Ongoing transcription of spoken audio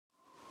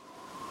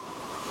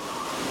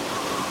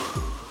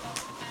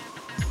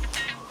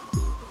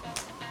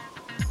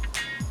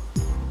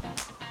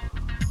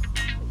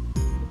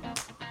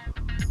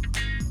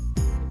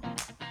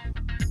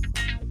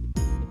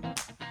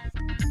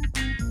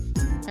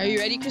Are you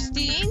ready,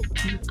 Christine?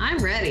 I'm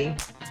ready.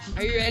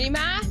 Are you ready,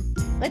 Ma?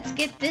 Let's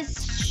get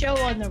this show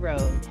on the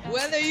road.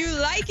 Whether you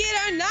like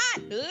it or not,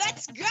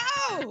 let's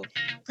go!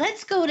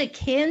 Let's go to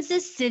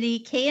Kansas City,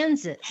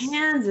 Kansas.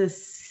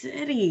 Kansas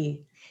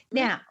City.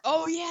 Now.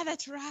 Oh, yeah,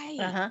 that's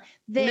right.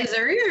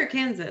 Missouri or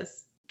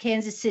Kansas?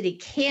 Kansas City,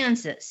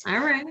 Kansas. All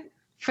right.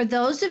 For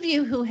those of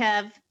you who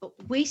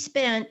we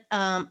spent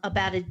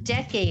about a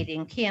decade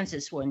in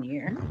Kansas one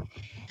year.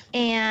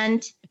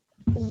 And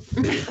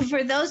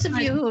for those of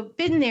you who have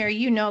been there,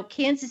 you know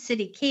Kansas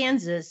City,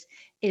 Kansas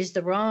is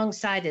the wrong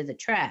side of the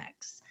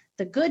tracks.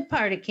 The good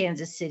part of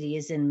Kansas City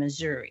is in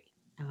Missouri.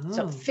 Oh.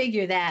 So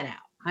figure that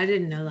out. I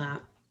didn't know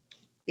that.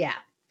 Yeah.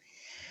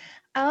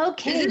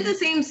 Okay. Is it the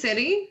same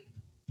city?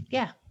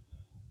 Yeah.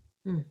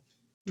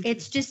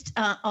 It's just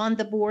on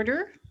the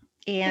border.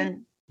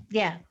 And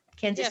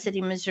Kansas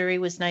City, Missouri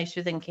was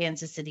nicer than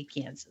Kansas City,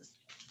 Kansas.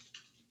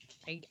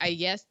 I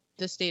guess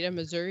the state of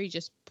Missouri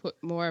just put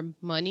more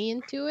money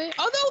into it.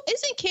 Although,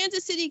 isn't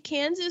Kansas City,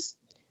 Kansas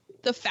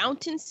the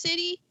fountain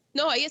city?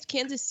 No, I guess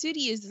Kansas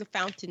City is the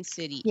fountain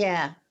city.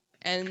 Yeah.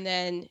 And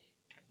then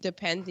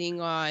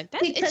depending on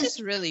that, it's just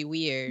really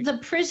weird. The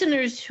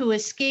prisoners who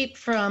escaped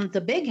from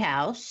the big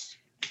house,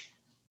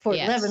 Fort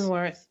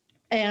Leavenworth,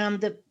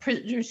 and the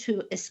prisoners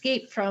who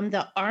escaped from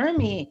the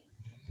Army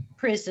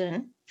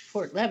prison,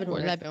 Fort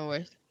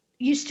Leavenworth,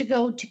 used to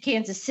go to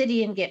Kansas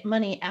City and get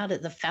money out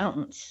of the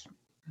fountains.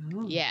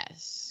 Oh.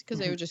 Yes, because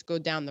they would just go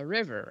down the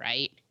river,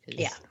 right?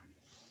 Yeah.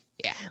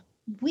 Yeah.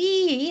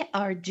 We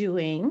are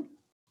doing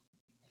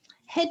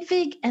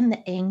Hedwig and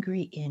the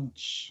Angry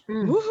Inch.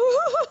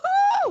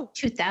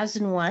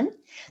 2001.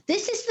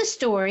 This is the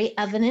story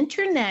of an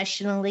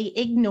internationally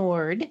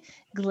ignored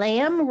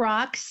glam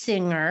rock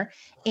singer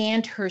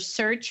and her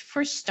search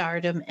for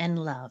stardom and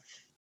love.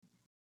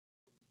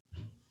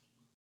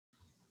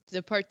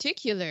 The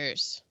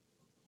particulars.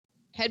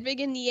 Hedwig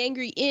and the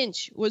Angry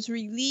Inch was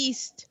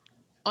released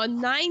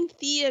on 9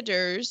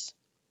 theaters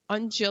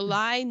on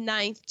July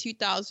 9th,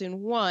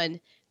 2001.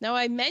 Now,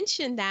 I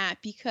mentioned that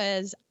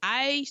because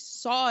I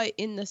saw it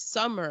in the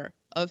summer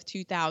of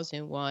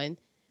 2001.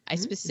 I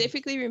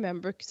specifically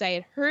remember because I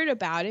had heard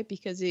about it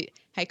because it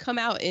had come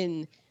out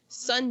in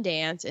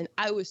Sundance, and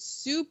I was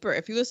super,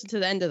 if you listen to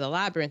the End of the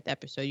Labyrinth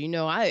episode, you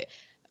know,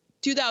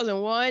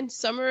 2001,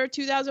 summer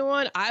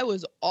 2001, I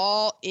was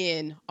all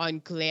in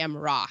on glam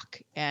rock.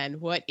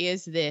 And what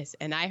is this?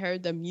 And I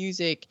heard the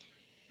music.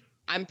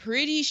 I'm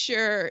pretty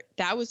sure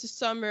that was the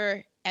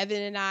summer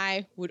Evan and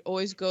I would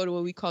always go to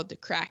what we called the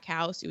Crack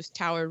House. It was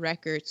Tower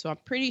Records. So I'm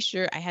pretty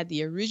sure I had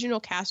the original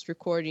cast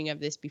recording of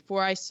this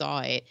before I saw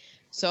it.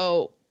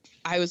 So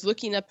I was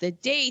looking up the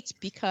dates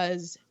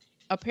because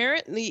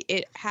apparently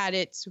it had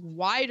its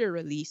wider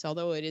release,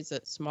 although it is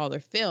a smaller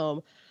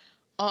film,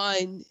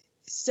 on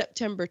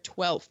September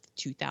 12th,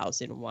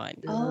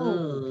 2001.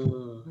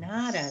 Oh,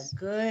 not a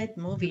good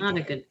movie. Not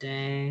a good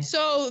day.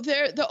 So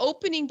the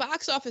opening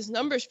box office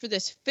numbers for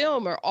this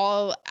film are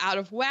all out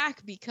of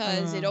whack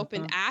because it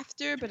opened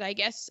after, but I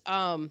guess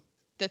the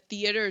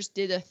theaters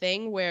did a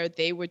thing where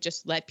they would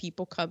just let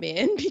people come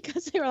in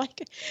because they were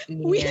like,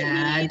 we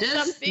need just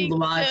something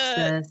watch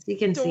this. You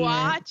can to see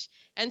watch.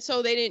 And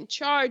so they didn't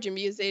charge, and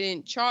because they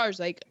didn't charge,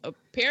 like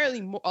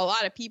apparently a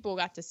lot of people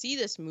got to see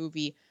this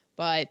movie,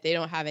 but they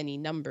don't have any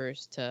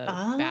numbers to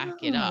back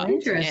it up.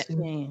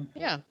 Interesting.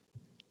 Yeah.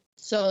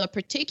 So the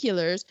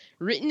particulars,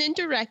 written and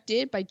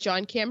directed by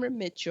John Cameron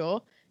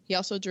Mitchell. He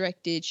also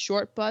directed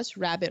Short Bus,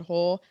 Rabbit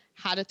Hole,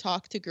 How to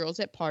Talk to Girls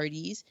at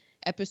Parties,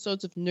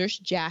 episodes of Nurse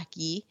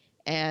Jackie,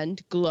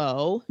 and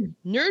Glow.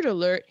 Nerd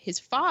alert, his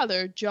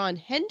father, John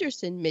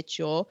Henderson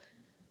Mitchell,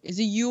 is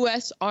a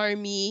U.S.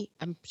 Army,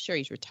 I'm sure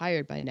he's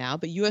retired by now,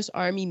 but U.S.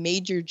 Army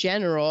Major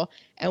General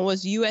and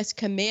was U.S.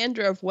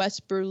 Commander of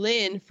West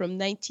Berlin from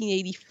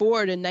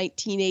 1984 to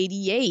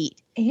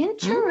 1988.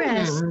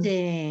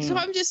 Interesting. So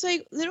I'm just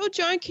like, little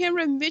John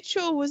Cameron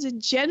Mitchell was a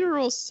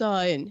general's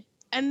son.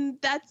 And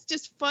that's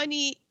just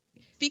funny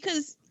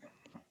because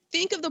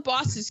think of the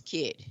boss's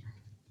kid.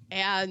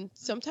 And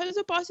sometimes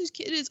the boss's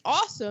kid is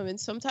awesome, and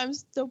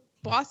sometimes the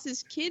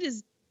boss's kid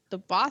is the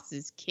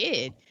boss's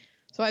kid.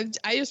 So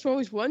I just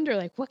always wonder,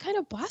 like, what kind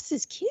of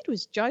boss's kid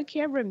was John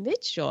Cameron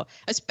Mitchell?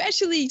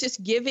 Especially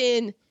just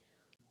given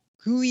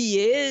who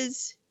he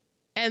is.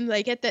 And,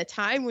 like, at that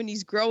time when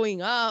he's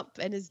growing up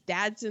and his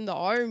dad's in the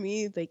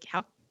Army, like,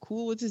 how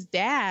cool was his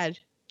dad?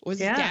 Was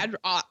his dad,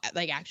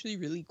 like, actually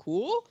really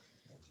cool?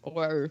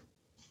 Or,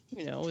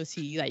 you know, was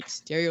he, like,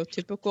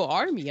 stereotypical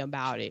Army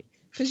about it?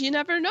 Because you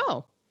never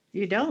know.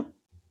 You don't.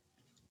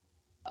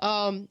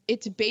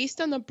 It's based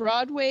on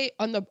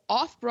the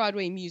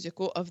off-Broadway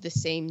musical of the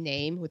same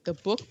name, with the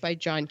book by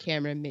John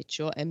Cameron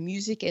Mitchell and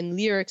music and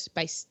lyrics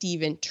by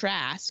Stephen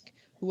Trask,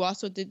 who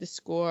also did the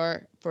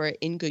score for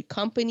In Good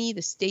Company,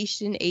 The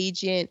Station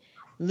Agent,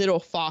 Little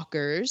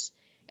Fockers,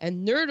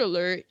 and Nerd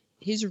Alert,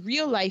 his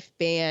real-life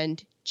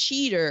band,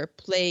 Cheater,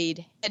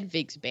 played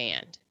Hedwig's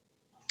band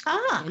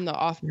in the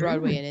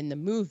off-Broadway and in the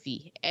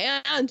movie.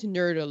 And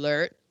Nerd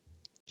Alert,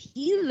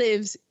 he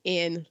lives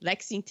in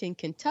Lexington,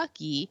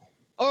 Kentucky.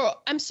 Or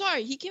I'm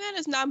sorry, he came out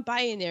as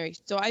non-binary.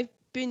 So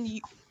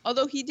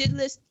although he did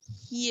list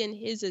he and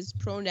his as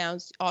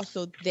pronouns,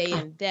 also they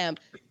and them.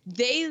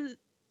 They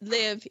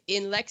live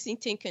in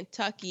Lexington,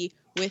 Kentucky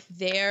with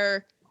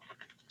their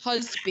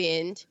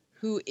husband,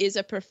 who is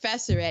a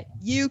professor at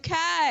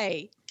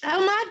UK.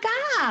 Oh my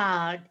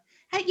God.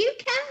 At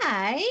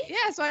UK?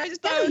 Yeah, so I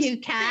just thought Go it was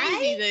UK.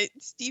 crazy that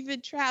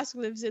Stephen Trask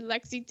lives in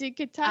Lexington,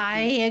 Kentucky. I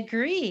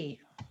agree.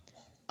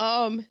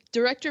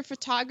 Director of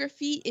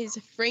photography is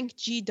Frank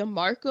G.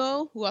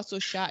 DeMarco, who also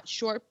shot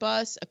Short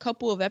Bus, a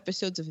couple of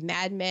episodes of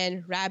Mad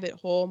Men, Rabbit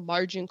Hole,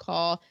 Margin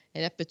Call,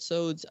 and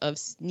episodes of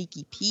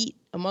Sneaky Pete,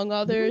 among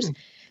others.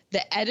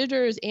 The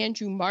editor is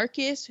Andrew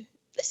Marcus.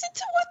 Listen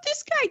to what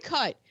this guy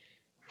cut.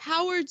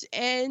 Howard's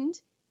End,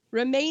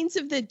 Remains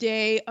of the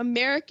Day,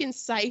 American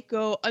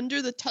Psycho,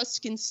 Under the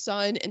Tuscan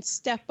Sun, and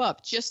Step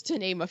Up, just to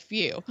name a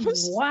few.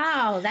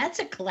 Wow, that's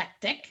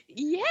eclectic.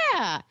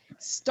 Yeah.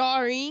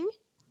 Starring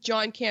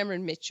John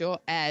Cameron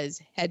Mitchell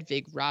as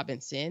Hedvig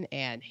Robinson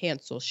and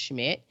Hansel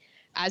Schmidt.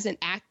 As an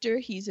actor,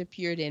 he's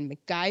appeared in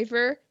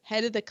MacGyver,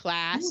 Head of the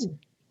Class. Ooh.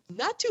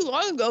 Not too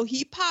long ago,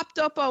 he popped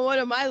up on one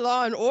of my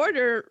Law and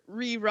Order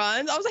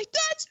reruns. I was like,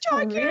 that's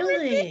John Cameron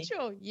really?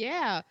 Mitchell.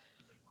 Yeah.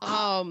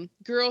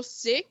 Girl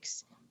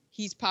 6,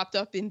 he's popped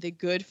up in The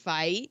Good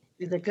Fight.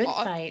 The Good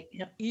Fight.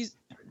 Yep. He's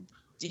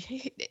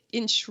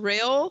in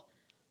Shrill.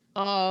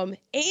 And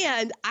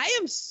I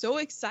am so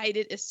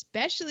excited,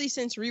 especially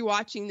since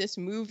rewatching this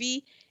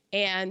movie.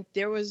 And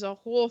there was a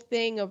whole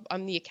thing of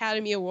the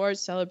Academy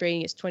Awards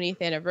celebrating his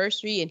 20th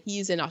anniversary, and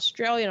he's in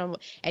Australia,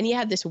 and he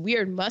had this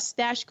weird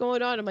mustache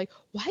going on. I'm like,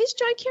 why is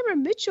John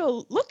Cameron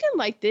Mitchell looking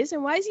like this,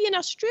 and why is he in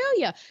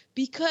Australia?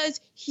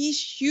 Because he's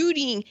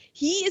shooting.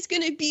 He is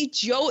going to be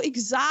Joe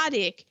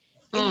Exotic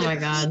in Oh my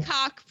the God.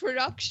 Peacock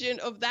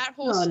production of that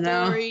whole Oh,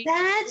 no. story.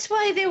 That's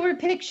why there were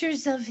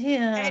pictures of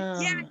him.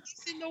 And yeah,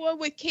 he's in the one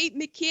with Kate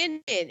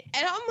McKinnon. And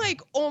I'm like,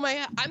 oh my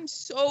God, I'm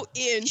so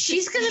in.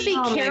 She's going to be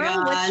Oh my Carol.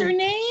 What's God. her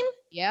name?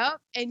 Yep.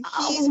 And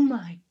Oh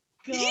my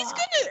God. he's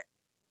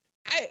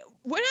gonna.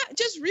 When I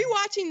just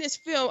rewatching this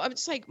film, I'm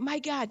just like, my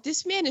God,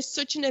 this man is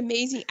such an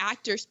amazing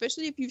actor,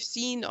 especially if you've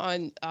seen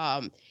on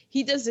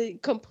he does a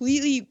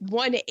completely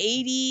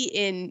 180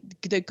 in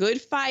The Good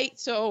Fight.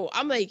 So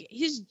I'm like,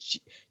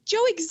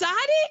 Joe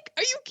Exotic?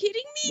 Are you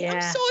kidding me? I'm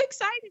Yeah. so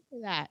excited for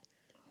that.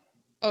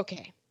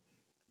 Okay.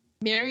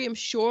 Miriam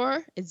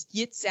Shore is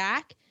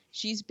Yitzhak.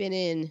 She's been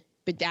in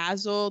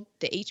Bedazzled,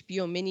 the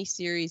HBO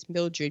miniseries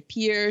Mildred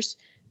Pierce,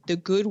 The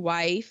Good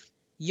Wife,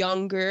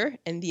 Younger,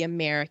 and The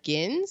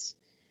Americans.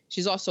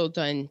 She's also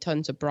done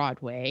tons of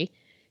Broadway.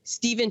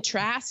 Stephen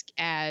Trask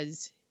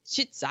as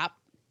Chitzap,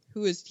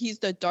 he's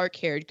the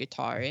dark-haired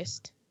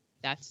guitarist.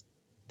 That's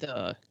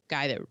the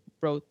guy that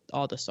wrote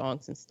all the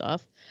songs and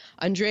stuff.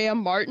 Andrea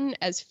Martin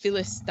as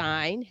Phyllis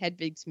Stein,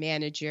 Hedvig's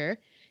manager.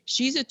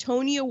 She's a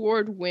Tony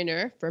Award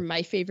winner for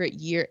My Favorite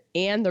Year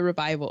and the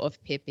revival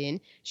of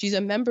Pippin. She's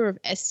a member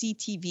of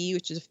SCTV,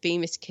 which is a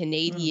famous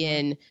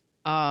Canadian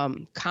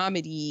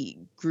comedy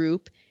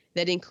group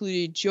that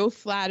included Joe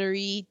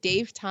Flattery,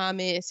 Dave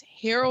Thomas,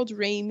 Harold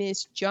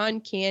Ramis, John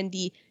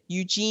Candy,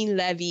 Eugene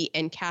Levy,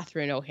 and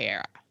Catherine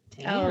O'Hara.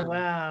 Oh,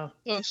 wow.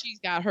 So she's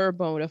got her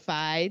bona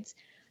fides.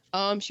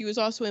 She was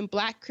also in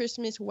Black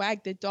Christmas,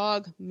 Wag the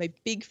Dog, My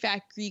Big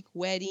Fat Greek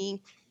Wedding,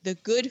 The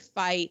Good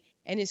Fight,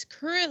 and is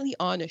currently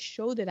on a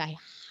show that I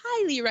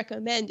highly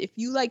recommend if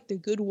you like The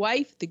Good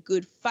Wife, The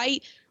Good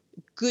Fight,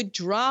 good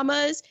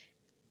dramas,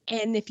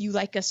 and if you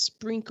like a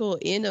sprinkle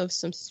in of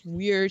some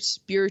weird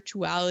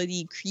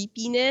spirituality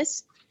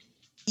creepiness,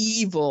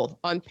 Evil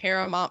on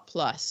Paramount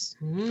Plus.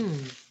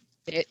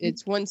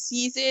 It's one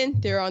season.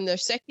 They're on their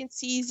second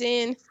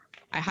season.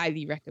 I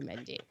highly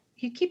recommend it.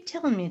 You keep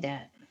telling me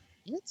that.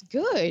 It's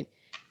good.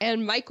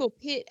 And Michael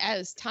Pitt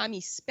as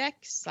Tommy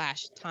Speck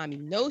 / Tommy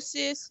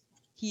Gnosis.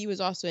 He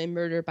was also in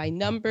Murder by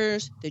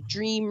Numbers, The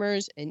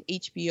Dreamers, and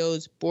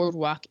HBO's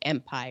Boardwalk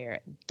Empire.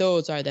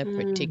 Those are the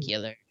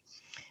particular.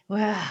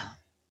 Wow.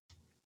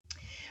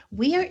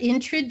 We are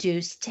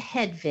introduced to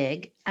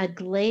Hedvig, a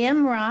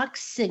glam rock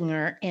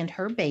singer, and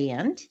her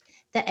band,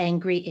 the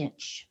Angry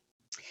Inch.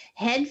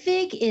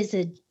 Hedvig is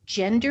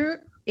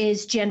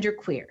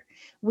genderqueer.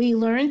 We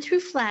learn through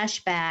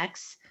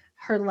flashbacks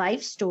her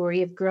life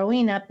story of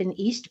growing up in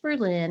East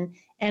Berlin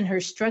and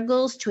her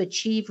struggles to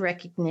achieve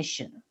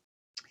recognition.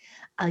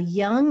 A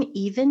young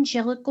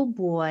evangelical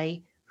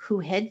boy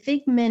who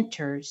Hedvig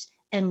mentors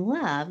and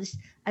loves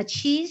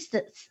achieves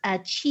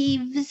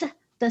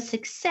the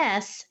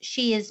success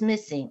she is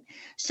missing.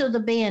 So the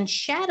band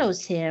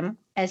shadows him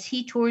as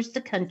he tours the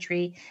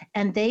country,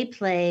 and they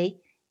play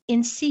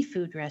in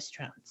seafood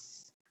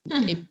restaurants.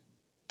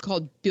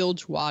 Called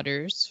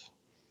Bilgewater's.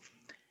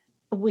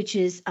 Which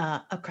is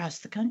across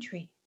the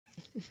country.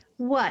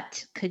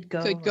 What could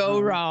go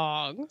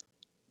wrong?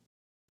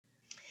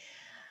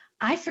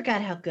 I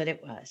forgot how good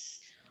it was.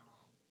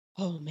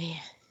 Oh man,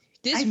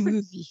 this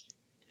movie.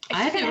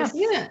 I've never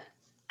seen it.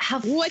 How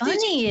What did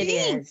funny you it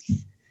think?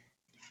 is.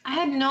 I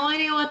had no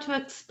idea what to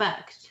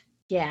expect.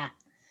 Yeah.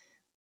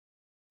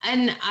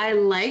 And I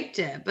liked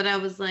it, but I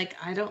was like,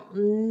 I don't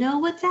know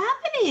what's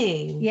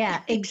happening.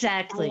 Yeah,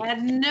 exactly. I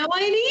had no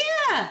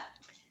idea.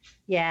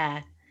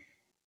 Yeah.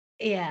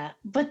 Yeah,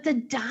 but the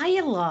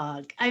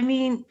dialogue, I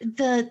mean,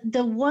 the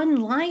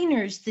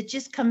one-liners that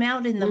just come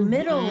out in the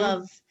middle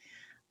Mhm.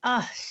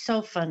 of,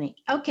 so funny.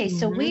 Okay,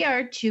 so Mhm. we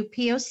are to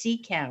POC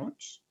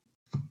count.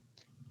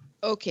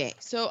 Okay,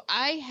 so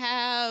I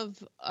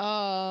have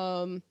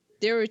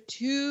there were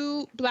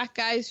two black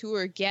guys who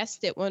were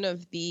guests at one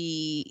of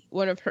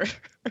her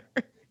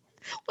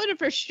one of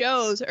her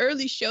shows,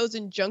 early shows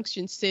in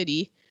Junction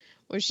City,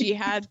 where she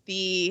had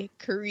the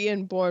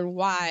Korean-born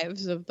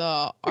wives of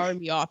the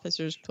army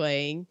officers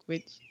playing,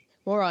 which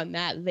more on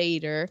that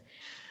later.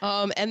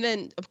 And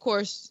then of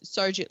course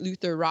Sergeant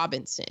Luther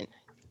Robinson,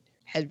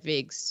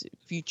 Hedwig's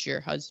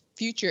future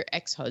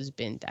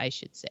ex-husband, I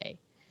should say.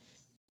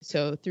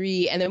 So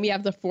 3, and then we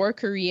have the 4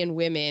 Korean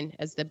women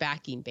as the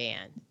backing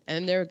band,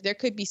 and there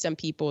could be some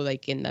people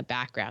like in the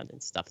background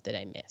and stuff that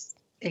I missed.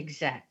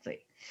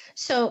 Exactly.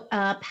 So,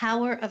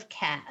 power of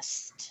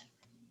cast.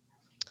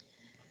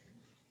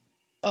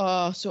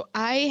 So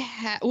I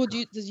have. Well,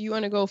 do you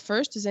want to go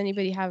first? Does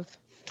anybody have?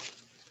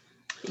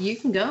 You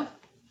can go.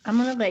 I'm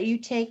going to let you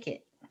take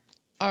it.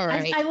 All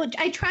right.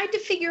 I tried to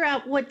figure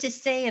out what to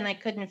say and I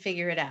couldn't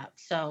figure it out.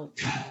 So,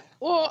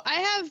 well,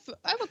 I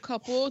have a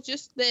couple.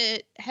 Just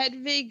that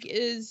Hedwig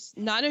is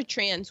not a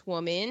trans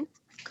woman.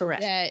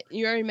 correct. That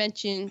you already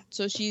mentioned.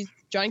 So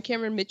John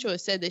Cameron Mitchell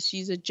has said that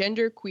she's a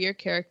gender queer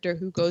character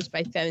who goes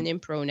by feminine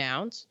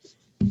pronouns.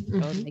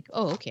 So I'm like,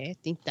 oh, okay. I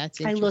think that's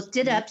I interesting. looked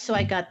it up, so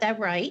I got that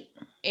right.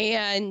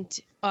 And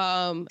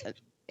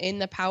in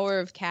The Power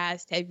of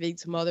Caste,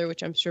 Hedwig's mother,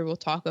 which I'm sure we'll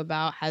talk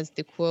about, has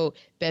the quote,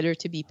 "Better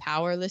to be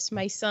powerless,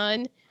 my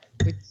son."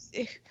 Which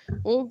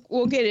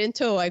we'll get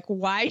into like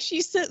why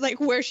she said,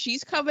 like where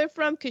she's coming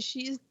from, because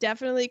she's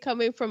definitely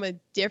coming from a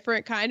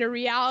different kind of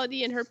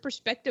reality, and her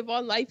perspective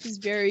on life is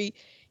very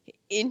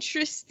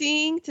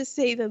interesting to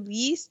say the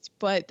least.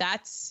 But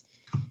that's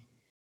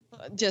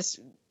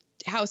just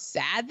how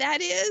sad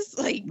that is.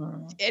 Like,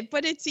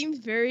 but it seems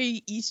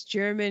very East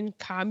German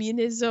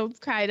communism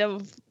kind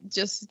of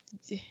just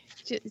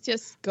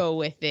go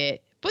with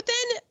it. But then,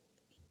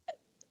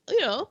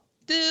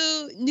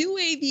 the new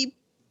wavy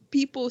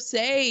people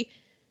say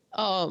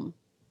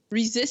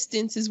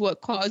resistance is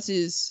what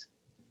causes,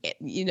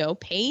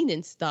 pain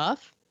and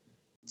stuff.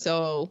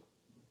 So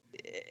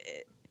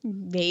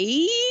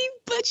maybe,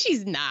 but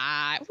she's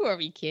not. Who are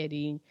we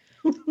kidding?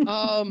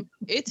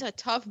 It's a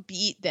tough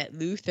beat that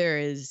Luther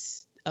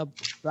is a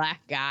black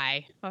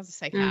guy. I was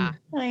just like,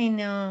 I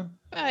know.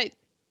 But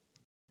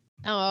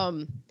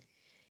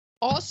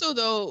also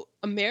though,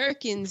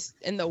 Americans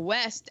in the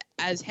West,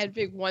 as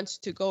Hedwig wants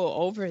to go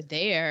over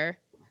there,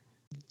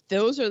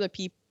 those are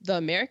the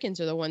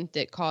Americans are the ones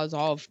that cause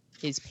all of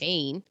his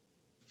pain.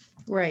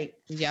 Right.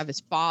 You have his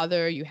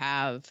father, you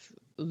have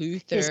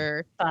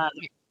Luther,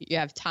 you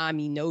have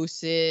Tommy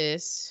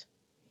Gnosis,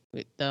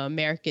 with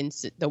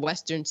the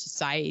Western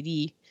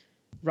society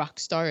rock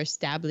star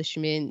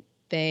establishment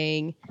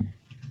thing.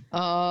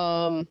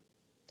 And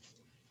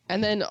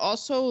then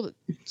also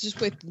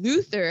just with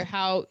Luther,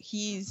 how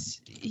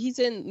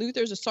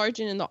Luther's a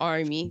sergeant in the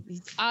army.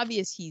 It's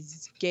obvious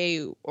he's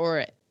gay, or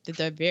at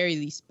the very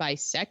least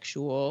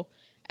bisexual.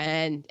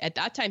 And at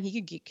that time he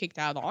could get kicked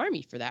out of the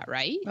army for that,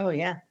 right? Oh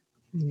yeah.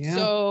 Yeah.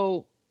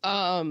 So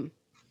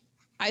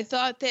I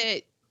thought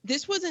that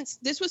this was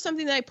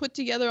something that I put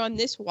together on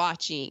this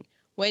watching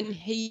when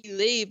he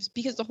leaves,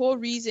 because the whole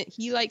reason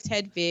he likes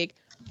Hedwig,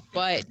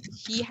 but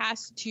he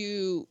has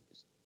to.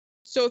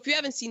 So if you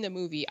haven't seen the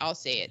movie, I'll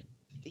say it.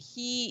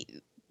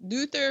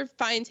 Luther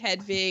finds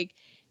Hedwig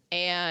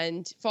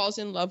and falls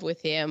in love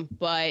with him,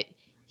 but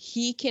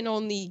they can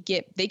only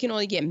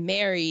get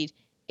married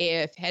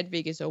if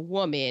Hedwig is a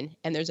woman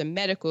and there's a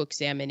medical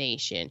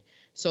examination.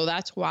 So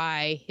that's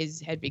why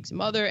Hedwig's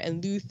mother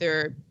and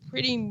Luther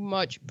pretty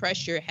much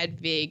pressure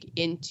Hedwig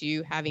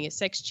into having a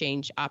sex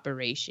change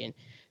operation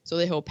so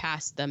that he'll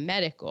pass the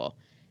medical.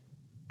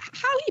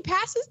 How he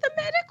passes the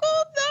medical,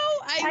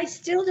 though, I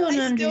still don't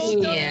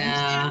understand.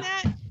 Understand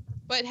that.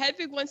 But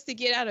Hedwig wants to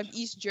get out of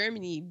East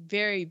Germany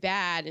very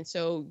bad, and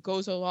so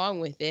goes along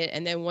with it.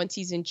 And then once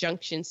he's in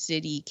Junction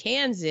City,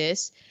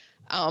 Kansas,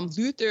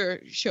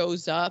 Luther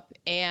shows up,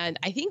 and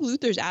I think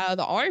Luther's out of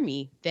the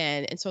army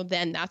then. And so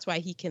then that's why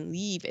he can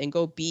leave and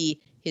go be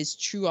his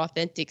true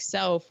authentic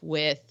self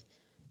with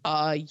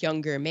a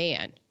younger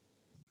man.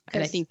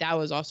 And I think that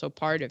was also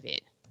part of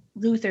it.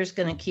 Luther's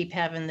going to keep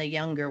having the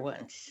younger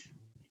ones.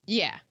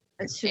 Yeah.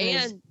 As soon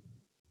as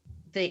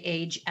they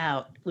age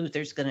out,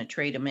 Luther's going to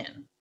trade them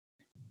in.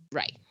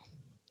 Right.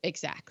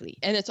 Exactly.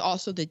 And it's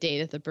also the day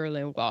that the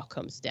Berlin Wall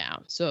comes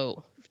down.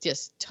 So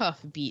just tough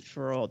beat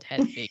for old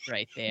Hedwig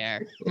right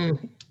there.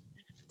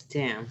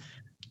 Damn.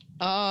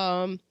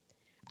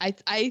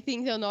 I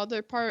think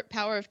another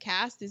power of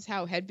cast is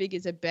how Hedwig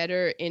is a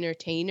better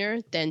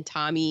entertainer than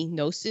Tommy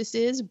Gnosis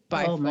is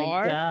by far. Oh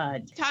my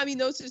God. Tommy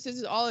Gnosis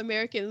is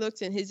all-American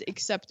looks, and his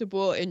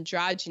acceptable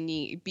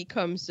androgyny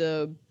becomes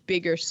a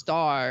bigger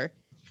star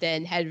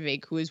than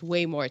Hedwig, who is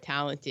way more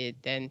talented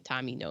than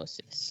Tommy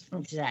Gnosis.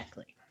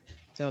 Exactly.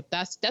 So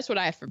that's what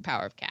I have for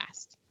Power of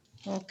Cast.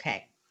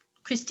 Okay.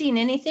 Christine,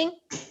 anything?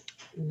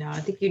 No, I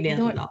think you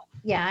nailed it all.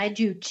 Yeah, I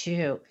do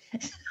too.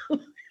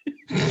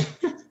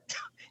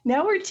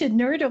 Now we're to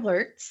nerd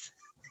alerts.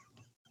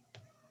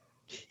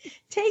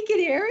 Take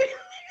it, Erin.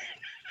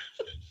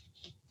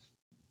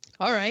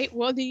 All right.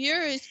 Well, the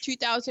year is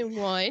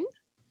 2001.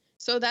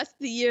 So that's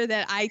the year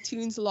that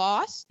iTunes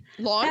launched.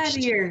 That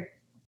year.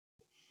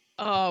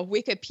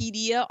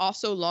 Wikipedia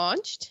also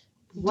launched.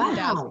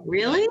 Wow,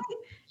 really?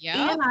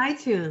 Yeah. And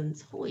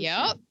iTunes. Holy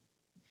Yep. shit.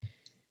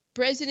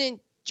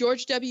 President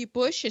George W.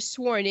 Bush is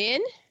sworn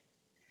in.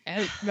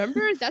 And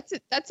remember,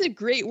 that's a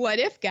great what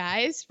if,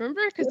 guys.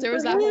 Remember, because there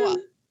was that whole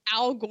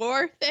Al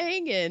Gore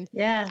thing, and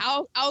Yeah.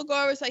 Al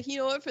Gore was like, you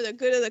know what, for the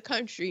good of the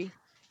country,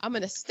 I'm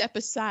gonna step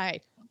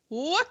aside.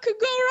 What could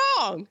go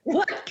wrong?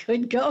 What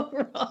could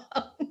go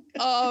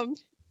wrong?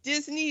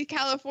 Disney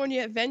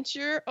California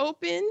Adventure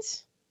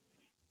opens.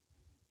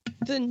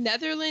 The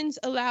Netherlands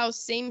allows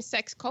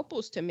same-sex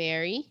couples to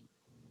marry.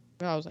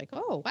 And I was like,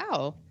 oh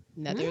wow,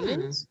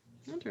 Netherlands.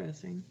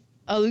 Interesting.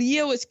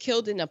 Aaliyah was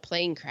killed in a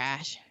plane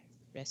crash.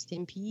 Rest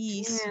in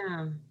peace.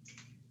 Yeah.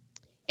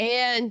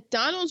 And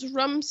Donald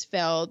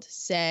Rumsfeld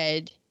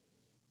said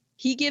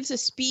he gives a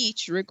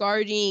speech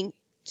regarding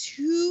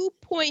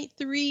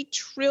 $2.3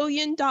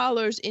 trillion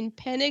in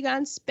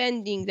Pentagon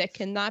spending that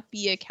cannot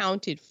be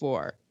accounted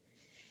for.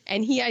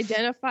 And he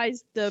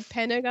identifies the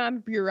Pentagon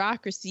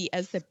bureaucracy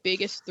as the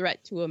biggest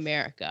threat to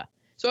America.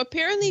 So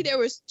apparently there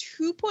was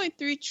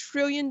 $2.3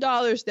 trillion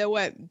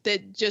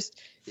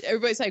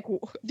everybody's like,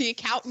 the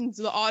accountants,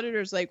 the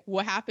auditors, like,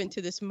 what happened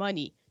to this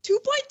money?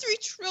 $2.3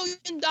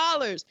 trillion.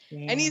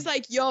 Yeah. And he's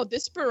like, yo,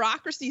 this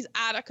bureaucracy's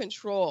out of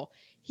control.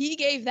 He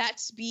gave that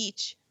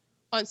speech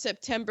on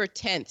September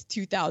 10th,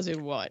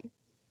 2001.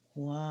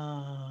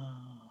 Wow.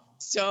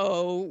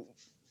 So,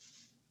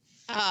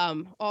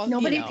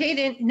 Nobody paid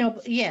in.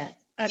 No, yeah.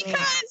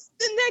 Because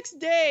the next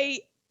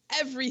day,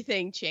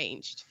 everything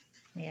changed.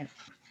 Yeah.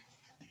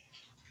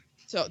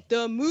 So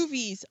the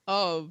movies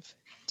of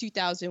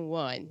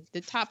 2001,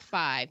 the top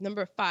 5.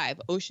 Number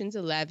 5, Ocean's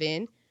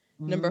 11.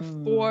 Number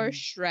 4,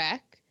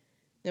 Shrek.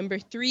 Number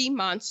 3,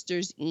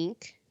 Monsters,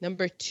 Inc.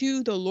 Number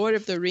 2, The Lord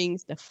of the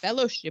Rings, The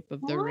Fellowship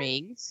of the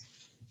Rings.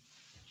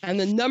 And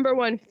the number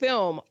 1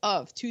 film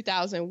of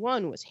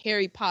 2001 was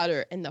Harry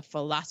Potter and the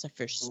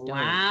Philosopher's Stone.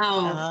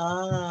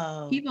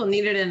 Wow. Oh. People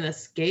needed an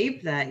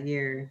escape that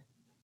year.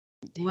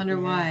 Wonder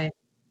why.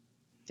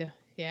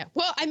 Yeah.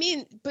 Well, I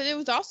mean, but it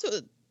was also,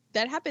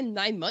 that happened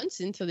 9 months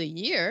into the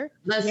year.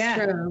 That's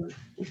true.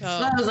 So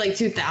that was like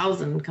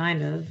 2000,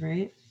 kind of,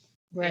 right?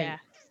 Right. Yeah.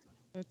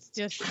 It's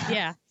just,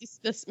 yeah.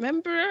 Just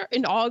remember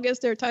in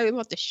August, they were talking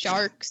about the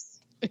sharks.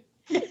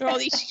 All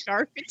these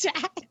shark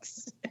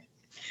attacks.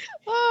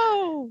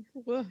 Oh,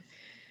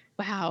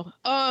 wow.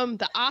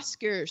 The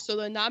Oscars. So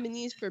the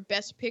nominees for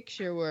Best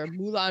Picture were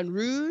Moulin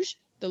Rouge,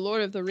 The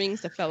Lord of the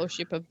Rings, The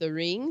Fellowship of the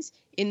Rings,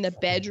 In the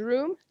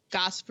Bedroom,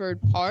 Gosford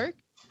Park,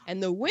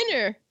 and the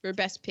winner for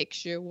Best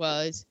Picture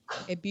was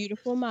A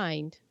Beautiful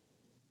Mind.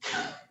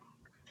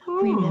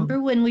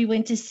 Remember when we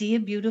went to see A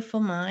Beautiful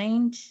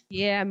Mind?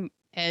 Yeah,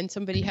 and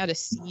somebody had a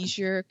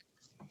seizure,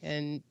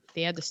 and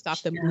they had to stop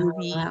the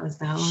movie. That was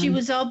that one. She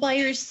was all by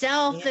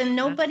herself, and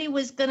nobody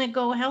was going to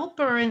go help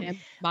her. And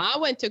Ma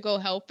went to go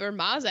help her.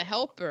 Ma's a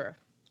helper.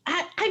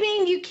 I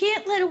mean, you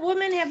can't let a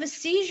woman have a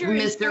seizure.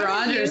 Mr.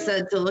 Rogers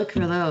said to look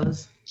for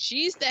those.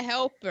 She's the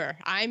helper.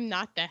 I'm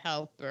not the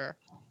helper.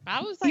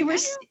 I was like,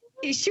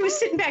 she was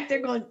sitting back there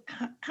going,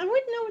 I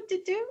wouldn't know what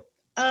to do.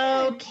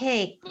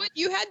 Okay. But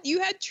you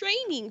had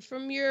training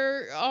from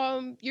your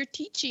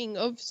teaching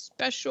of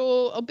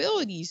special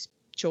abilities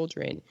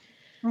children.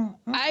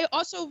 Mm-hmm. I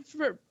also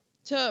for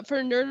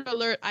Nerd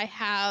Alert, I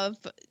have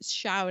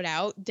shout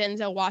out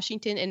Denzel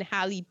Washington and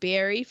Halle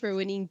Berry for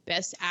winning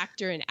Best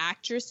Actor and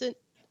Actress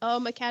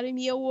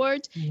Academy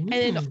Awards. And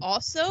then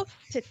also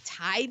to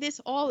tie this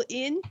all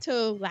into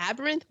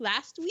Labyrinth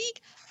last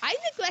week, I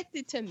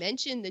neglected to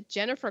mention that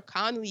Jennifer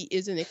Connelly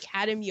is an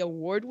Academy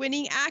Award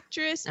winning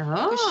actress. She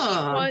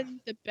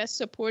won the Best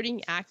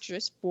Supporting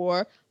Actress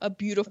for A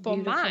Beautiful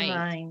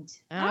Mind.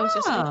 And I was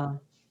just like,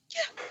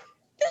 yeah,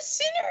 the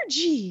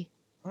synergy.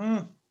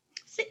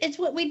 It's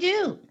what we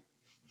do.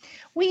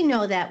 We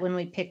know that when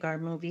we pick our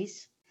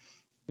movies.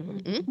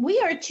 Mm-hmm.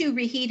 We are two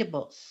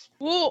reheatables.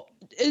 Well,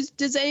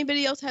 does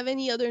anybody else have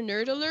any other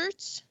nerd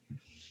alerts?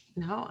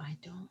 No, I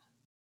don't.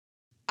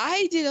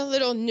 I did a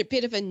little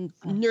bit of a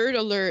nerd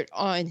alert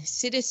on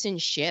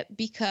citizenship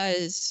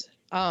because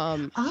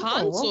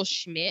Hansel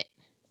Schmidt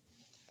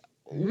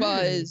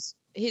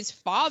his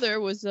father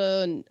was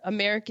an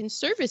American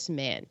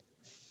serviceman.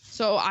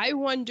 So I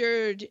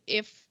wondered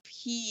if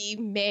he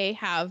may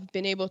have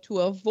been able to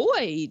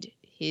avoid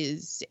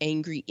his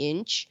angry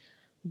inch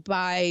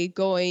by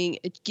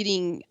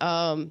didn't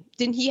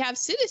he have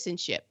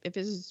citizenship if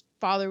his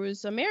father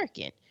was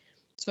American?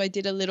 So I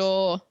did a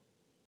little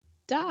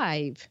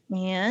dive.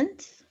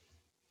 And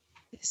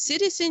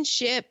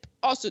citizenship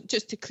also,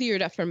 just to clear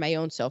it up for my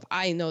own self,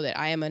 I know that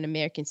I am an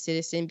American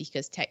citizen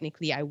because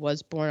technically I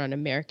was born on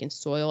American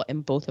soil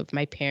and both of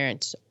my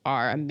parents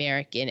are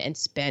American and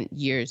spent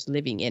years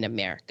living in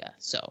America.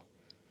 So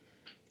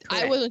I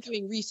Correct. wasn't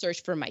doing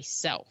research for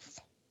myself.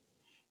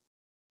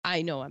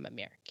 I know I'm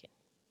American.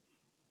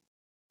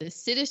 The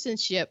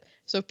citizenship,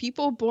 so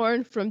people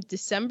born from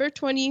December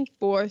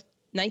 24th,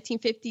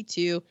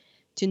 1952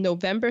 to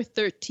November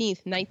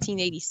 13th,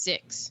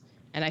 1986.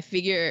 And I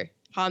figure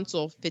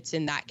Hansel fits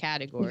in that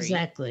category.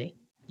 Exactly.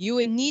 You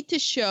would need to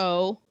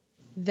show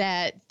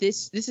that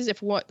this is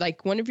if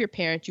one of your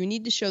parents, you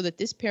need to show that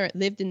this parent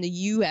lived in the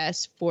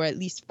US for at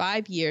least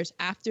 5 years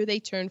after they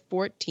turned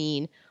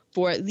 14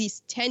 for at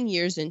least 10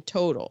 years in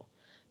total.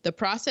 The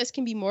process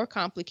can be more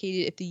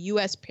complicated if the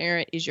US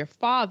parent is your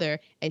father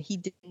and he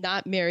did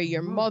not marry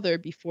your mother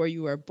before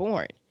you were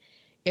born.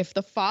 If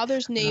the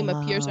father's name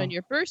appears on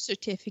your birth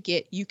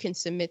certificate, you can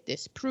submit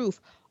this proof.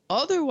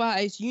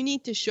 Otherwise, you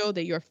need to show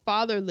that your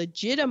father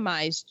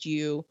legitimized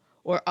you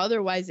or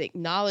otherwise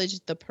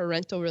acknowledged the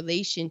parental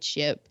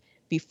relationship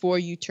before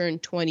you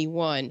turned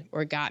 21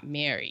 or got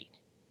married.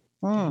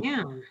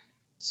 Yeah.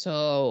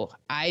 So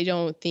I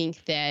don't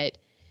think that,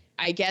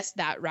 I guess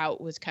that route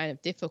was kind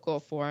of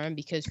difficult for him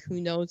because who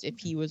knows if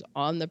he was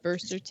on the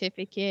birth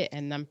certificate,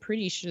 and I'm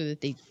pretty sure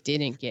that they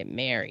didn't get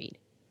married,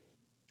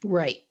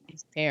 Right.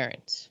 his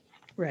parents.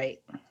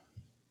 Right.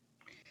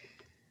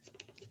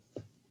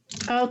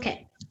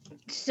 Okay.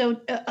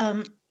 So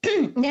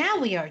now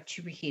we are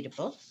to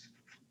reheatables.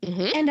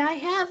 Mm-hmm. And I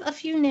have a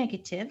few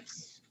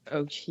negatives.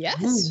 Oh,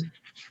 yes.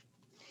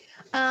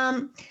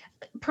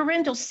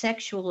 Parental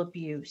sexual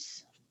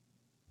abuse.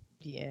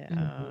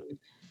 Yeah.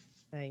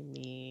 I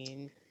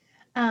mean,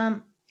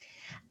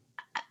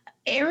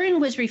 Aaron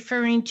was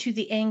referring to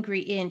the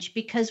angry inch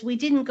because we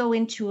didn't go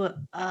into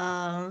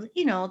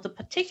the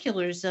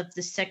particulars of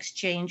the sex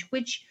change,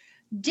 which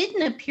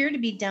didn't appear to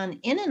be done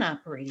in an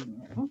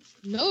operating room.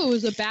 no, it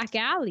was a back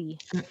alley.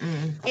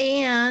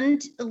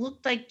 And it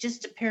looked like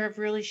just a pair of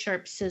really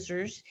sharp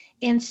scissors.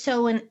 And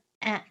so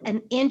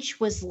an inch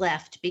was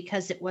left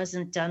because it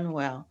wasn't done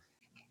well.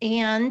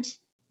 And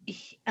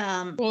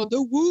Well,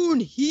 the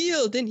wound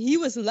healed and he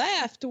was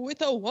left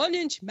with a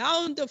 1-inch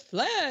mound of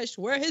flesh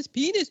where his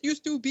penis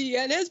used to be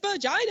and his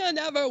vagina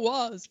never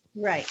was.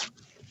 right.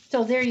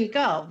 So there you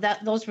go.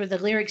 Those were the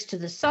lyrics to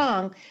the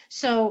song.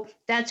 So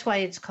that's why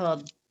it's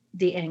called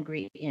The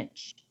Angry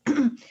Inch.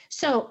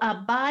 So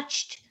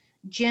botched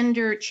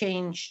gender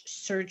change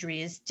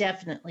surgery is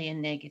definitely a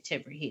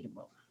negative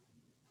reheatable.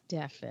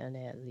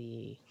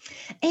 Definitely.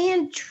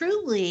 And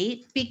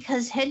truly,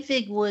 because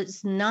Hedvig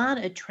was not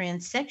a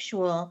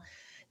transsexual,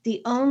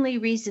 the only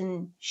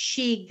reason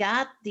she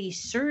got the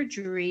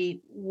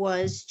surgery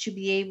was to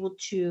be able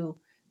to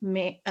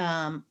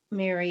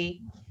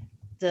marry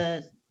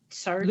the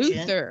sergeant.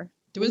 Luther.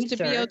 It was to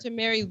be Luther. able to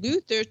marry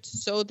Luther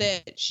so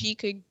that she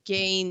could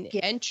gain Get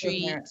to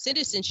entry, America.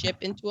 citizenship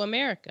into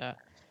America.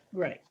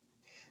 Right.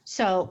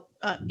 So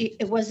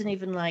it wasn't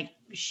even like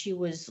she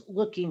was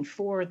looking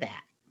for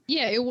that.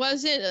 Yeah, it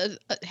wasn't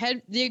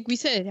like we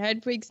said,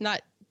 Hedwig's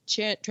not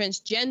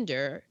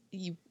transgender.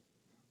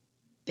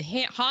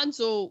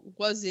 Hansel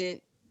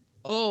wasn't,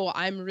 oh,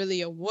 I'm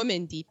really a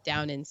woman deep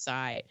down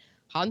inside.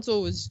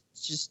 Hansel was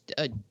just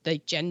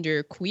like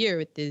gender queer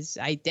with his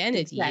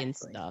identity and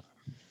Exactly. stuff.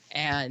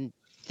 And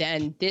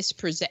then this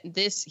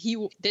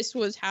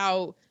was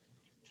how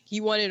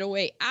he wanted a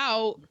way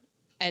out,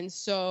 and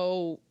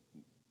so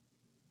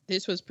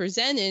this was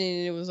presented,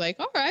 and it was like,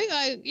 all right,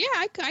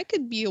 I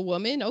could be a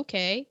woman,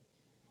 okay.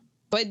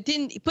 But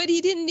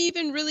he didn't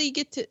even really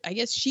get to, I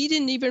guess she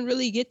didn't even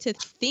really get to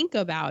think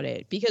about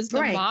it because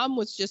the Right. mom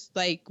was just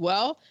like,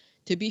 well,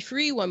 to be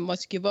free, one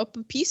must give up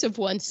a piece of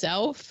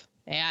oneself.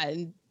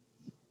 And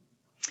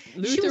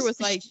Luther was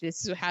like,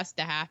 this has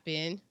to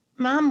happen.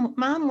 Mom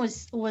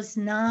was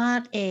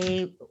not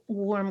a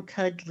warm,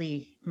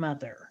 cuddly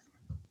mother.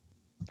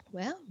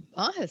 Well,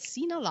 Ma has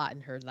seen a lot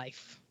in her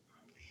life.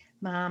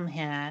 Mom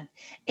had.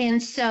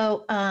 And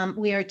so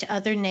we are to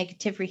other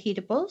negative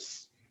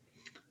reheatables.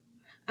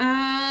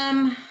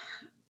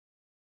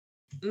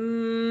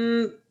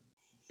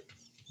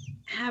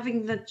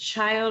 Having the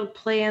child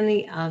play in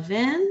the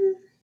oven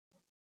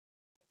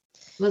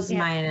was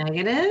my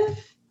negative.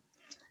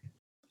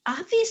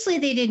 Obviously,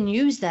 they didn't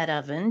use that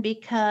oven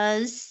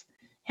because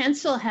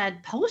Hansel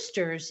had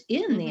posters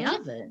in the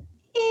oven.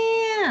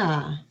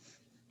 Yeah.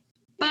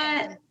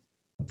 But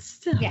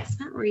still, Yeah. it's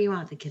not where you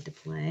want the kid to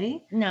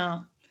play.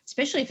 No,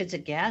 especially if it's a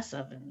gas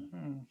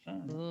oven.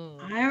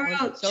 I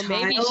wrote So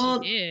maybe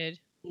child. she did.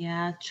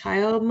 Yeah,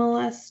 child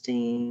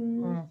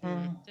molesting.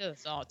 Mhm. It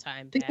was all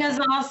time bad. Because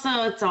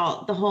also it's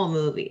all, the whole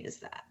movie is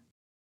that.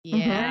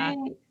 Yeah.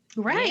 Right?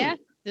 Right. Yeah.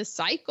 The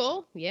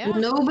cycle. Yeah.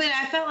 No, but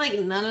I felt like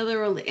none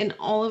of in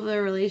all of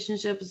the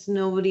relationships,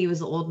 nobody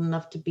was old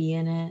enough to be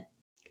in it.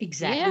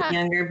 Exactly. Yeah. The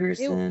younger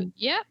person.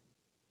 Yeah.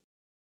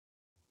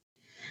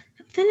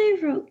 Then I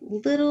wrote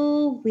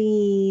Little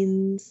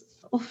Weens.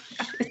 Oh,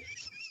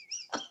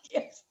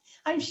 Yes,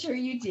 I'm sure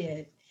you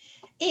did.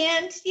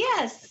 And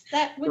yes,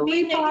 that would Can be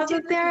we negative pause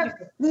it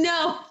there? reheatable.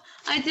 No,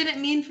 I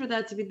didn't mean for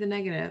that to be the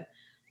negative.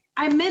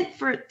 I meant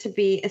for it to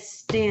be a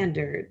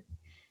standard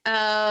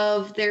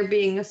of there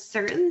being a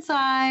certain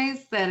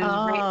size that is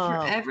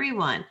right for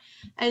everyone.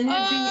 And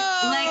it being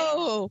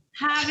like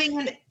having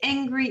an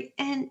angry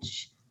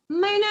inch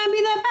might not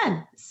be that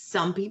bad.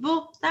 Some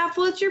people, that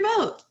floats your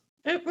boat.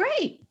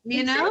 Right.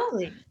 You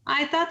exactly. know?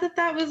 I thought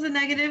that was a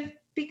negative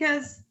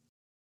because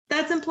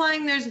that's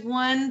implying there's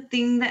one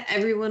thing that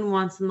everyone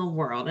wants in the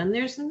world, and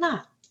there's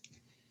not.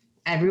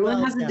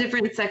 Everyone has a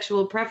different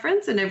sexual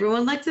preference, and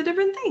everyone likes a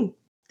different thing.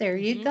 There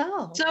you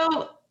go.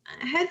 So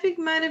Hedwig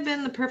might have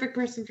been the perfect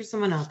person for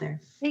someone out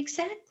there.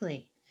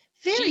 Exactly.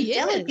 Very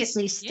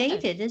delicately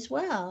stated as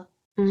well.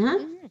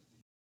 Mm-hmm.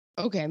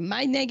 Okay,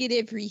 my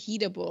negative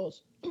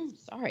reheatables.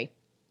 Sorry.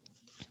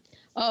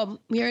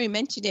 We already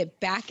mentioned it.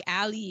 Back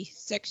alley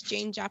sex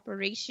change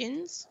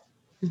operations.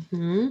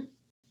 Mm-hmm.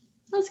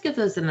 Let's get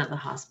those in at the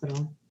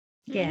hospital.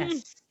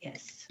 Yes,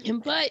 yes.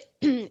 But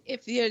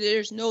if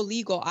there's no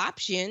legal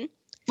option,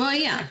 well,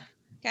 yeah,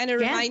 kind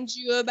of reminds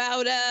you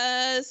about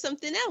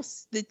something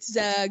else that's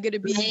gonna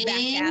be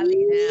back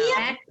alley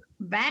now.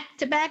 Back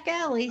to back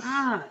alleys.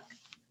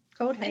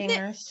 Coat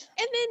hangers.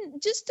 And then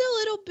just a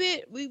little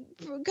bit, we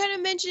kind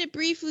of mentioned it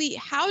briefly.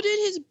 How did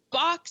his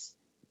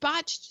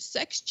botched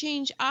sex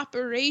change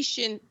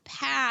operation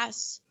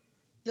pass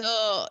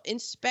the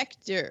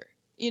inspector?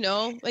 You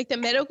know, like the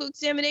medical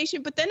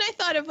examination. But then I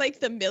thought of like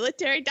the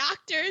military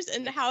doctors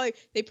and how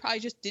they probably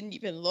just didn't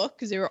even look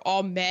because they were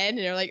all men. And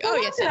they're like,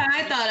 that's what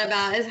I thought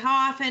about is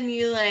how often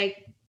you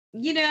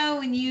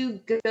when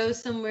you go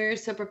somewhere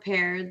so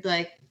prepared,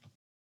 like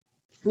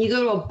you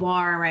go to a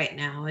bar right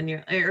now and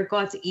or go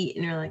out to eat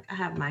and you're like, I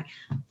have my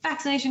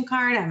vaccination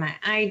card, I have my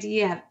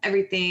ID, I have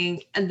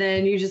everything. And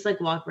then you just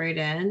like walk right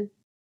in.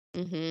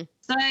 Mm-hmm.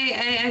 So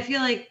I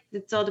feel like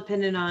it's all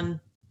dependent on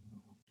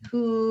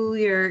who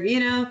you're,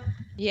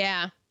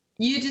 Yeah.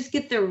 You just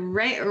get the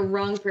right or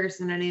wrong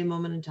person at any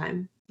moment in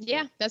time.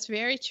 Yeah, that's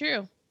very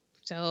true.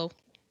 So,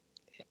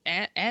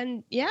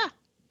 and yeah,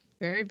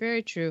 very,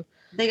 very true.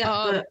 They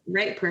got the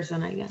right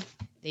person, I guess.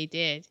 They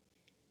did.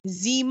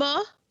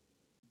 Zima.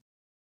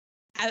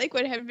 I like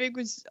when Hedwig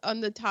was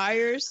on the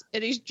tires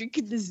and she's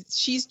drinking the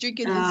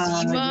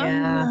Zima.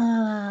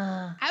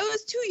 Yeah. I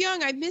was too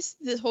young. I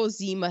missed the whole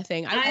Zima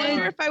thing. I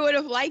wonder if I would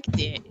have liked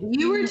it.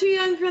 You were too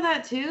young for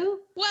that too?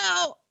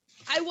 Well,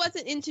 I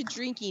wasn't into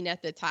drinking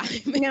at the time.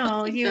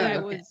 No,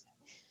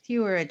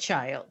 you were a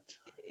child.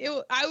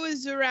 I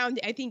was around,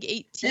 I think,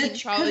 18.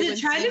 Because it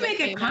tried to make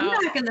a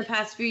comeback in the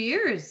past few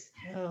years.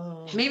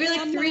 Oh. Maybe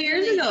like 3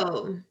 years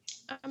ago.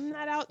 I'm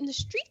not out in the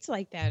streets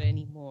like that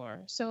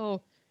anymore.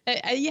 So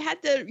you had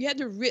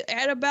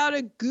about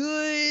a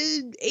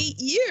good 8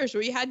 years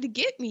where you had to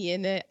get me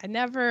in it. I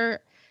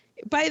never.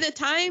 By the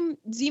time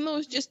Zima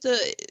was just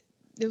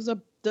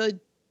the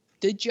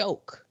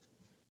joke.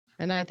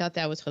 And I thought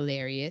that was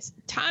hilarious.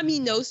 Tommy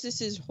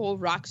Gnosis's whole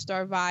rock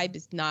star vibe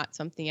is not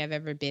something I've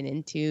ever been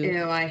into.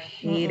 Ew, I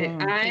hate it.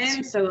 I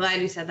am so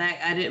glad you said that.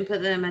 I didn't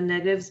put them in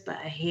negatives, but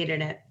I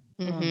hated it.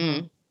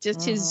 Mm-hmm.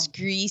 Just his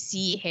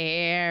greasy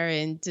hair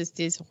and just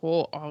his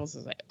whole. I was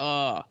like,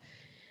 oh.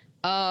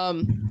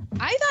 I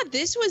thought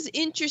this was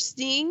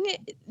interesting.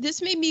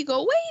 This made me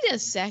go, wait a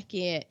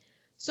second.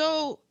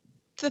 So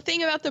the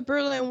thing about the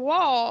Berlin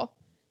Wall,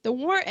 the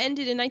war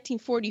ended in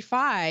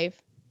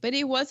 1945. But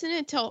it wasn't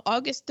until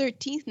August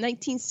 13th,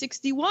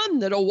 1961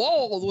 that a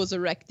wall was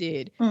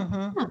erected.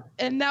 Mm-hmm.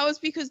 And that was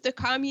because the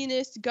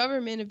communist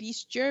government of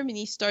East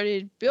Germany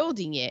started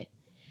building it.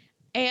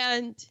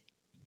 And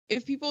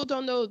if people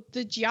don't know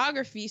the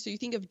geography, so you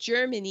think of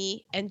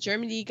Germany, and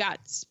Germany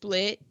got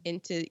split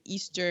into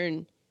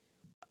Eastern,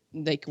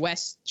 like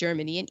West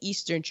Germany and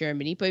Eastern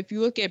Germany. But if you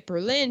look at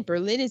Berlin,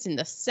 Berlin is in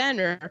the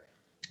center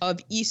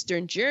of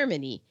Eastern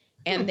Germany.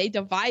 And they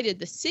divided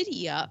the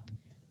city up,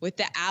 with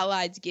the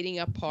Allies getting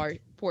a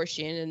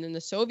portion and then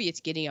the Soviets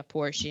getting a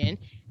portion.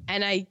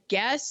 And I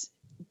guess,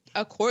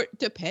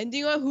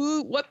 depending on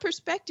what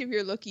perspective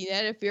you're looking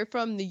at, if you're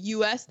from the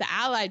U.S., the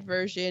Allied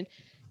version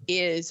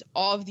is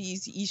all of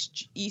these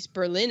East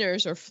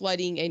Berliners are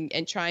flooding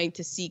and trying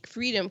to seek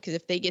freedom, because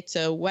if they get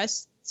to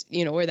West,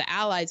 where the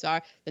Allies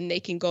are, then they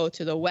can go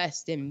to the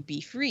West and be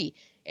free.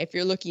 If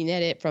you're looking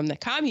at it from the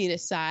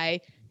communist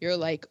side, you're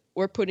like,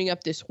 we're putting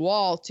up this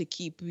wall to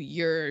keep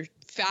your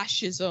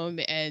fascism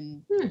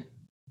and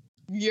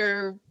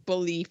your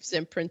beliefs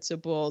and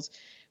principles.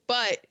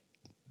 But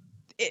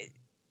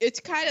it's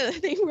kind of the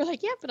thing where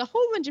like, yeah, but a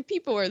whole bunch of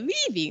people are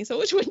leaving. So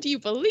which one do you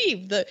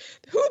believe?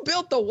 Who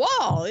built the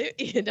wall,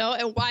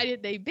 and why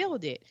did they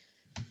build it?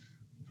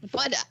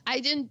 But I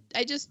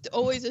just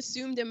always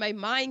assumed in my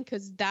mind,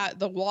 because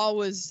the wall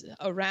was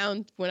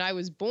around when I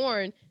was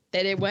born,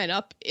 that it went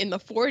up in the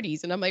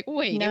 40s. And I'm like,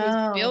 wait, It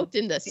was built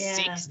in the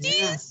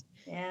 60s?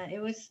 Yeah,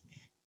 it was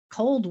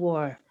Cold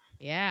War.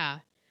 Yeah.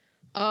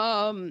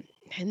 And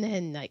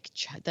then like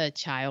the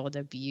child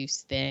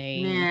abuse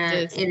thing. Yeah,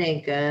 it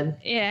ain't good.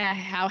 Yeah,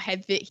 how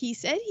he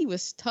said he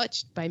was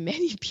touched by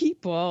many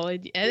people,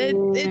 and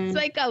it's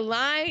like a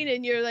line,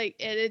 and you're like,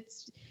 and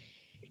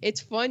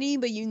it's funny,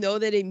 but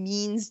that it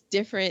means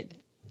different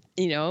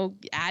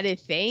added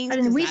things.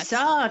 And we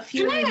saw a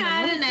few. Can I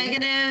add a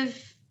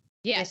negative?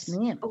 Yes,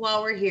 ma'am.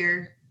 While we're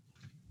here.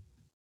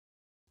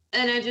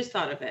 And I just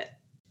thought of it.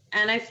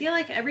 And I feel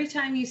like every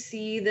time you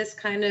see this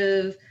kind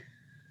of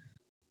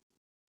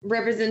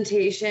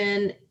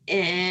representation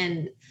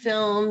in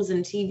films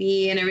and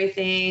TV and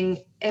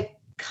everything, it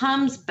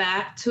comes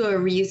back to a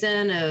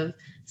reason of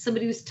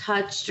somebody who's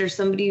touched or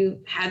somebody who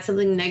had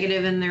something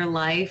negative in their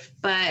life.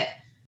 But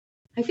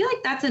I feel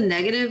like that's a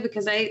negative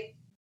because I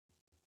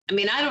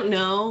mean, I don't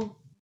know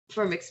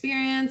from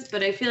experience,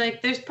 but I feel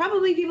like there's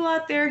probably people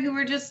out there who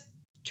are just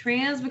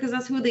trans because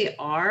that's who they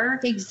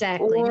are.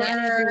 Exactly.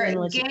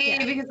 Or gay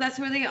because that's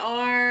who they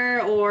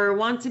are, or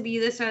want to be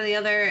this or the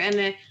other. And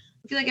I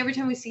feel like every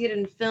time we see it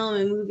in film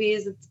and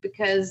movies, it's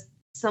because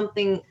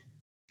something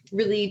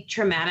really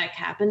traumatic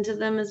happened to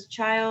them as a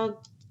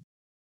child.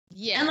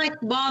 Yeah. And like,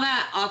 while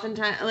that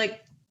oftentimes,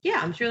 like, yeah,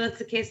 I'm sure that's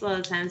the case a lot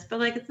of times, but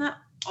like, it's not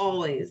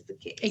always the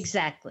case.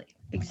 Exactly.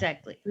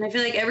 And I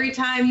feel like every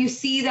time you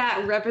see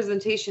that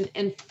representation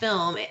in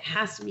film, it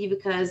has to be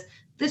because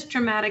this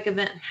traumatic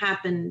event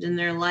happened in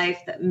their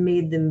life that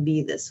made them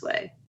be this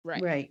way.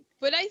 Right.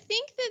 But I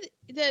think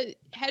that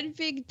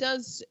Hedwig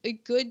does a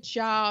good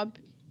job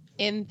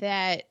in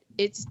that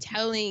it's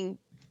telling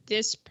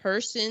this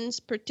person's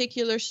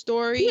particular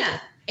story. Yeah.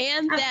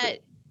 And that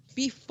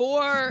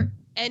before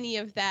any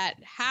of that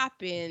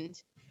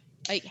happened,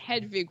 like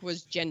Hedwig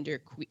was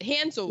genderqueer.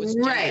 Hansel was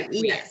genderqueer,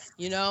 yes.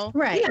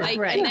 Right, like,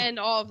 right. And then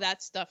all of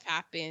that stuff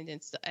happened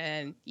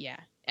and yeah.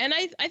 And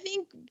I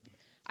think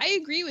I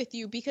agree with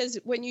you because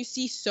when you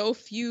see so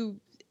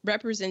few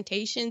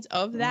representations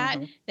of that,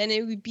 then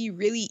it would be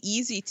really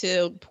easy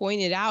to point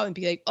it out and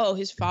be like, oh,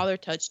 his father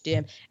touched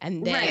him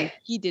and then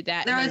he did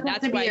that. There and has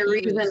to be a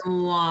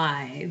reason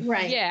why.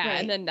 Right. Yeah. Right.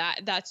 And then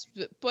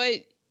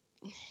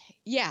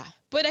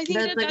but I think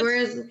that's like,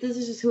 whereas this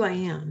is just who I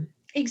am.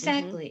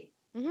 Exactly.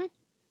 Mm-hmm.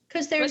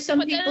 Because there's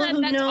some people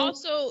who know.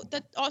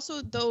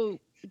 Also, though,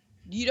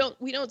 we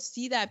don't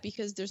see that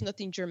because there's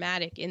nothing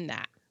dramatic in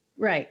that.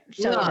 Right.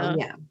 So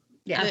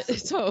yeah.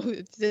 So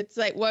it's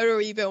like, what are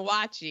we even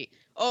watching?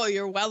 Oh,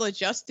 you're well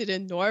adjusted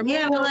and normal.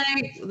 Yeah, but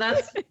like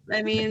that's.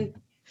 I mean,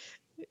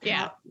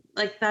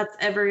 like that's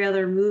every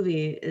other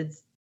movie.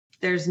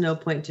 There's no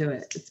point to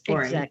it. It's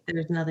boring. Exactly.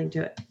 There's nothing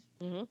to it.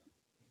 Mm-hmm.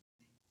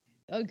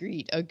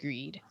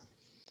 Agreed.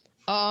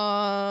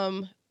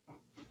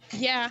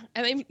 Yeah,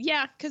 I mean,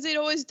 because it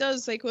always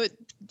does, like what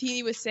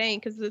Teeny was saying,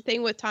 because the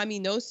thing with Tommy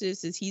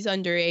Gnosis is he's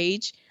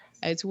underage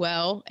as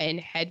well, and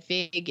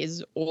Hedwig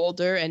is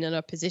older and in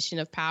a position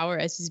of power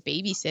as his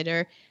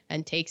babysitter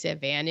and takes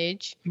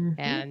advantage,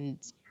 and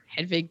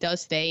Hedwig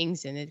does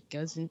things, and it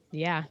goes in,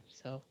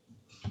 so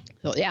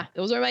yeah,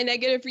 those are my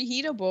negative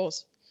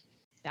reheatables.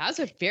 That was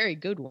a very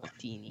good one,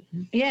 Teeny.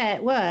 Yeah,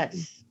 it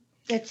was.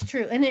 That's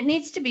true, and it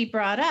needs to be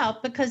brought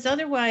out because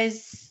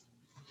otherwise...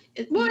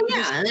 Well,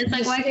 yeah, and it's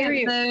like, why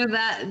can't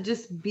that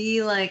just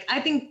be like,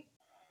 I think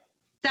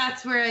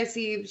that's where I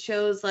see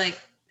shows like,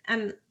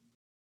 and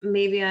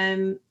maybe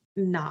I'm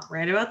not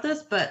right about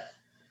this, but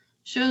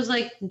shows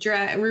like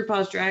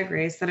RuPaul's Drag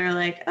Race that are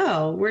like,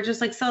 oh, we're just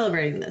like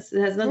celebrating this.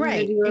 It has nothing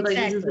to do with like,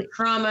 this is the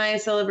trauma I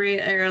celebrate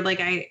or like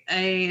I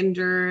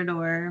endured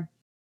or.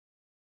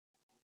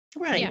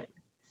 Right. Yeah.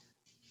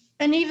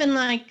 And even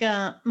like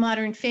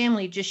Modern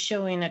Family just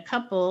showing a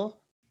couple.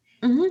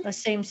 A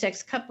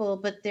same-sex couple,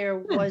 but there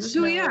was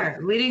who we are.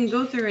 We didn't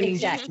go through any.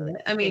 Exactly.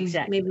 I mean,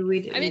 maybe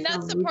we did. I mean,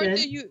 that's the part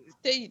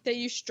that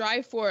you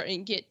strive for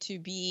and get to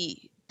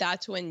be.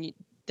 That's when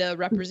the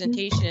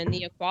representation and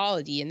the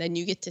equality, and then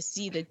you get to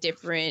see the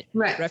different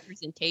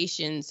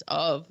representations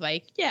of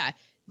like,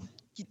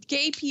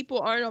 gay people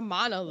aren't a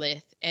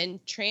monolith,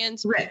 and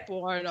trans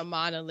people aren't a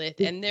monolith,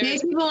 and gay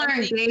people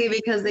aren't gay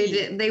because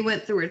they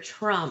went through a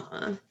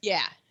trauma.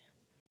 Yeah.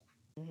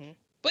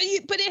 But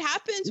it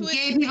happens with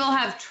gay people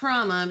have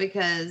trauma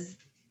because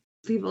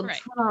people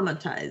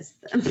traumatize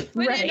them.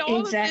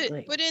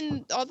 But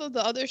in all of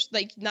the others,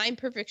 like 9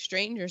 Perfect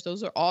Strangers,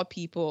 those are all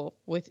people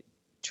with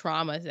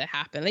traumas that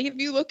happen. Like if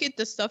you look at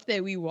the stuff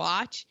that we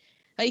watch,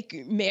 like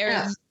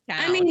Marriage Town.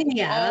 I mean,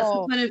 that's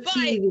the point of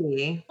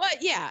TV. But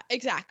yeah,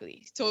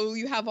 exactly. So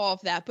you have all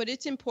of that, but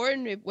it's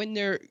important when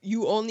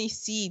you only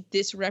see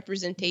this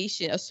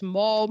representation, a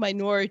small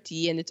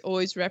minority, and it's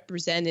always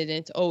represented, and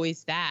it's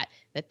always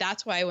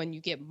that's why when you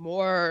get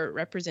more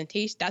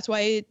representation, that's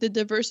why the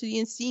diversity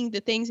and seeing the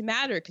things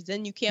matter, because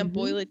then you can't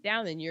boil it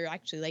down and you're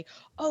actually like,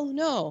 oh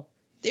no,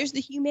 there's the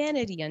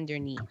humanity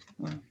underneath.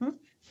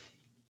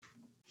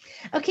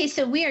 Okay,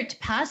 so we are to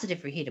positive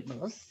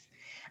reheatables.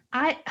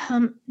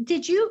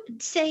 Did you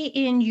say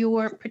in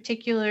your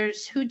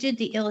particulars who did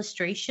the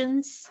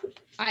illustrations?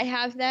 I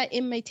have that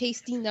in my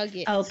tasty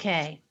nugget.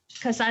 Okay,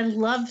 because I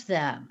love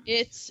them.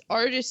 It's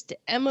artist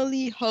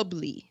Emily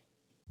Hubley.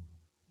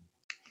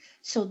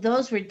 So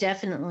those were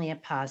definitely a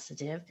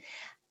positive.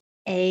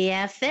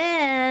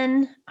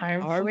 AFN,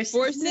 Armed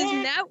Forces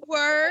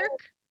Network.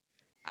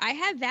 I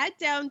had that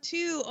down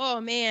too.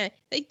 Oh man,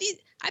 like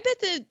I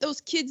bet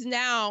those kids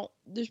now,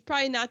 there's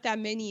probably not that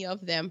many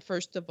of them,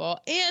 first of all,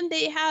 and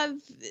they have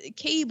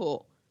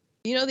cable.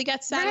 You know, they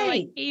got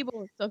satellite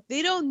cable and stuff.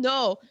 They don't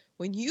know.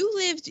 When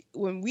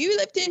we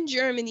lived in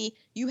Germany,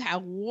 you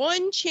had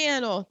one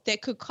channel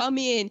that could come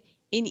in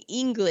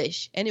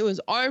English, and it was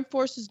Armed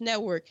Forces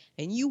Network,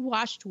 and you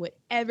watched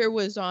whatever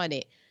was on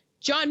it.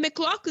 John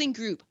McLaughlin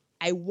Group,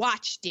 I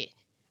watched it.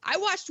 I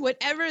watched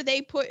whatever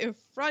they put in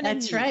front of me.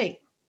 That's right.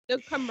 The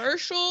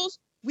commercials,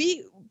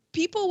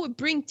 people would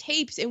bring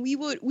tapes, and we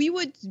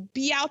would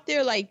be out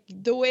there like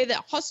the way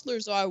that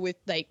hustlers are with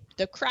like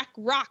the crack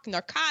rock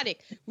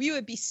narcotic. We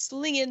would be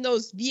slinging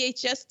those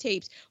VHS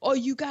tapes. Oh,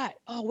 you got,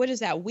 what is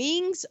that,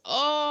 Wings?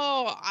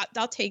 Oh,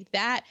 I'll take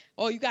that.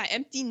 Oh, you got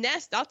Empty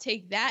Nest? I'll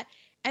take that.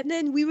 And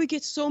then we would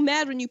get so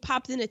mad when you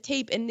popped in a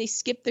tape and they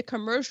skipped the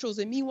commercials.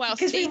 And meanwhile,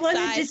 because we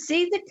wanted to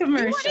see the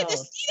commercials. We wanted to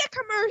see the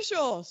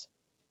commercials.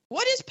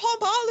 What is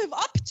Palmolive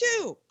up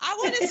to? I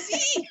want to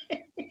see.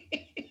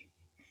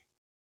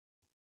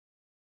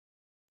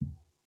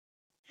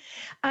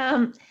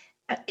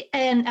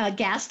 And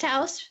Guest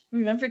House.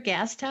 Remember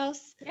Guest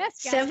House?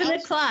 Yes. 7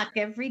 o'clock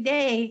every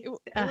day. It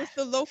was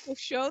the local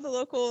show, the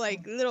local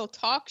like little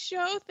talk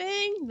show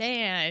thing.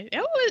 Man, it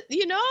was,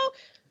 you know,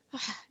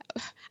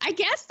 I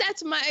guess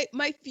that's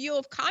my feel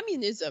of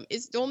communism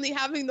is only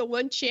having the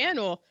one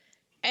channel.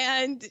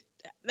 And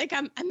like,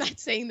 I'm not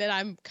saying that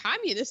I'm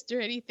communist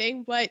or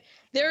anything, but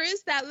there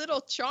is that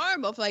little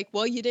charm of like,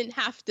 well, you didn't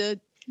have to.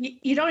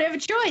 You don't have a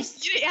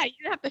choice. You didn't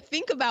have to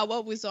think about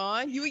what was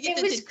on. You would get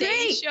the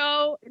Today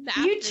Show in the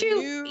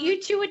afternoon.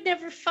 You two would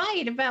never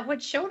fight about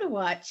what show to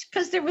watch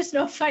because there was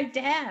no fight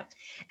to have.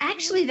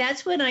 Actually,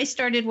 that's when I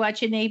started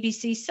watching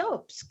ABC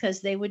soaps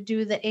because they would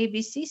do the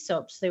ABC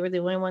soaps. They were the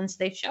only ones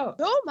they showed.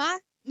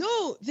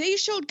 No, they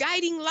showed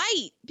Guiding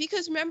Light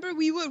because remember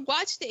we would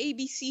watch the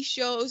ABC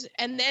shows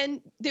and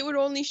then they would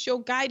only show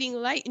Guiding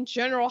Light in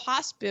General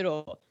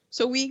Hospital.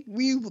 So we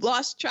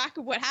lost track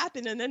of what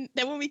happened. And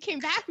then when we came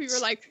back, we were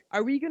like,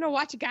 are we going to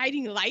watch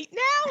Guiding Light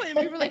now? And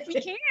we were like, we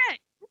can't.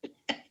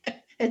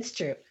 It's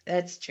true.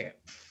 That's true.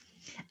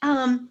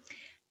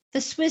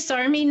 The Swiss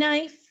Army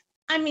knife.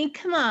 I mean,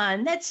 come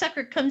on. That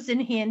sucker comes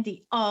in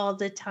handy all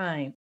the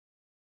time.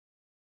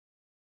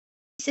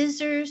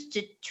 Scissors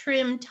to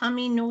trim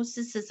Tommy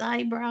Gnosis'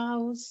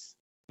 eyebrows.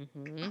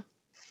 Mm-hmm.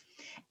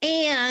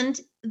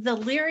 And the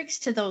lyrics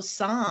to those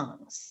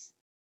songs.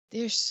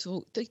 They're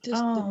so...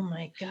 Oh,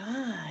 my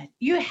God.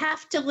 You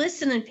have to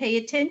listen and pay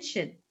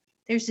attention.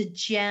 There's a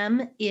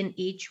gem in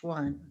each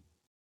one.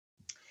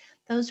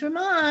 Those were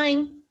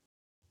mine.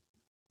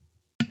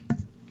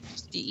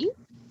 Steve?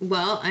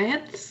 Well, I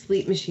had the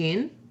Sleep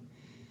Machine.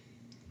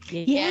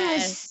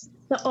 Yes.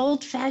 The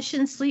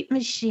old-fashioned sleep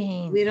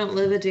machine. We don't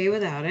live a day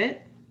without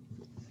it.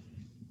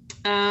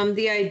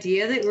 The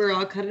idea that we're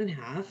all cut in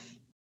half.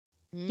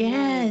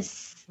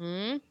 Yes.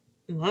 Mm-hmm.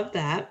 Love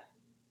that.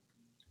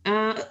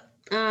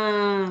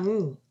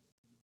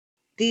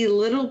 The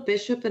Little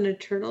Bishop in a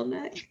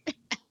Turtleneck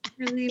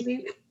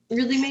really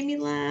made me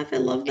laugh. I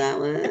love that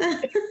one.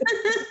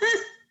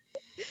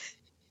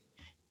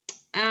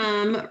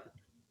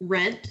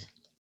 Rent.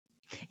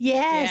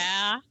 Yes.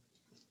 Yeah.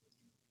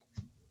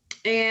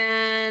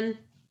 And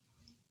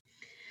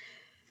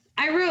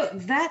I wrote,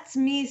 that's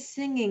me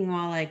singing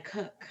while I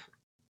cook.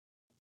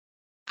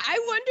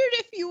 I wondered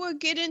if you would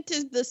get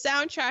into the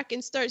soundtrack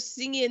and start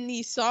singing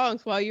these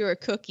songs while you were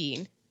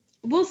cooking.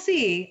 We'll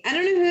see. I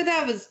don't know who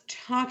that was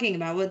talking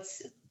about.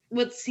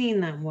 What scene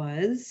that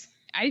was.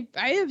 I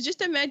have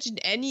just imagined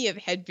any of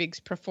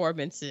Hedwig's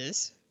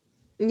performances.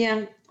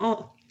 Yeah,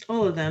 all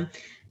of them.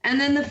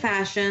 And then the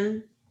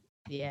fashion.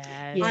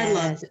 Yeah.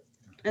 Yes.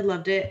 I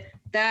loved it.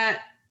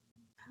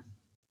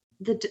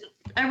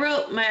 I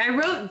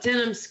wrote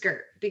denim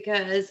skirt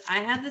because I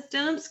had this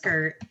denim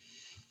skirt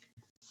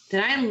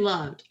that I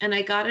loved and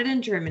I got it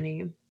in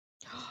Germany.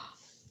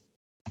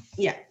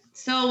 Yeah.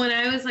 So when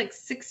I was like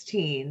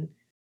 16,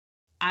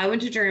 I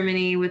went to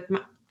Germany with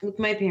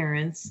my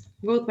parents,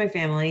 with my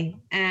family,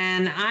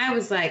 and I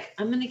was like,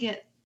 I'm gonna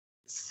get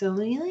so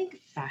many like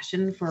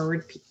fashion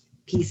forward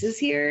pieces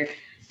here.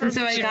 And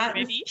so I got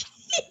this,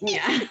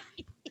 yeah.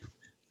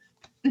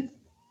 I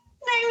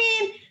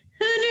mean,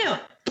 who knew?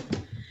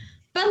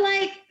 But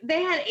like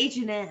they had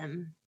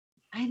H&M.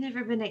 I'd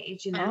never been to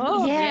H&M.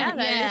 Oh,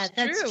 yeah,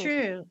 that's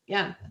true.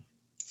 Yeah.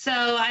 So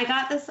I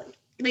got this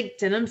like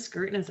denim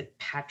skirt and it was like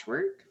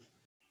patchwork.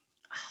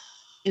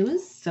 It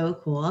was so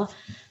cool.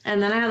 And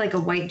then I had like a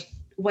white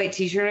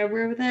t-shirt I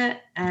wear with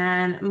it.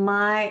 And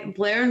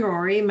Blair and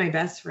Rory, my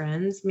best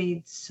friends,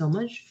 made so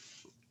much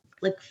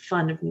like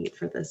fun of me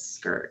for this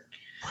skirt.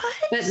 What?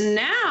 But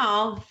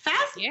now,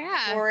 fast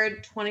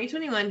forward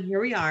 2021, here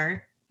we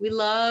are. We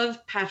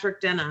love patchwork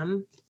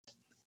denim.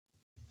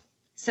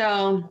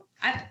 So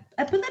I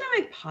put that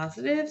on my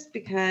positives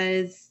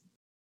because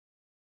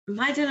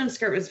my denim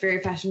skirt was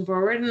very fashion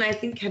forward, and I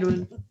think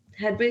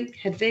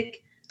Hedwig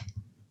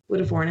would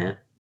have worn it.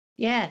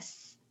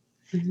 Yes.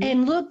 Mm-hmm.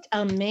 And looked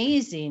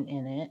amazing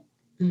in it.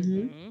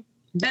 Mm-hmm.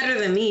 Better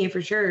than me,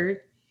 for sure.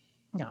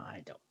 No,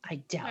 I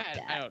doubt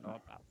that. I don't know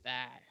about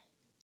that.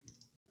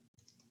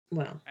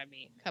 Well. I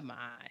mean, come on.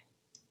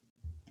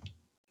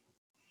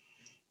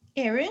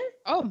 Erin?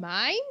 Oh,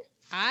 mine?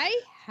 I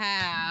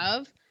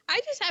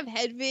just have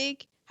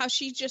Hedwig, how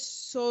she's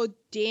just so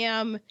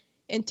damn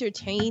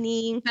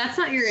entertaining. That's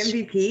not your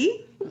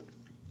MVP?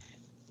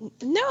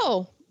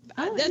 No.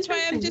 Oh, That's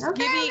why I'm just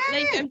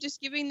interesting.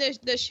 giving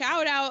the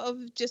shout out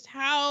of just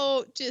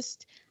how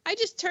I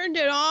just turned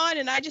it on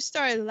and I just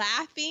started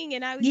laughing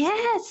and I was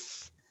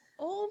Yes.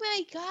 oh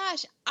my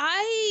gosh.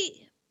 I'm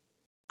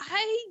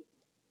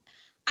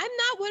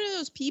not one of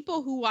those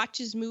people who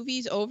watches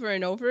movies over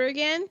and over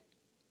again.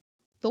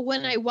 But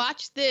when I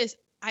watched this,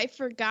 I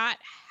forgot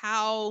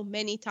how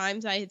many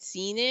times I had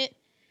seen it.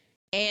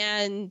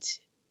 And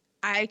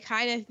I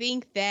kind of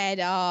think that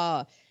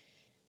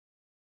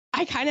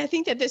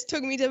this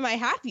took me to my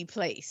happy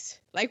place.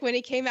 Like when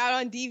it came out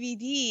on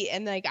DVD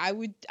and like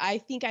I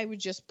think I would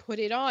just put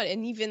it on,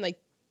 and even like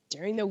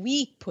during the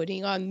week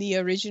putting on the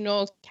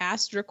original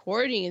cast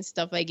recording and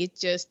stuff, like it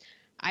just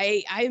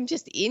I'm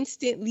just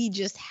instantly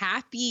just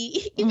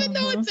happy, even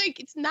though it's like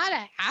it's not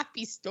a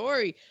happy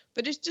story,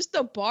 but it's just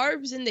the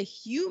barbs and the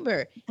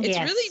humor. It's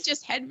really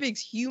just Hedwig's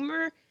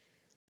humor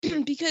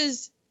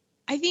because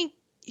I think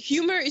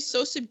humor is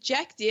so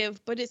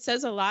subjective, but it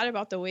says a lot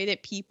about the way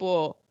that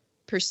people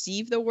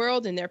perceive the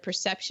world and their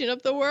perception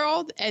of the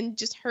world, and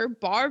just her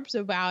barbs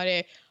about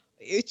it.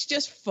 It's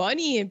just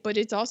funny, but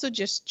it's also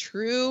just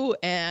true.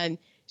 And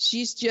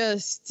she's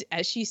just,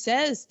 as she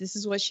says, this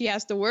is what she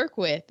has to work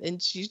with,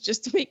 and she's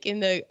just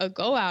making a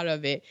go out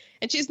of it.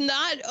 And she's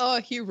not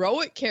a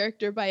heroic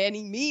character by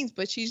any means,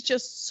 but she's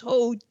just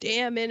so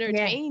damn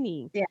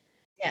entertaining. Yeah.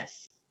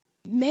 Yes.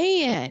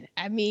 Man,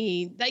 I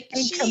mean, like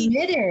and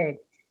committed.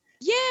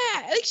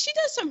 Yeah, like she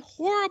does some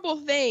horrible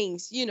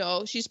things, you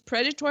know. She's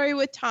predatory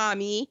with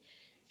Tommy.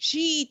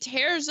 She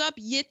tears up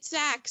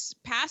Yitzhak's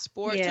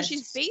passport. Yes. So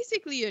she's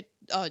basically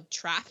a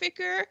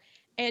trafficker,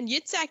 and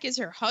Yitzhak is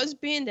her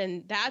husband,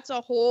 and that's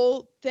a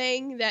whole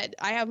thing that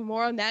I have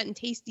more on that in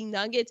Tasty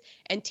Nuggets,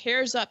 and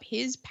tears up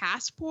his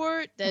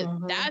passport.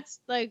 That's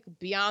like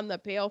beyond the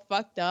pale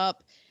fucked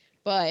up.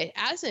 But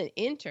as an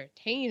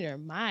entertainer,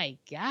 my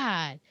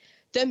God,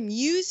 the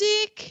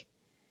music.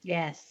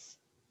 Yes.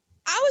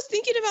 I was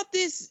thinking about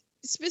this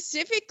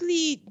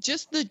specifically,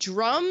 just the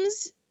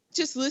drums,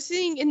 just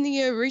listening in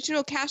the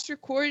original cast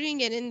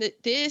recording and in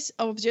this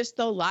of just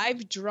the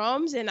live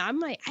drums. And I'm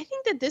like, I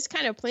think that this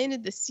kind of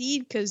planted the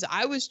seed, because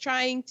I was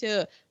trying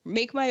to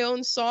make my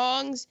own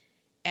songs.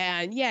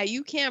 And yeah,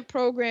 you can't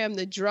program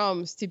the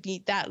drums to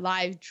beat that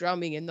live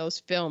drumming in those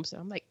films. So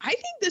I'm like, I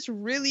think this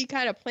really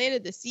kind of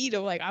planted the seed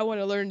of like, I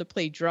want to learn to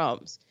play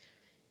drums.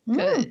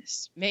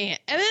 Because, man.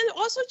 And then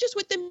also just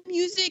with the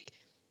music,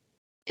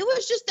 it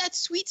was just that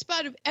sweet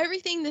spot of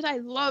everything that I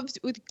loved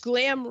with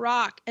glam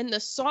rock and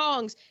the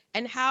songs,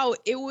 and how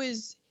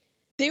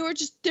they're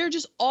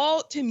just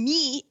all, to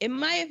me, in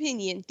my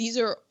opinion, these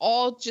are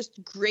all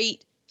just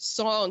great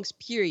songs,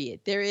 period.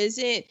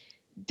 They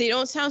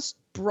don't sound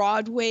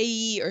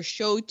Broadway or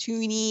show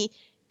tuney,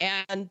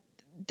 and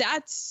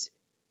that's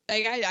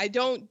like, I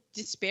don't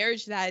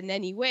disparage that in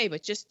any way,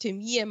 but just to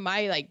me and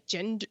my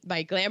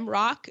my glam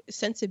rock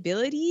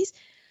sensibilities,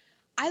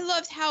 I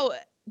loved how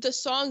the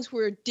songs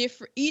were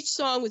different. Each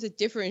song was a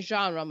different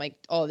genre. I'm like,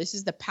 oh, this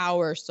is the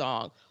power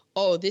song.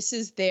 Oh, this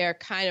is their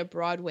kind of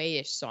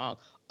Broadway-ish song.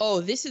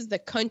 Oh, this is the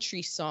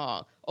country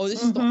song. Oh,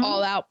 this is the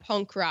all-out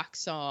punk rock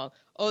song.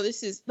 Oh,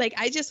 this is like,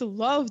 I just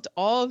loved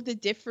all of the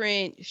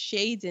different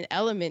shades and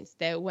elements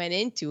that went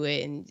into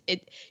it. And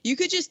you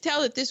could just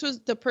tell that this was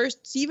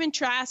Stephen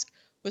Trask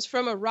was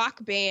from a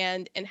rock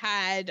band and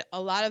had a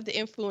lot of the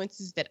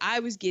influences that I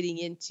was getting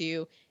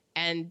into.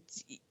 And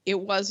it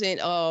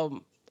wasn't,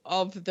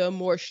 of the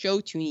more show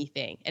tuney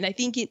thing. And I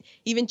think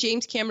even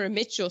James Cameron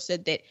Mitchell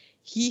said that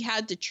he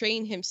had to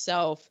train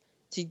himself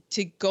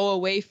to go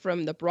away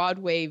from the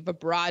Broadway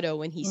vibrato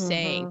when he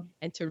sang,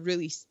 and to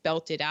really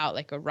spelt it out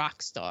like a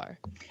rock star.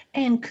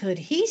 And could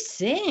he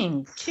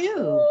sing too?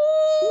 Ooh.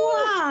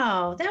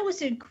 Wow, that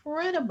was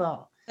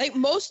incredible. Like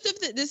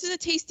this is a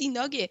tasty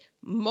nugget.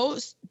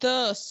 Most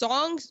the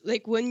songs,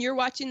 like when you're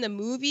watching the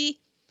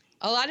movie,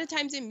 a lot of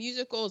times in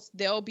musicals,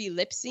 they'll be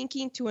lip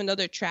syncing to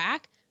another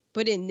track.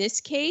 But in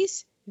this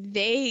case,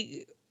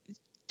 they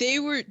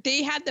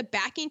had the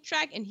backing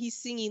track, and he's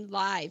singing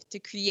live to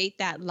create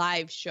that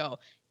live show.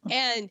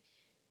 And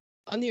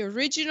on the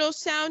original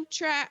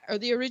soundtrack, or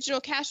the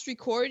original cast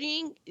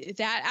recording,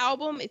 that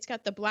album, it's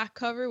got the black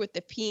cover with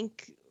the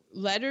pink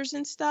letters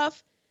and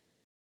stuff.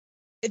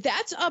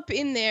 That's up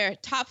in there,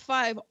 top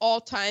 5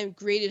 all-time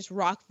greatest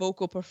rock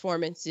vocal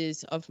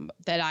performances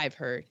that I've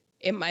heard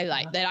in my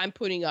life, that I'm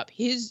putting up.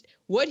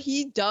 What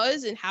he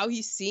does and how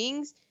he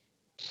sings,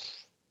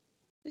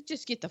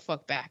 just get the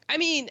fuck back. I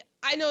mean,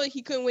 I know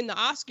he couldn't win the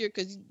Oscar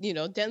because, you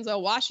know,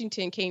 Denzel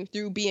Washington came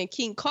through being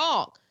King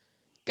Kong.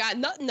 Got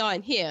nothing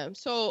on him.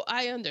 So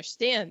I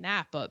understand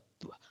that. But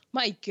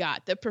my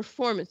God, the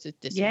performance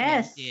that this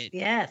man did.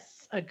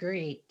 Yes,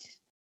 agreed.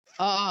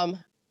 The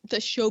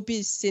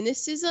showbiz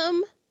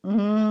cynicism.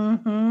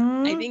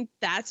 I think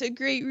that's a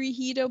great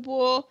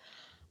reheatable.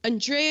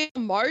 Andrea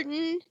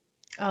Martin,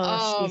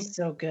 Oh, she's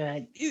so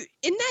good.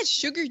 In that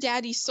Sugar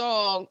Daddy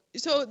song,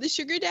 so the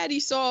Sugar Daddy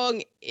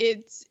song,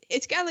 it's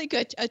got like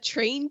a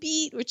train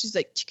beat, which is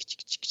like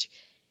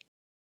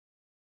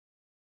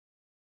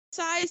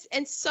size,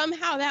 and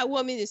somehow that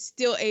woman is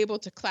still able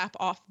to clap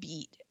off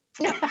beat.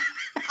 I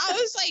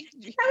was like,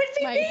 that would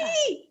be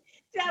me.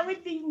 That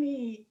would be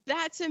me.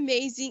 That's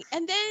amazing.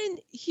 And then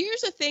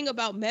here's a thing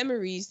about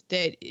Memories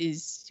that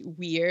is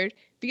weird,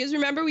 because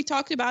remember we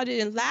talked about it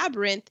in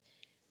Labyrinth,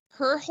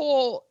 her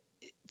whole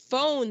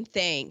phone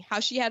thing,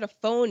 how she had a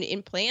phone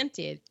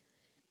implanted.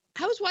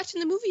 I was watching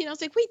the movie and I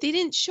was like, wait, they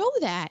didn't show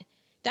that.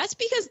 That's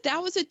because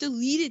that was a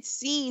deleted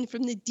scene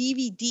from the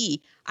DVD.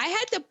 I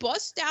had to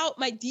bust out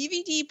my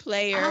DVD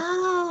player,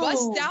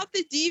 bust out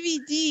the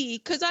DVD,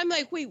 because I'm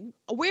like, wait,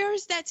 where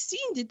is that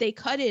scene? Did they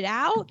cut it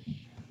out?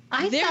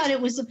 I thought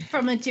it was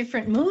from a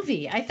different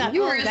movie. I thought,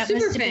 you were a that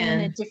super must have fan.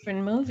 been a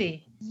different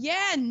movie.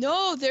 Yeah,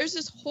 no, there's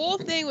this whole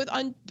thing with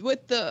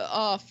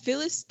the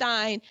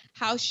Philistine,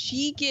 how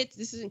she gets,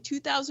 this is in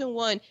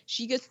 2001,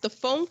 she gets the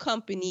phone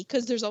company,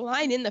 because there's a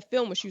line in the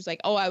film where she was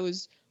like, oh, I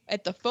was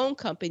at the phone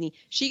company.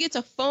 She gets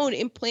a phone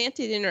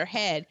implanted in her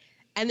head,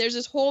 and there's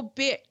this whole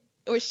bit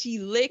where she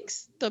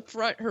licks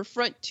her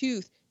front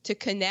tooth to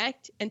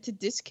connect and to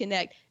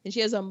disconnect, and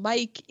she has a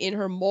mic in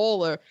her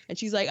molar, and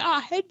she's like,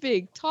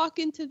 Hedwig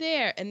talking to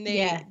there, and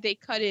they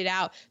cut it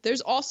out.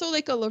 There's also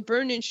like a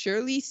Laverne and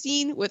Shirley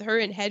scene with her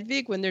and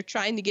Hedwig when they're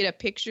trying to get a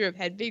picture of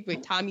Hedwig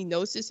with Tommy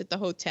Gnosis at the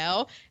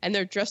hotel, and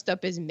they're dressed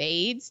up as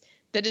maids.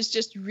 That is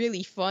just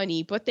really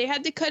funny, but they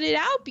had to cut it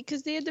out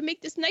because they had to make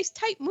this nice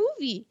tight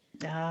movie.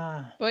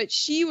 But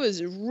she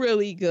was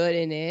really good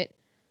in it.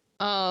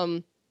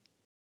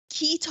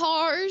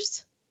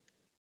 Keytars.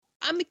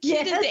 I'm a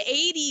kid in the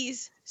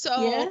 80s, so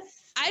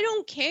I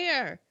don't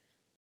care.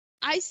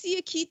 I see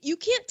a key. You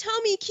can't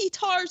tell me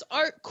keytars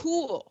aren't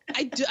cool.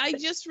 I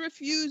just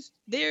refuse.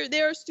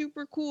 They're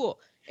super cool.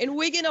 And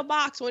Wig in a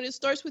Box, when it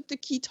starts with the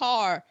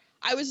keytar,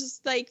 I was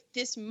just like,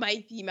 this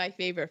might be my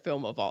favorite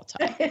film of all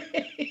time.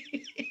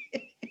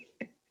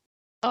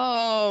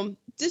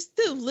 Just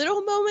the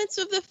little moments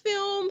of the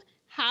film,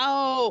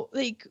 how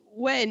like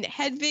when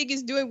Hedwig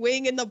is doing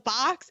Wig in the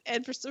Box,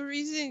 and for some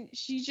reason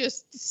she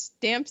just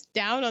stamps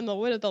down on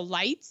one of the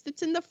lights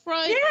that's in the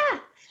front. Yeah,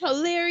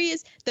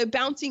 hilarious. The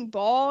bouncing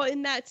ball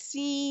in that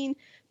scene.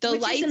 The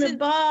Which lights isn't a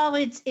ball.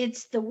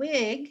 It's the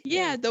wig.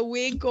 Yeah, the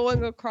wig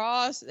going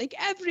across, like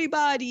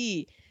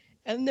everybody.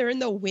 And they're in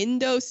the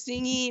window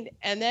singing,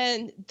 and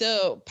then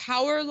the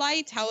power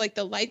lights, how like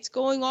the lights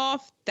going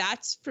off,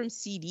 that's from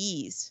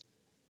CDs.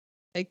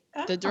 Like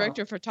the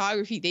director of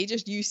photography, they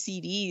just use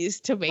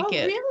CDs to make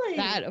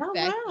that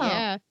effect.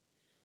 Wow.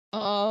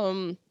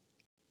 Yeah.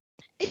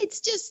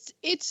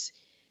 It's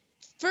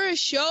for a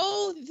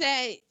show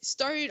that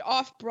started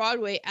off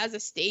Broadway as a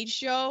stage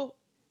show,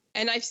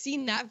 and I've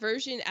seen that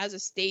version as a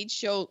stage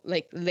show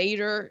like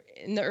later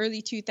in the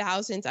early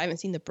 2000s. I haven't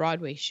seen the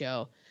Broadway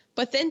show.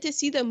 But then to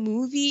see the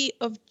movie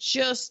of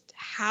just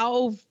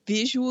how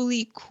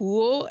visually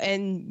cool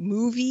and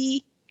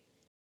movie,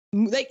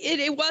 like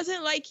it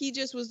wasn't like he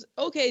just was,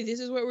 okay, this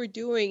is what we're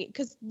doing.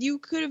 Because you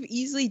could have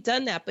easily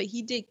done that, but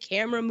he did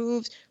camera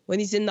moves when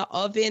he's in the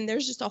oven.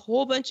 There's just a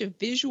whole bunch of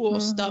visual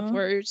stuff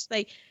where it's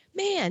like,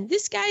 man,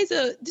 this guy's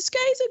a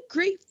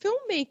great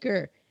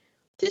filmmaker.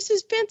 This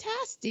is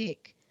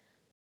fantastic.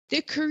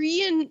 The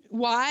Korean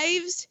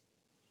wives,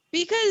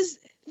 because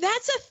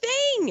that's a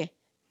thing.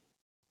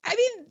 I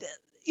mean,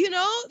 you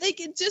know, like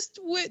it just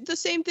with the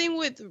same thing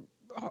with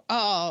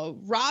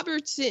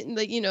Robertson,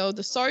 like, you know,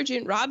 the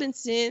Sergeant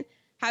Robinson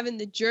having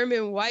the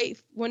German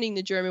wife, wanting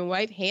the German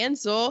wife,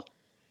 Hansel.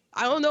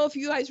 I don't know if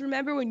you guys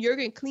remember when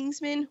Jürgen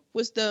Klinsmann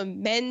was the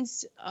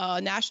men's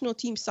national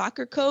team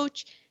soccer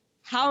coach,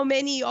 how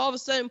many all of a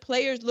sudden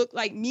players looked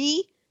like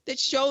me that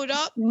showed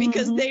up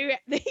because they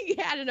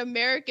had an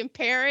American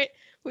parent.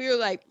 We were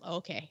like,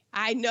 okay,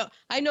 I know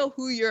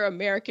who your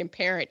American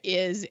parent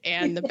is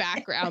and the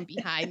background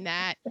behind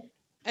that.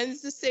 And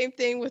it's the same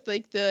thing with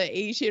like the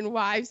Asian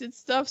wives and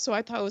stuff. So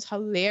I thought it was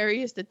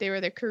hilarious that they were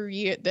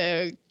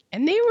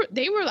and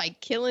they were like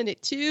killing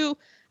it too.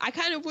 I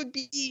kind of would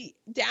be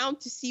down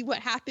to see what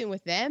happened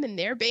with them and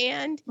their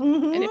band.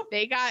 And if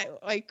they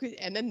got like,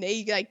 and then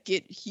they like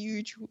get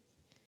huge,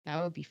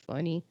 that would be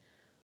funny.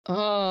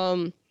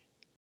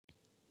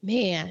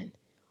 Man.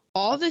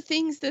 All the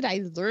things that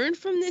I learned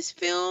from this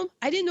film,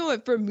 I didn't know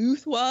what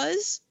vermouth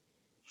was.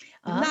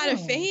 I'm not a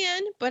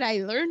fan, but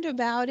I learned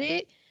about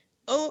it.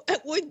 Oh,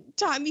 when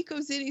Tommy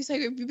comes in, he's like,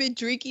 have you been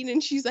drinking?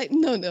 And she's like,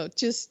 no,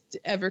 just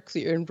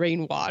Everclear and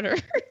rainwater.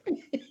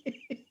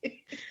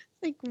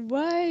 Like,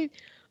 what?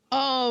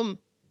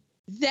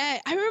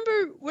 That I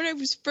remember when I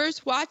was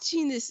first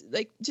watching this,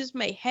 like, just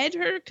my head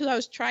hurt because I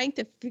was trying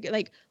to figure,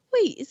 like,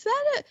 wait, is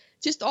that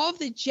just all of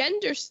the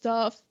gender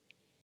stuff?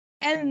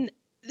 And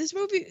this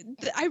movie,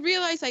 I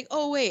realized, like,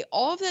 oh, wait,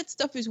 all of that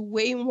stuff is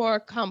way more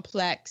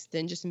complex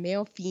than just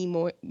male,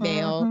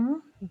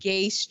 female,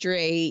 gay,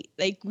 straight.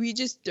 Like, we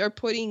just are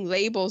putting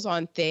labels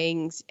on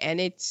things, and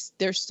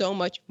there's so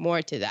much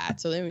more to that.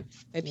 So then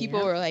when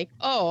people were like,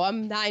 oh,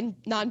 I'm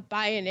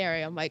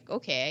non-binary, I'm like,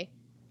 okay,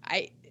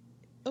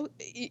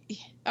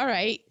 all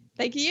right.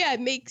 Like, yeah, it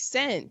makes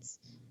sense.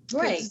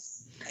 Right.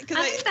 I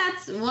think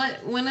that's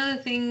one of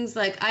the things,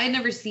 like, I had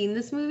never seen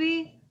this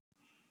movie.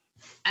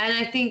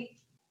 And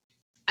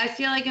I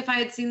feel like if I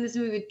had seen this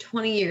movie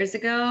 20 years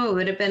ago, it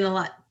would have been a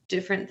lot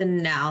different than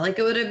now. Like,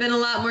 it would have been a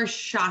lot more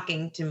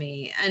shocking to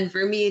me. And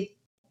for me,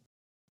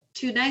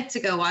 2 nights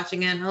ago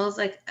watching it, I was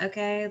like,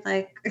 okay,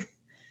 like,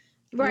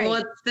 Right.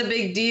 what's the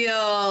big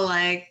deal?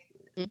 Like,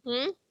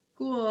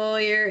 cool,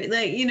 you're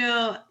like,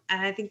 and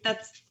I think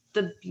that's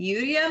the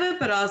beauty of it,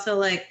 but also,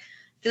 like,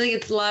 I feel like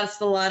it's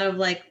lost a lot of,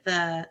 like,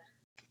 the,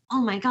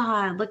 oh my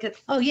God, look at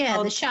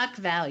the shock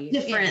value.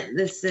 Different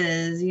this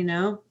is,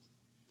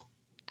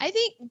 I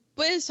think,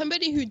 but as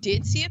somebody who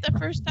did see it the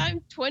first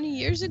time 20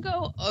 years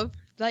ago, of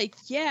like,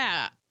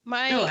 yeah,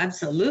 oh,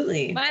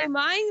 absolutely. My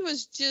mind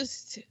was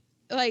just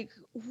like,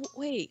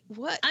 wait,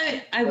 what?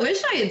 I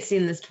wish I had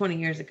seen this 20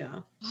 years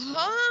ago.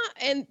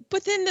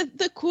 But then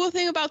the cool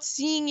thing about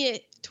seeing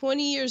it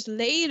 20 years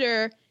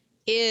later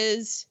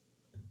is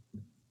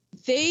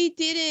they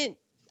didn't.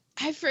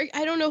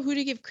 I don't know who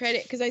to give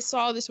credit, because I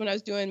saw this when I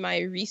was doing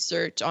my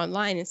research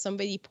online and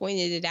somebody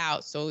pointed it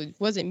out. So it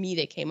wasn't me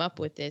that came up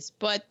with this,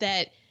 but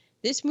that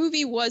this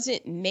movie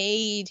wasn't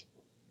made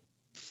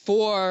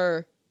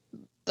for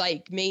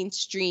like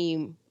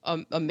mainstream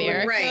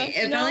America. Right.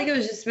 It felt like it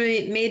was just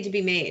made to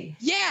be made.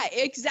 Yeah,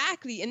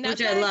 exactly. And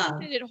that's why I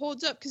love that it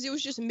holds up, because it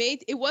was just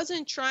made. It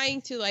wasn't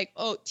trying to like,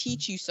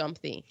 teach you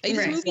something. Like,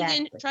 right, this movie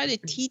didn't try to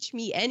teach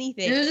me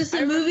anything. It was just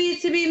a movie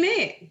to be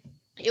made.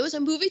 It was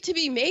a movie to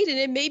be made, and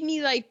it made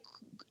me like,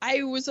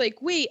 I was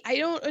like, wait, I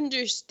don't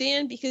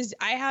understand, because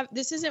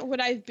this isn't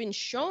what I've been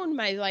shown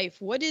my life.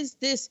 What is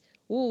this?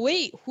 Well,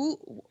 wait,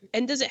 who,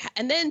 and does it,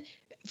 and then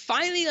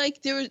finally,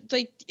 like, there was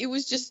like, it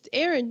was just,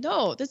 Aaron,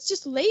 no, that's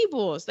just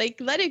labels. Like,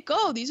 let it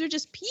go. These are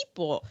just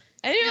people.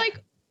 And you're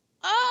like,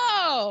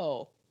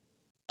 oh,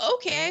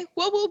 okay,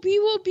 what will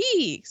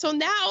be. So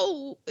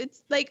now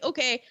it's like,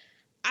 okay,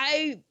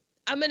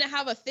 I'm going to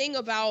have a thing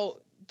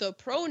about the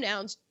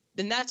pronouns.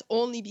 And that's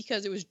only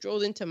because it was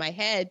drilled into my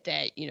head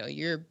that,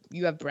 you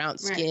have brown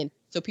skin. Right.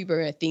 So people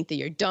are going to think that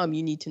you're dumb.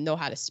 You need to know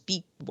how to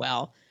speak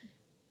well,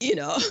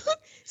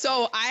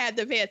 So I had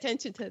to pay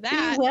attention to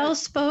that. Be well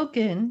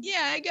spoken.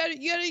 Yeah, you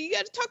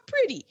got to talk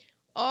pretty.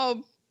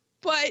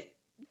 But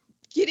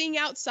getting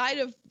outside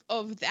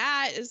of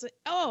that is like,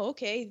 oh,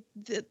 okay,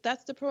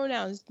 that's the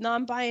pronouns,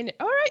 non-binary.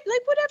 All right,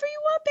 like, whatever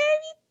you want,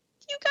 baby,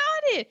 you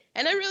got it.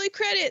 And I really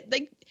credit,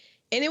 like,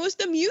 and it was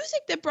the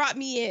music that brought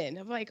me in.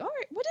 I'm like, all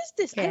right, what is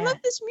this? Yeah. I love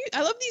this music.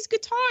 I love these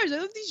guitars. I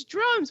love these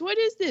drums. What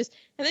is this?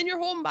 And then your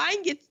whole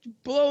mind gets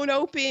blown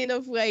open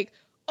of like,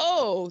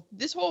 oh,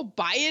 this whole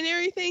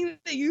binary thing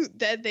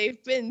that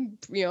they've been,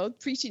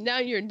 preaching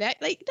down your neck.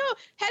 Like, no,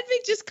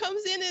 Hedwig just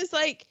comes in as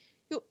like,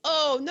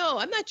 oh no,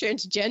 I'm not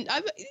transgender.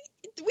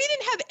 We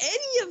didn't have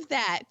any of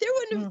that. There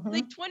wouldn't have,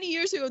 like 20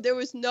 years ago, there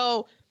was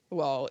no,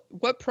 well,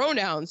 what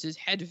pronouns is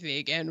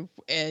Hedwig, and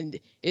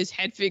is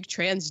Hedwig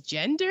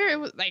transgender? It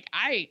was like,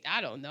 I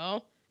don't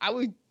know. I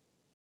would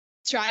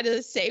try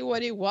to say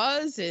what it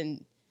was,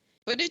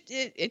 but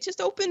it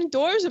just opened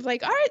doors of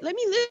like, all right, let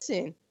me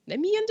listen, let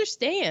me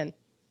understand.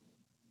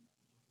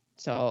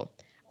 So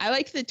I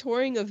like the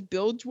touring of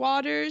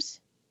Bilgewater's,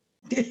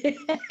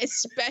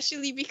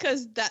 especially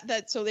because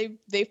so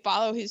they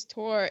follow his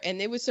tour,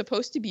 and it was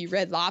supposed to be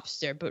Red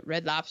Lobster, but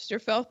Red Lobster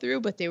fell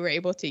through, but they were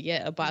able to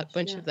get a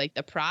bunch of like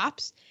the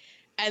props.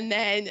 And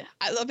then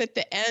I love at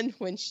the end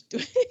when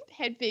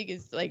Hedwig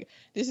is like,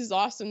 this is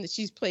awesome that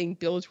she's playing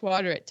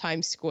Bilgewater at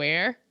Times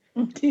Square.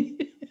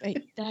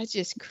 Like, that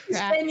just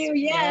cracks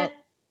me up.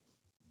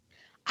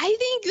 I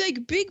think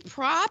like big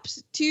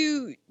props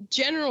to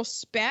General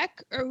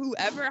Speck or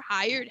whoever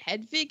hired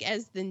Hedwig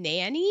as the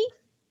nanny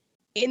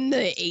in the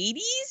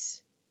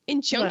 80s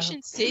in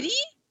Junction City.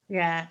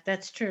 Yeah,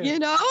 that's true.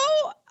 Like,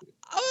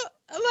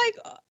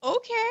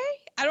 okay,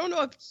 I don't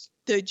know if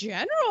the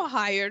general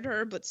hired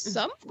her, but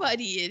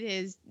somebody it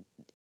is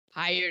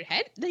hired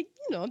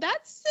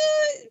that's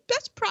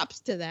props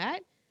to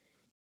that.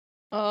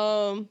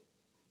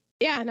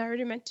 Yeah, and I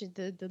already mentioned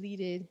the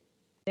deleted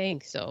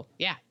thing, so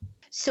yeah.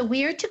 So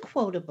we are to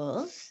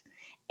quotables,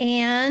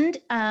 and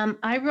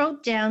I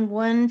wrote down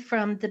one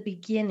from the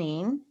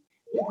beginning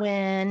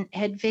when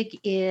Hedwig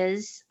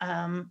is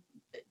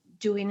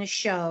doing a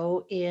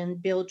show in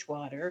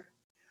Bilgewater,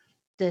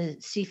 the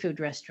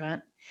seafood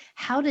restaurant.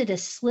 How did a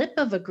slip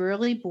of a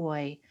girly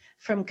boy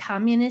from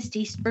communist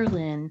East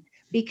Berlin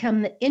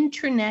become the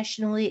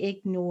internationally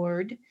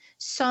ignored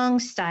song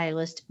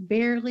stylist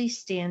barely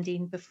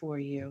standing before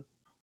you?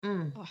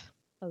 Oh,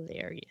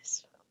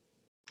 hilarious.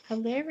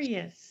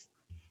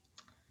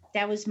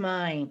 That was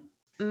mine.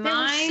 There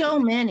were so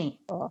many.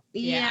 Oh,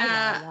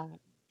 yeah,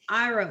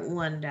 I wrote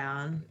one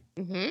down.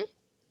 Mm-hmm.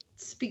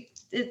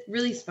 It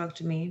really spoke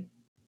to me.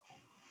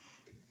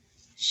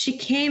 She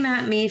came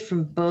at me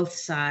from both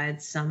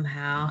sides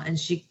somehow, and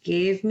she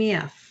gave me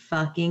a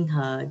fucking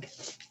hug.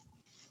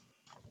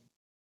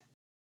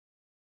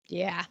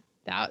 Yeah,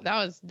 that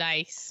was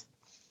nice.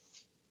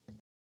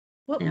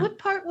 What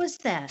part was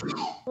that?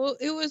 Well,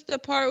 it was the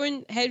part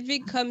when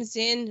Hedwig comes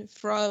in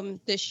from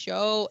the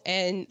show,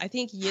 and I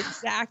think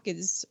Yitzhak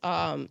is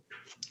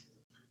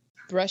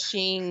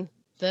brushing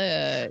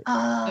the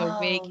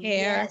wig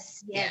hair.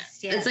 Yes.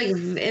 It's like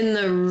in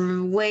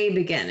the way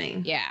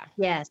beginning. Yeah.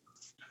 Yes.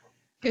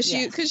 Because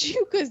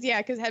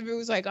Hedwig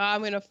was like, oh,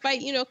 I'm gonna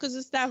fight, because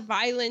it's that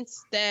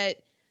violence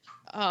that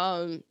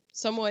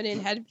someone in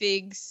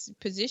Hedwig's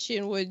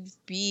position would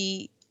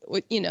be,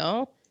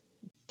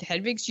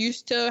 Hedwig's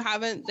used to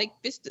having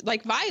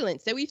like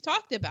violence that we've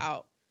talked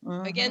about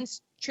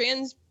against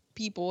trans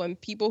people and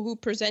people who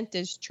present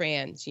as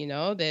trans,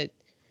 that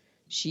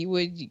she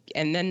would,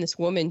 and then this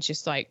woman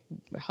just like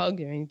hugged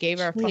her and gave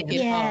her a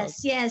fucking hug.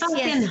 Yes.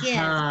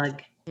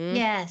 Hug. Mm-hmm.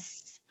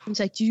 Yes. He's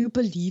like, do you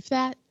believe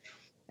that?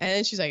 And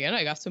then she's like, and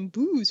I got some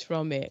booze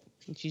from it.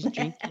 And she's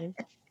drinking.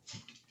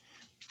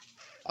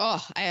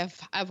 Oh, I have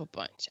a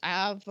bunch. I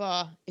have,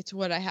 it's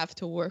what I have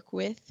to work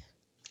with.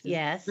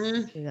 Yes.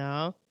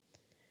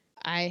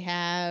 I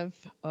have,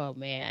 oh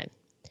man.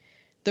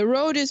 The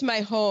road is my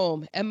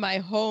home, and my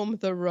home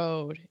the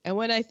road. And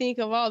when I think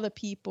of all the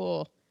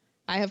people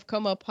I have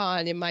come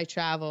upon in my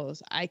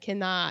travels, I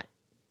cannot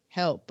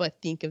help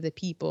but think of the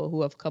people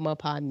who have come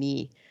upon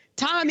me.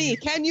 Tommy,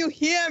 can you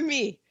hear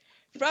me?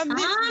 From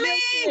this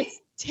milkless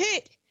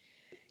tit,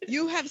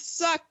 you have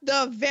sucked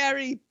the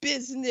very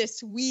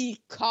business we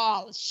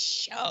call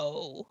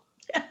show.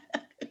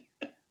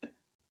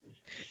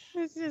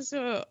 This is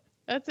so...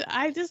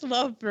 I just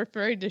love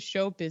referring to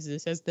show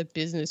business as the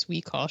business we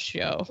call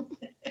show.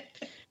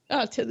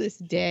 To this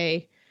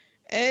day.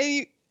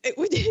 And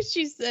when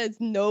she says,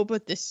 no,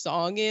 but the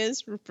song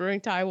is,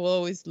 referring to I Will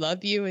Always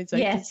Love You. It's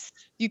like, yes.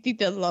 Do you think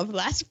that love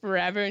lasts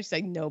forever? And she's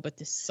like, no, but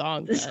the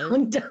song does. The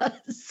song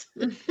does.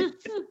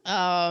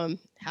 Oh,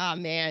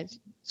 man.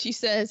 She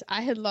says,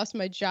 I had lost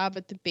my job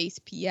at the base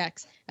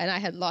PX, and I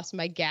had lost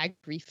my gag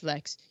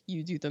reflex.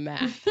 You do the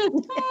math.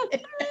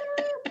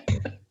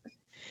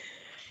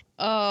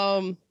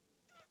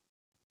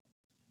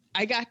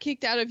 I got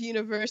kicked out of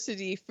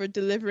university for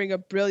delivering a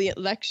brilliant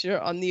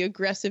lecture on the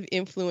aggressive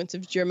influence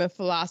of German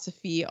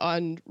philosophy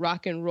on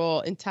rock and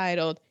roll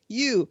entitled,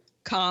 You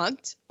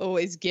Can't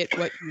Always Get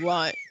What You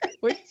Want,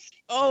 which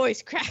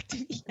always cracked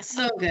me.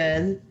 So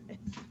good.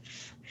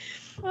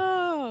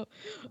 Oh,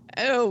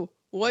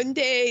 one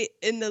day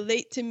in the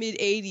late to mid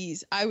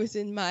 80s, I was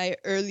in my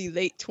early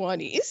late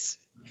 20s.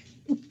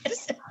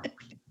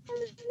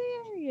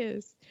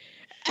 Hilarious.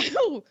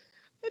 Oh,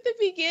 at the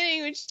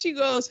beginning, when she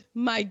goes,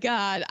 my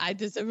God, I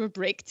deserve a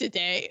break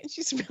today. And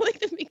she's smelling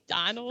the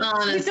McDonald's.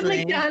 Honestly. With the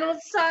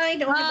McDonald's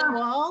sign over the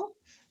wall?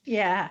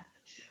 Yeah.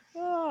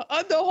 Oh,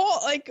 on the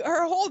whole, like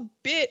her whole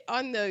bit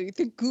on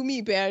the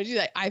gummy bear, she's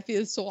like, I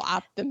feel so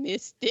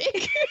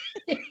optimistic.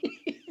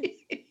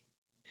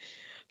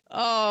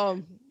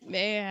 Oh,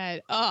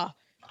 man. Oh,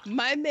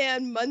 my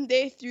man,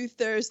 Monday through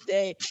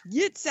Thursday.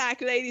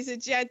 Yitzhak, ladies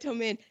and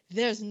gentlemen,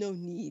 there's no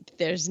need.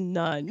 There's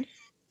none.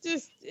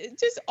 Just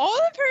all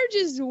of her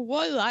just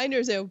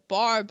one-liners and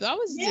Barb. That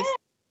was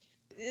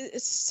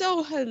just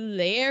so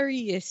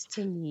hilarious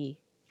to me.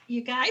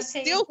 You got. I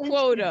still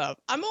quote them.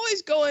 I'm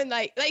always going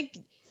like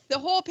the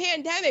whole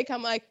pandemic.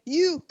 I'm like,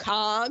 you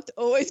can't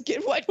always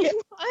get what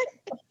you want.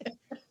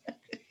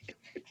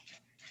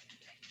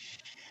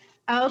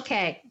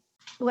 Okay.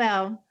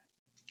 Well,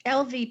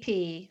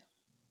 LVP.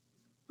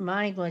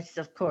 Mine was,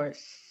 of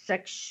course,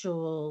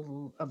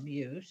 sexual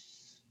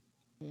abuse.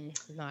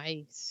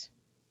 Nice.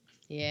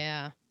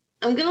 Yeah.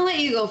 I'm going to let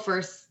you go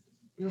first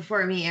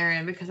before me,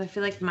 Erin, because I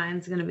feel like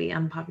mine's going to be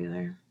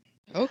unpopular.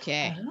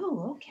 Okay.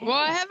 Oh, okay. Well,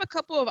 I have a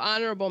couple of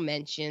honorable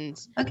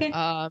mentions. Okay.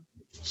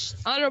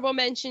 Honorable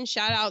mention,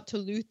 shout out to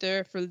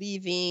Luther for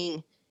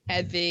leaving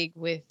Hedwig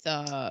with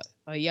a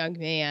young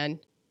man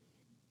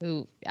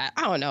who, I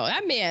don't know,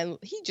 that man,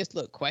 he just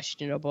looked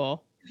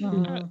questionable.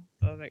 Mm-hmm.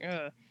 I was like,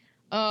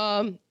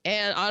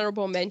 and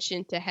honorable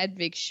mention to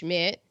Hedwig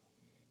Schmidt.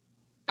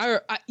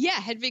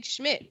 Hedwig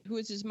Schmidt, who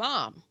is his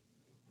mom.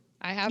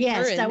 I have her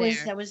in there.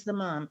 That was the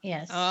mom.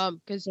 Yes.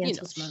 Because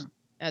mom.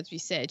 As we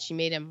said, she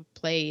made him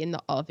play in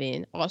the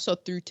oven. Also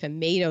threw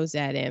tomatoes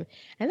at him.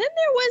 And then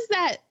there was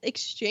that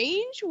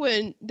exchange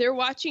when they're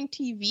watching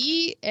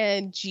TV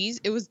and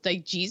it was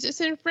like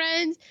Jesus and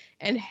friends,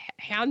 and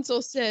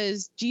Hansel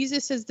says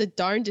Jesus says the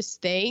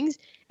darndest things,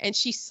 and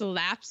she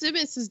slaps him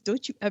and says,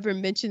 "Don't you ever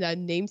mention that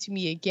name to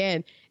me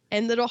again."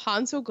 And little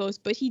Hansel goes,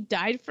 "But he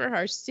died for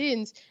our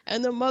sins."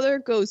 And the mother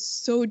goes,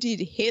 "So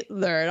did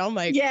Hitler." And I'm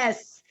like,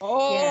 yes.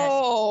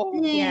 Oh,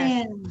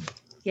 yes.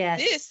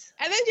 This,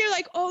 and then you're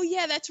like, oh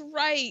yeah, that's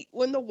right.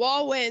 When the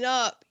wall went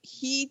up,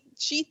 she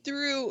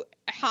threw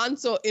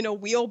Hansel in a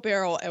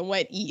wheelbarrow and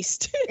went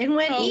east.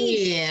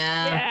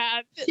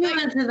 Yeah. She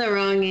went to the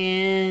wrong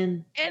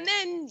end. And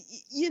then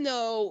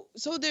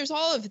so there's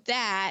all of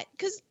that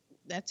because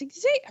that's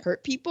exactly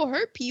hurt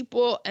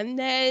people. And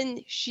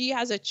then she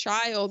has a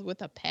child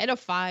with a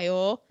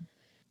pedophile.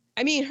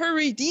 I mean, her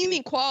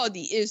redeeming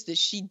quality is that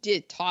she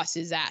did toss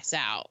his ass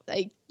out.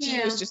 Like, she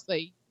was just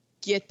like,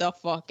 get the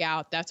fuck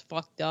out. That's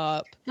fucked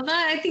up. Well,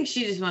 I think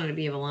she just wanted to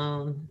be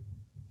alone.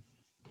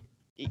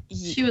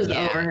 She was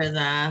over his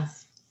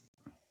ass.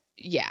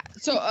 Yeah.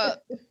 So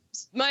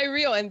my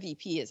real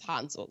MVP is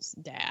Hansel's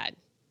dad.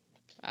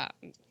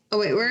 Oh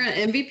wait, we're at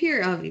MVP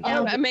or LVP?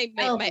 Oh,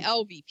 my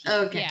LVP.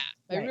 Okay. Yeah,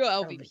 my real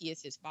LVP is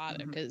his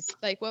father, because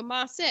like what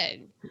Ma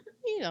said,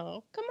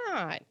 come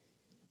on.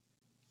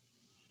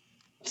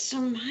 So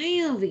my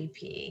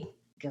LVP,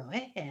 go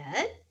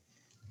ahead,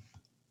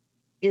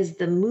 is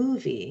the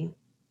movie,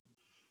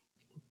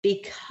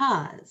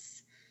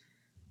 because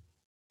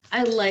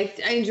I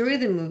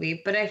enjoyed the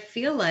movie, but I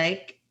feel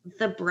like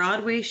the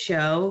Broadway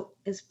show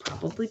is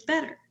probably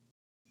better.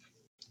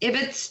 If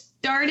it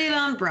started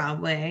on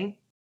Broadway,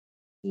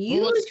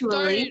 usually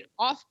started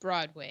off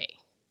Broadway.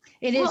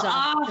 It is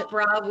off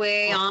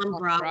Broadway, on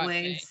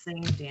Broadway,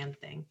 same damn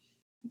thing.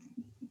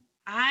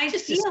 I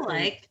feel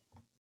like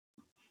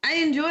I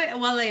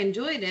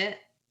enjoyed it,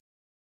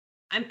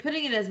 I'm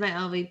putting it as my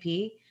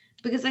LVP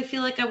because I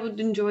feel like I would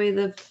enjoy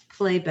the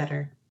play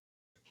better.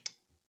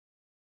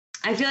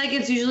 I feel like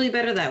it's usually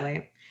better that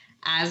way,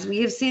 as we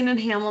have seen in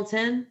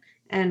Hamilton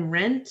and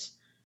Rent,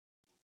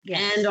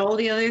 and all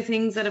the other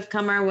things that have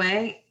come our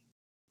way.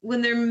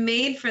 When they're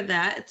made for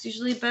that, it's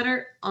usually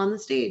better on the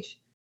stage.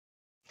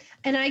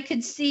 And I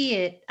could see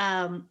it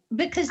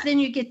because then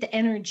you get the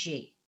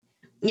energy.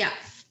 Yeah.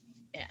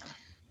 Yeah.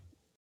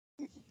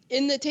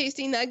 In the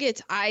Tasting Nuggets,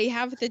 I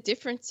have the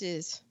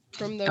differences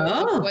from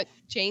what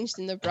changed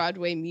in the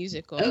Broadway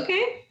musical.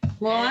 Okay.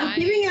 Well, I'm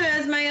keeping it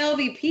as my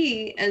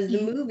LVP as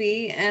the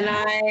movie, and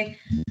I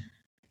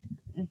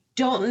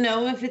don't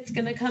know if it's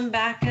going to come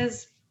back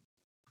as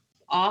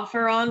off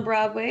or on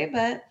Broadway,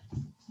 but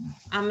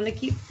I'm going to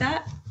keep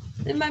that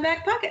in my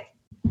back pocket.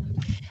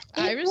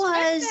 I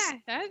respect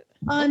that.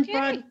 On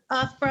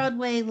off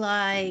Broadway,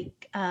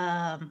 like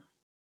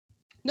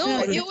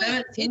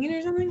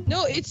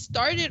it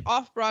started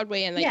off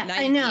Broadway in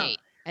 98,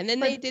 and then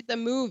they did the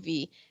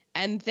movie,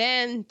 and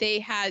then they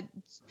had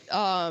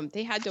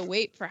to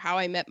wait for How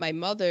I Met My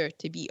Mother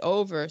to be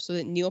over so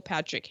that Neil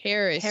Patrick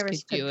Harris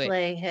could do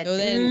it. So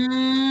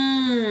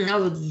then I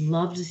would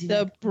love to see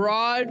the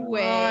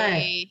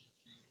Broadway.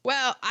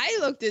 Well,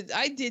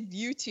 I did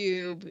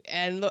YouTube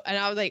and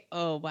I was like,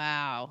 oh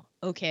wow,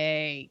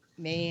 okay,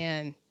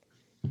 man.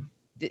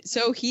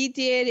 So he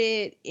did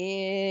it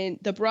in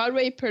the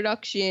Broadway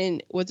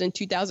production was in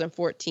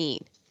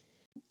 2014,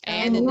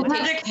 and Neil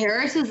Patrick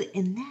Harris was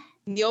in that.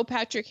 Neil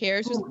Patrick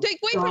Harris was wait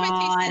for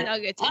my Tasty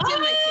Nuggets. It's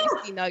in my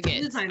Tasty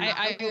Nuggets.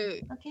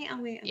 Okay,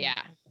 I'll wait.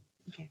 Yeah.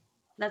 Okay,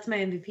 that's my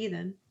MVP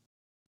then.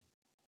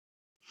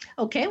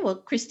 Okay, well,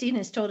 Christine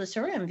has told us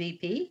her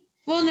MVP.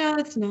 Well, no,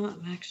 it's not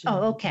actually.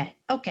 Oh, okay.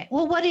 Okay.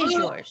 Well, what is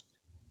yours?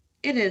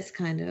 It is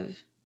kind of.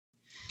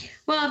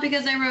 Well,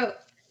 because I wrote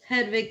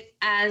Hedwig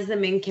as the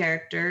main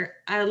character.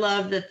 I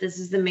love that this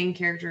is the main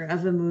character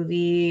of a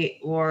movie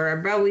or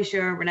a Broadway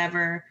show or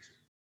whatever.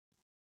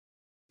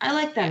 I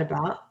like that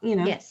about,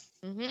 Yes.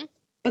 Mm-hmm.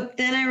 But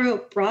then I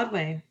wrote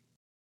Broadway.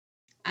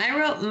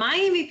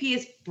 My MVP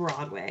is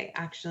Broadway,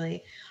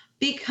 actually,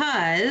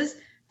 because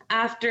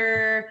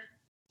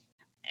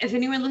if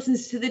anyone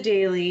listens to The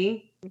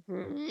Daily,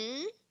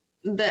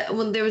 there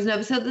was an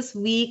episode this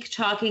week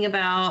talking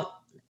about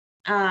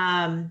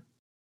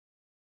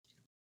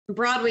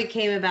Broadway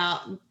came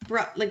about,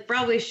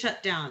 Broadway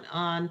shut down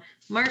on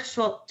March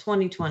 12th,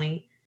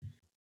 2020.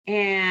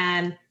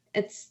 And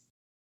it's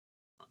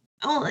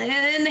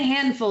in a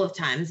handful of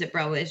times that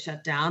Broadway is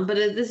shut down, but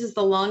this is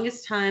the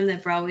longest time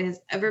that Broadway has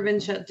ever been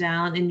shut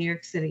down in New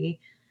York City.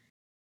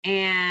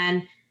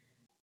 And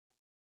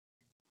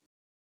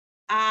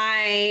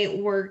I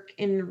work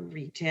in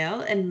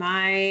retail, and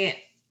my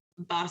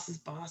boss's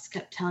boss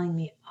kept telling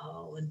me,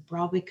 oh, when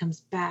Broadway comes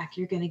back,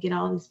 you're going to get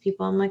all these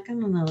people. I'm like, I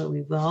don't know that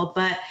we will.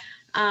 But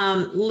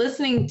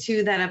listening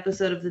to that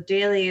episode of The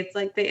Daily, it's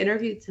like they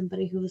interviewed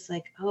somebody who was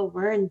like, oh,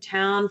 we're in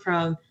town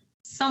from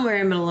somewhere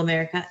in middle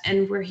America,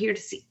 and we're here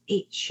to see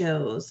 8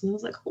 shows. And I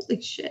was like,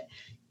 holy shit,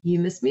 you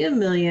missed me a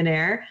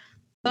millionaire.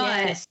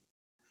 But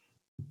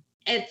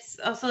it's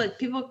also like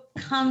people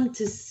come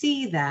to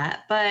see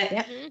that.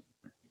 But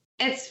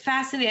it's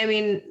fascinating. I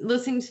mean,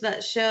 listening to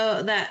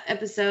that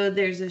episode,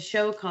 there's a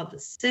show called The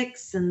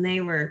Six, and they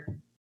were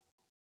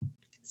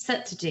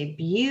set to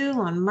debut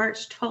on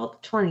March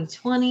 12th,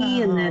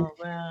 2020. And then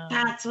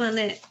that's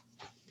when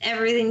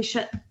everything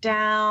shut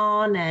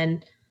down.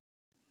 And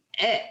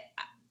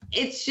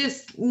it's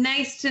just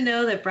nice to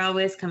know that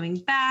Broadway is coming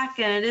back.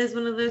 And it is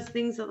one of those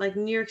things that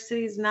New York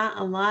City is not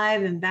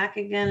alive and back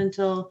again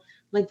until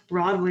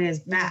Broadway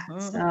is back.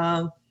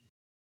 So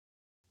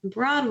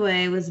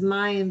Broadway was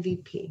my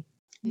MVP.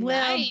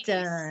 Well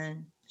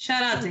done.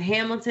 Shout out to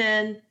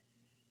Hamilton.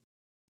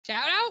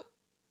 Shout out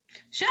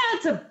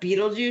to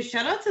Beetlejuice.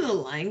 Shout out to The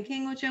Lion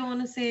King, which I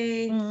want to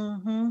say.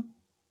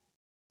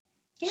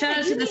 Shout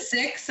out to The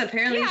Six.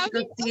 Apparently, you should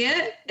go see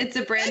it. It's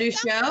a brand new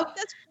show.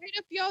 That's right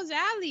up y'all's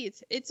alley.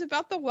 It's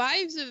about the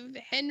wives of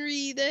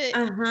Henry the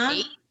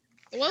Eighth.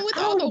 The one with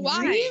all the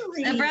wives.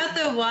 Really? About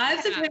the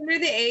wives of Henry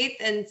the Eighth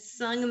and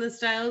sung in the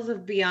styles of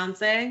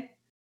Beyonce.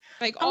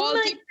 All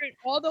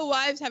the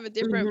wives have a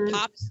different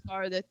pop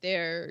star that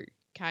they're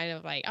kind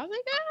of like, I was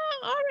like,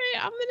 oh, all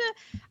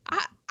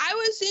right, I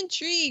was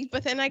intrigued,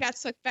 but then I got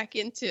sucked back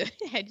into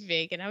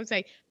Hedwig, and I was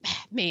like,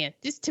 man,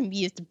 this to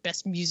me is the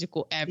best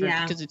musical ever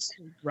because it's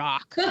so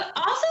rock. But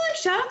also, like,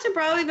 shout out to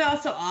Broadway, but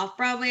also off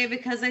Broadway,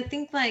 because I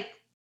think like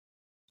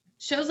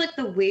shows like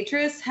The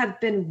Waitress have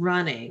been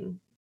running,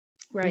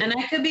 Right. And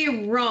I could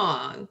be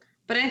wrong,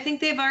 but I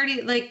think they've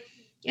already like.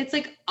 It's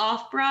like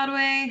Off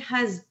Broadway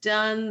has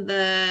done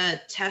the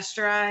test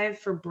drive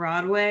for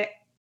Broadway.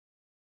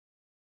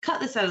 Cut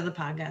this out of the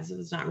podcast if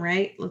it's not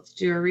right. Let's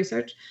do our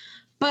research.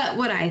 But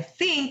what I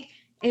think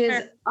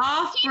is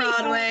Off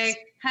Broadway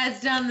has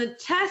done the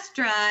test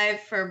drive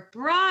for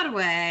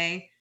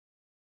Broadway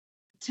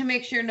to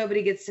make sure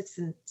nobody gets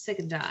sick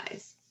and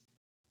dies.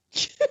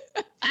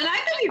 And I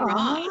could be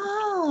wrong.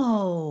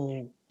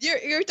 Oh.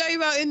 You're talking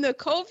about in the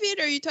COVID,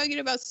 or are you talking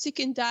about sick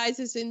and dies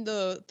as in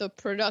the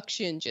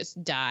production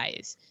just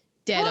dies,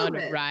 dead on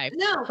arrival?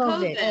 No,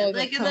 COVID. Oh,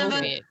 like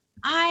COVID.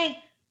 I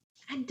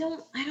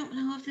don't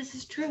know if this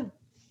is true.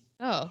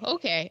 Oh,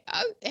 okay.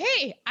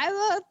 Hey, I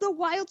love the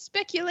wild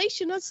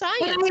speculation of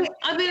science. But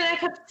I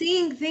kept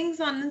seeing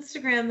things on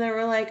Instagram that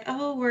were like,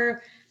 "Oh,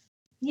 we're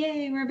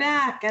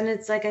back," and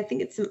it's like I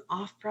think it's some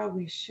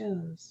off-Broadway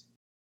shows.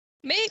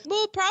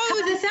 We'll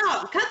probably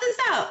Cut this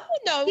out.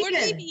 No, we're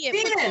leaving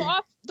it.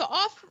 But the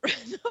off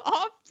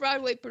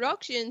Broadway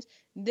productions,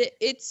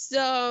 it's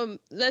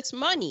less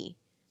money,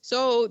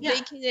 so they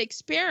can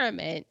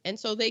experiment, and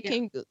so they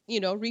can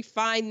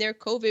refine their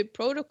COVID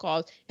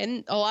protocols.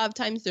 And a lot of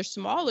times they're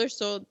smaller,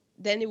 so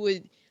then it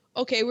would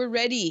we're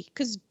ready,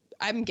 because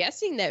I'm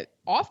guessing that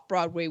off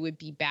Broadway would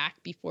be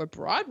back before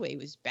Broadway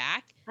was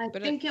back. I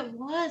think it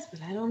was,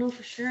 but I don't know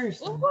for sure.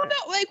 So. Well,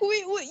 no, like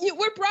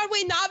we're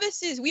Broadway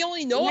novices. We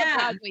only know a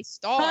Broadway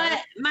star.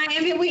 But my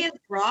MVP is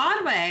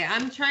Broadway.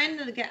 I'm trying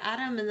to get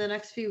Adam in the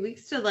next few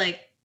weeks to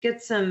like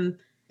get some.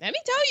 Let me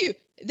tell you,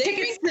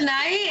 tickets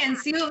tonight and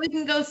see what we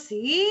can go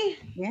see.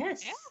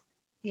 Yes. Yeah.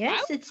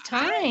 Yes, it's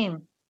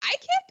time. I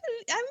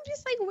can't. I'm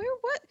just like,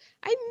 what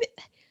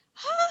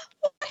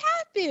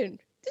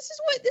happened? This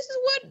is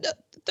what the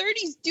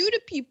 30s do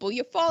to people.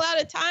 You fall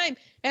out of time,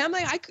 and I'm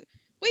like,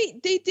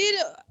 wait, they did.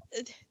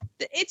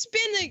 It's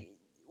been like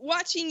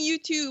watching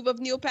YouTube of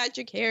Neil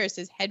Patrick Harris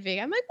as Hedwig.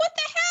 I'm like, what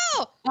the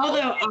hell?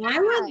 Although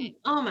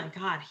oh my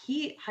God,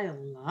 I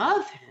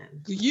love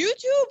him.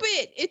 YouTube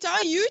it. It's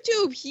on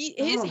YouTube.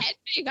 His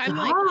Hedwig. I'm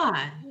like,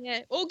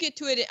 yeah, we'll get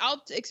to it.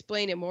 I'll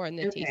explain it more in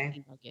the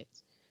tasting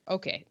nuggets.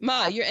 Okay,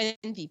 Ma, your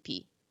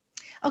MVP.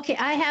 Okay,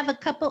 I have a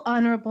couple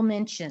honorable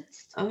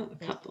mentions. Oh, a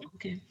couple.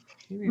 Okay.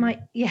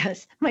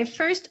 My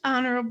first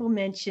honorable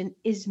mention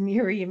is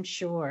Miriam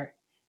Shore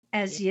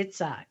as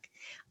Yitzhak.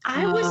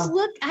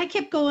 I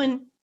kept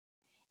going,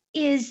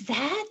 is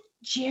that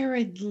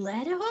Jared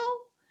Leto?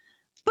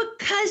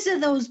 Because of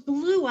those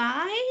blue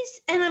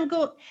eyes? And I'm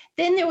going,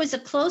 then there was a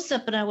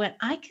close-up and I went,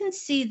 I can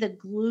see the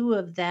glue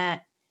of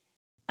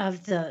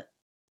the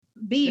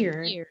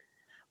beard.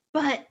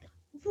 But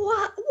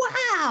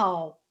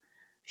wow.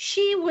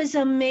 She was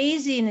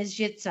amazing as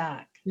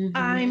Yitzhak. Mm-hmm.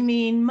 I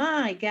mean,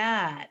 my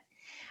God.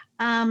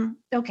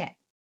 Okay.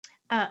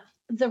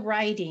 The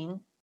writing,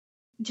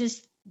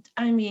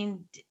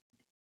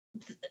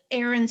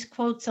 Aaron's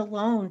quotes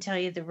alone tell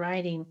you the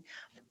writing.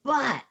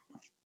 But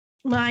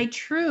my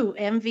true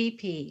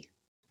MVP,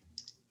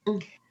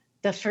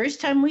 the first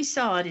time we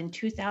saw it in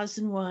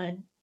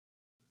 2001,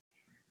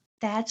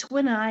 that's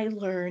when I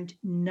learned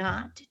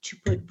not to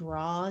put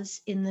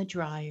bras in the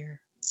dryer.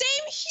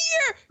 Same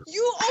here.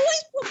 You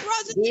always put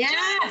bras in the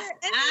dryer.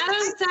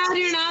 Adam said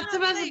you're not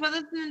supposed to put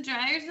this in the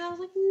dryer. So I was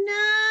like,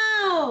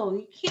 no,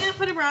 you can't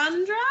put a bra in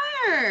the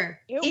dryer.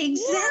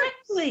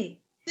 Exactly.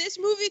 This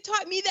movie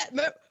taught me that.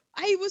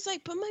 I was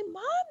like, but my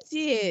mom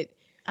did.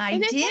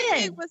 And then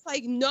it was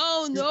like,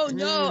 no.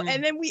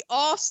 And then we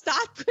all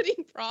stopped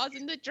putting bras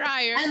in the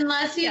dryer.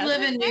 Unless you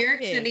live in New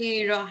York City and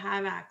you don't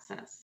have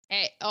access.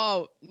 Hey,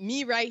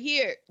 me right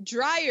here.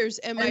 Dryers.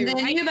 And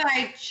then you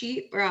buy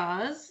cheap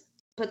bras,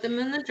 put them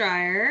in the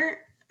dryer,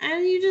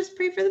 and you just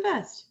pray for the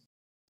best.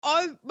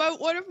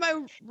 One of my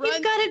runs.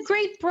 You've got a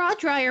great bra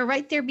dryer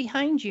right there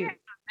behind you.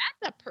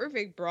 That's a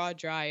perfect bra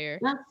dryer.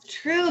 That's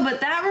true, but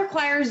that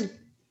requires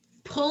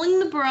pulling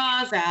the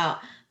bras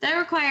out. That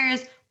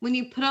requires when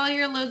you put all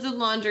your loads of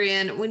laundry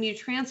in, when you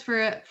transfer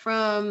it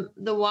from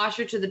the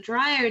washer to the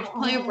dryer to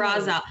pull your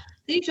bras out.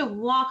 Then you should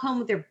walk home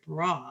with your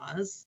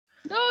bras.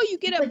 No, you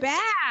get a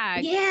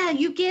bag. Yeah,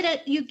 you get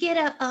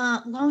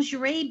a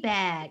lingerie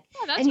bag,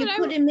 and you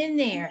put them in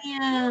there.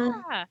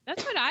 Yeah,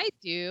 that's what I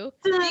do.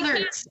 It's another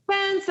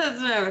expense.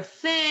 That's another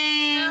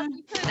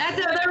thing.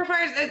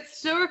 It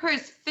still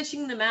requires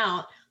fishing them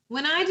out.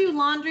 When I do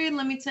laundry,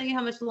 let me tell you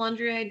how much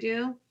laundry I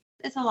do.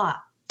 It's a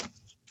lot.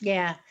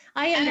 Yeah,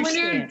 I understand. And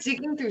when you're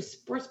digging through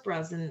sports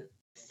bras and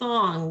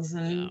thongs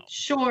and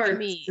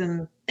shorts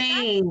and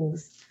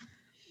things.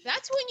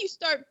 That's when you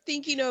start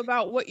thinking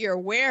about what you're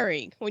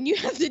wearing. When you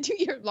have to do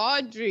your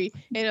laundry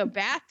in a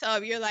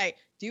bathtub, you're like,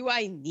 do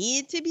I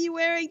need to be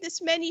wearing this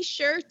many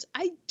shirts?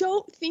 I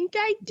don't think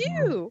I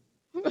do.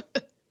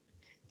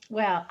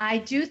 Well, I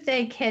do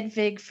thank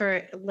Hedvig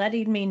for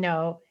letting me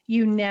know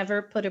you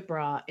never put a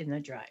bra in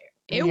the dryer.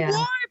 It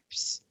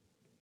warps.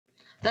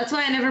 That's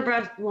why I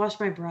never wash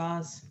my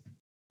bras.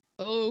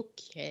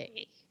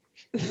 Okay.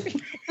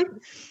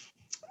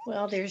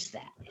 Well, there's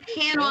that.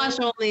 Hand wash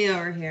only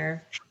over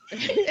here.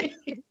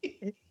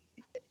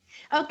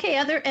 Okay,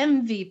 other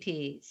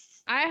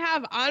MVPs. I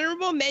have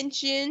honorable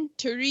mention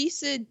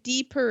Teresa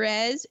D.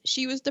 Perez.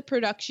 She was the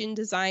production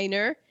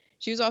designer.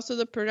 She was also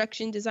the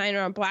production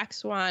designer on Black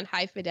Swan,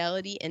 High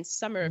Fidelity, and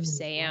Summer of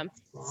Sam.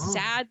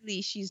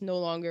 Sadly, she's no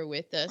longer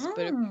with us.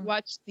 But if you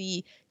watch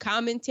the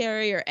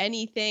commentary or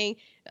anything,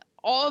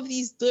 all of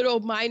these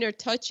little minor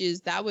touches,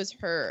 that was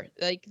her.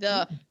 Like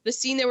the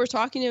scene that we're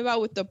talking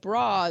about with the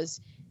bras,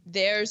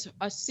 there's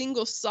a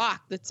single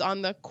sock that's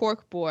on the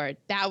cork board.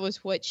 That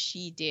was what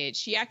she did.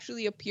 She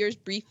actually appears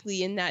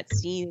briefly in that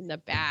scene in the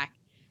back.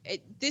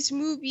 This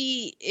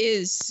movie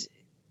is,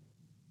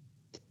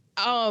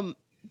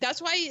 that's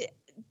why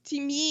to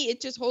me it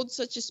just holds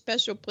such a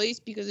special place,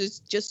 because it's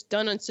just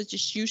done on such a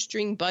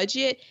shoestring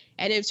budget,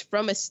 and it's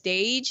from a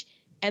stage,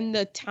 and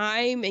the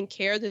time and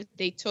care that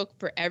they took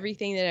for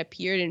everything that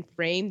appeared in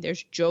frame.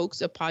 There's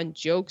jokes upon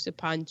jokes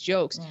upon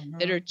jokes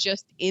that are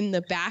just in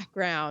the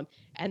background.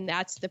 And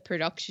that's the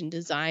production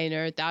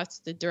designer. That's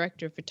the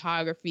director of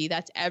photography.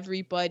 That's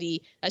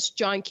everybody. That's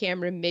John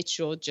Cameron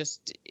Mitchell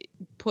just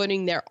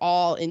putting their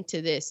all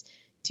into this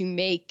to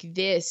make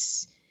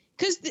this.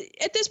 Because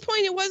at this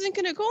point, it wasn't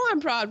going to go on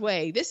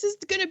Broadway. This is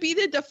going to be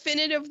the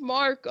definitive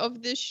mark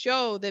of this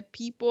show, that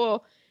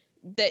people,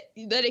 that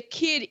a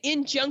kid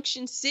in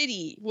Junction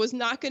City was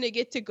not going to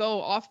get to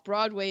go off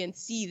Broadway and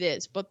see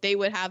this, but they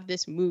would have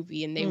this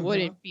movie and they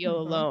wouldn't feel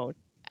alone.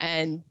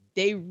 And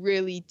they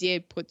really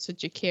did put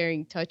such a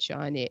caring touch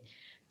on it.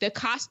 The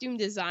costume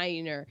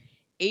designer,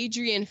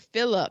 Adrienne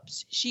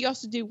Phillips, she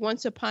also did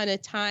Once Upon a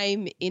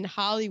Time in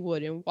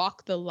Hollywood and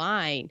Walk the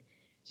Line.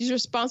 She's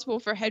responsible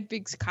for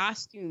Hedvig's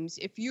costumes.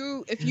 If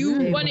you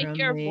want to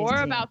hear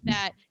more about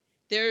that,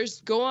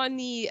 go on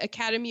the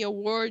Academy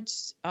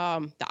Awards,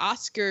 the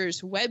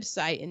Oscars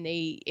website, and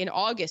in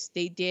August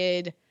they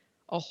did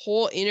a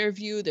whole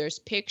interview. There's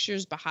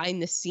pictures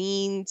behind the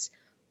scenes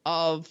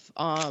of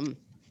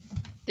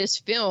this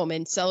film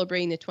and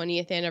celebrating the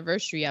 20th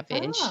anniversary of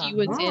it. And she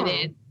was in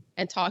it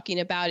and talking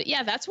about it.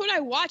 Yeah, that's what I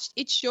watched.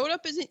 It showed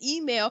up as an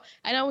email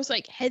and I was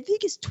like,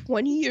 Hedvig is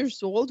 20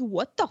 years old.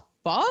 What the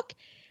fuck?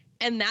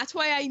 And that's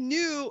why I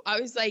knew. I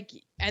was like,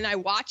 and I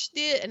watched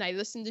it and I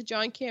listened to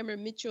John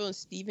Cameron Mitchell and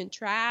Stephen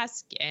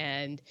Trask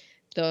and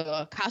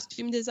the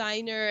costume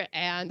designer,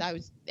 and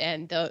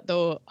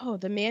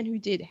the man who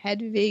did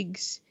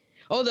Hedvig's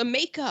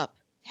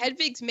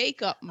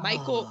makeup,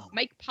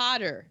 Mike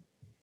Potter.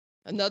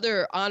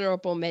 Another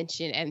honorable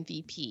mention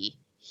MVP.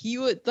 He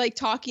was like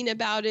talking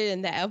about it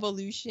and the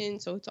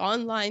evolution. So it's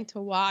online to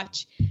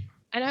watch.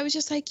 And I was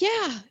just like,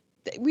 yeah,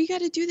 we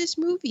got to do this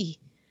movie.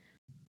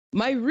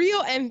 My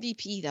real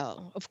MVP,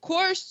 though, of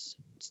course,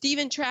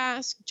 Stephen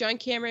Trask, John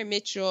Cameron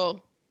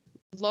Mitchell,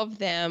 love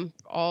them,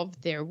 all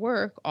of their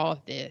work, all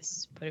of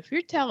this. But if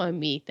you're telling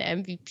me the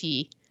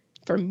MVP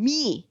for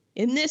me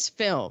in this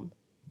film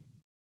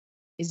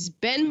is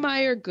Ben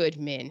Meyer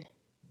Goodman,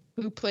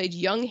 who played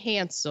young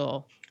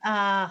Hansel,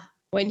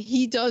 when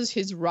he does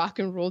his rock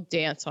and roll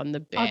dance on the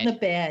bed. On the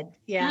bed,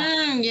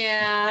 yeah.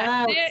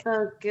 Yeah, that's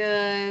so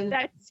good.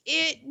 That's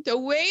it. The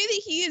way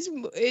that he is,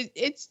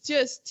 it's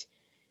just,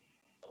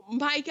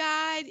 my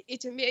God,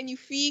 it's a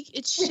magnifique.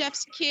 It's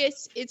chef's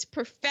kiss. It's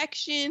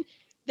perfection.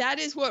 That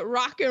is what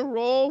rock and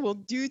roll will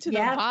do to the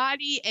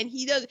body. And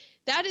he does,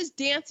 that is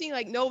dancing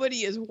like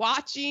nobody is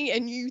watching.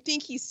 And you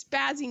think he's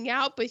spazzing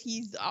out, but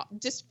he's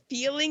just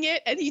feeling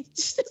it. And he's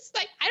just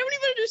like, I don't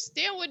even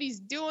understand what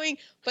he's doing,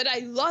 but I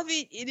love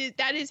it.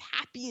 That is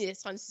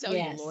happiness on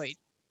celluloid.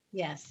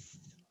 Yes.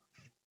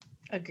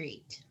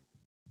 Agreed.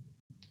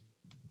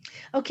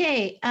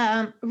 Okay.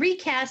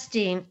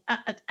 Recasting.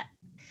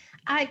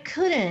 I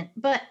couldn't,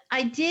 but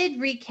I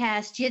did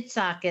recast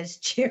Yitzhak as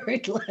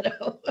Jared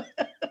Leto.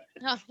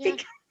 Oh,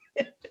 yeah.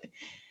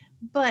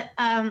 But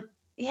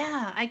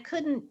I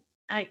couldn't.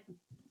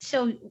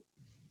 So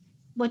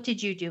what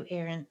did you do,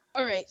 Erin?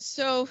 All right.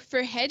 So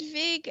for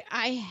Hedvig,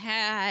 I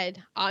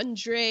had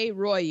Andre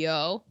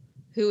Royo,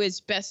 who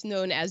is best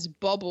known as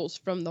Bubbles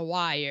from The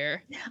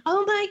Wire.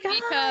 Oh my gosh.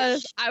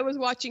 Because I was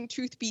watching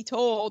Truth Be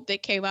Told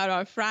that came out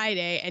on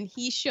Friday, and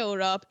he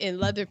showed up in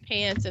leather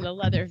pants and a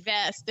leather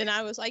vest. And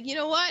I was like, you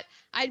know what?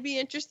 I'd be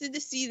interested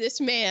to see this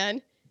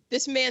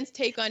man's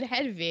take on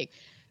Hedvig.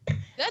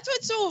 That's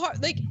what's so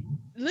hard. Like,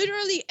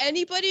 literally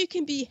anybody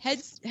can be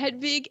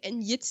Hedvig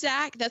and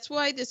Yitzhak. That's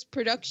why this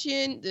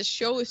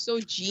show is so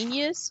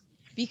genius,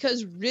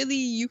 because really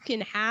you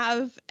can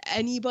have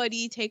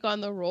anybody take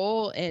on the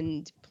role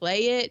and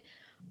play it.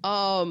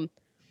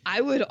 I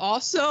would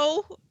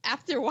also,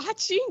 after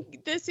watching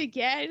this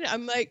again,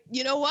 I'm like,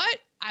 you know what?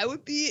 I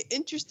would be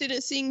interested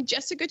in seeing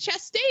Jessica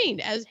Chastain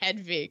as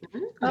Hedvig.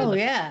 Oh,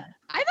 yeah.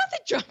 I thought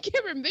that John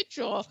Cameron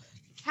Mitchell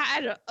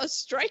had a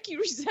striking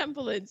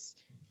resemblance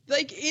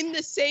like in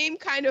the same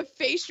kind of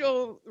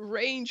facial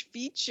range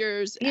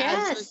features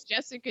as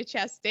Jessica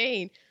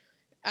Chastain.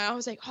 I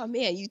was like, oh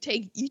man, you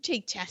take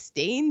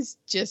Chastain's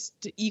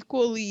just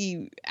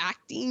equally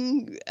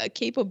acting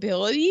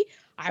capability.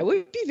 I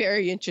would be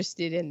very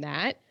interested in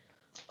that.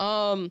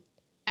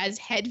 As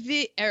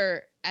Hedwig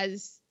or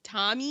as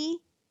Tommy,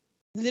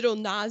 Little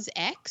Nas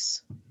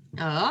X.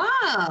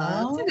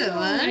 Oh, that's a good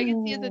one. I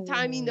can see the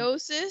Tommy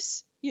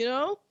Gnosis, you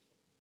know.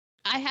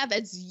 I have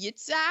as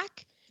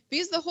Yitzhak,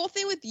 because the whole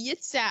thing with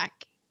Yitzhak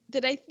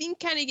that I think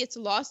kind of gets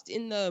lost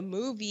in the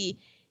movie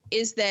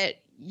is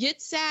that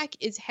Yitzhak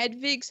is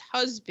Hedwig's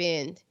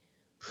husband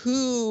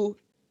who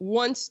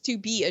wants to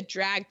be a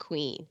drag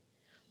queen,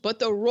 but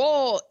the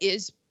role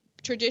is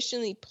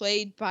traditionally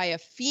played by a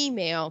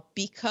female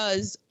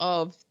because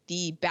of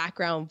the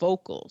background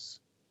vocals,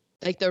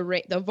 like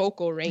the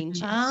vocal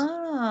ranges.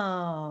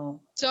 Oh.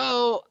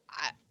 So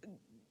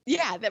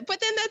yeah, but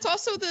then that's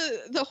also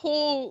the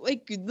whole,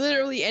 like,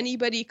 literally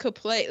anybody could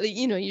play, like,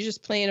 you know, you're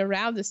just playing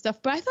around and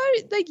stuff. But I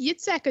thought like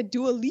Yitzhak or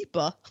Dua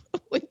Lipa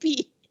would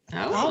be.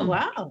 Oh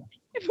wow.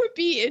 It would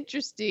be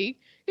interesting.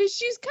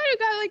 She's kind of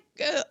got like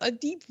a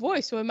deep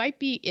voice, so it might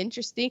be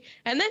interesting.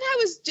 And then I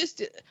was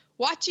just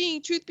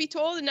watching Truth Be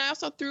Told, and I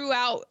also threw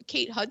out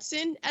Kate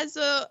Hudson as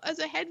a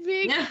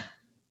Hedwig,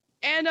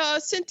 and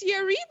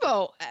Cynthia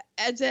Erivo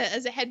as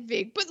a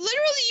Hedwig. But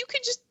literally, you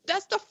could just,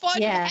 that's the fun.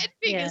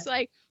 Hedwig is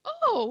like,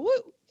 oh,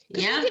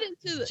 yeah. Get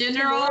into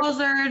gender roles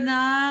are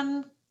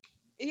non.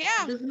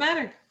 Yeah, it doesn't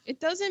matter. It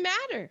doesn't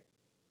matter.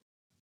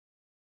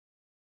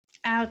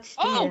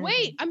 Outstanding. Oh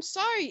wait, I'm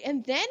sorry.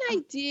 And then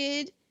I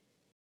did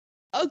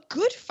a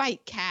Good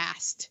Fight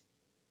cast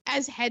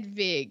as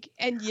Hedwig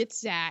and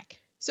Yitzhak.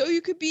 So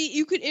you could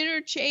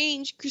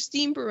interchange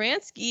Christine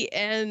Baranski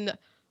and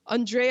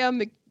Andrea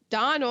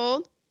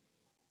McDonald,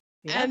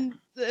 and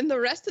the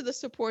rest of the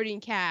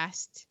supporting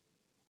cast.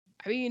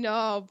 I mean,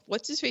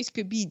 what's his face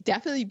could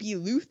definitely be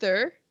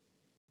Luther.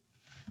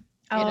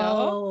 You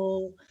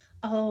know?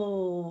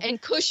 Oh. And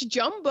Cush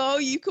Jumbo,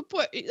 you could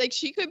put, like,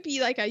 she could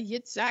be like a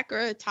Yitzhak or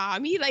a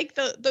Tommy. Like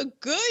the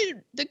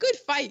Good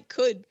Fight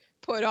could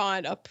put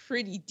on a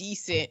pretty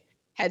decent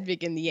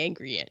Hedwig and the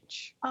Angry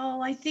Inch.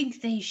 Oh, I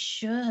think they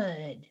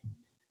should.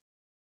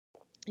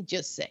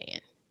 Just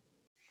saying.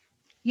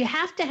 You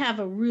have to have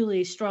a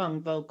really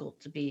strong vocal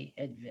to be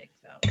Hedwig,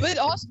 though. But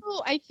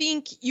also, I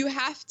think you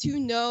have to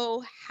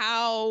know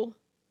how.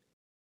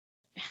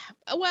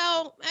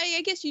 Well,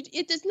 I guess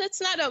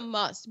that's not a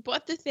must.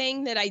 But the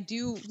thing that I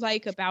do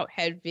like about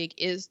Hedwig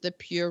is the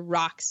pure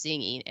rock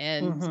singing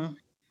and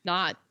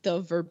not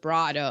the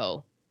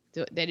vibrato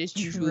that is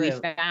usually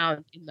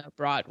found in the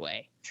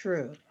Broadway.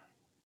 True.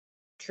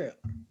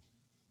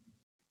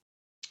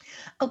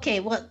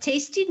 Okay, well,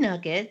 Tasty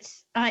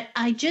Nuggets.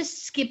 I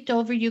just skipped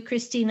over you,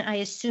 Christine. I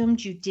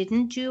assumed you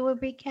didn't do a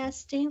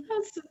recasting.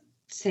 That's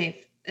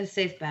a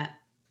safe bet.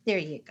 There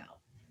you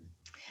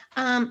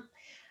go.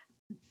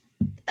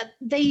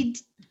 They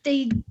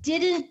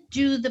didn't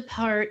do the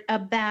part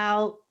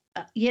about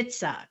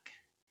Yitzhak.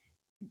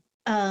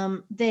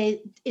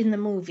 They in the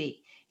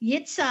movie.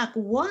 Yitzhak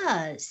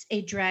was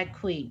a drag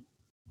queen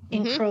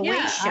in Croatia.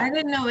 Yeah, I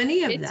didn't know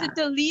any of that. It's a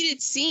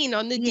deleted scene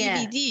on the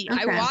DVD.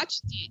 Okay. I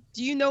watched it.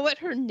 Do you know what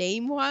her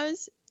name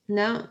was?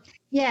 No.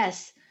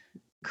 Yes.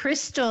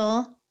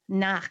 Crystal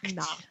Nacht.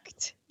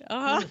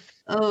 Oh,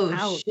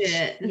 ouch.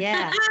 Shit.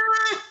 Yeah.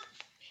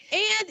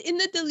 And in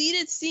the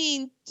deleted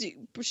scene,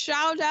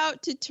 shout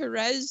out to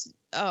Therese,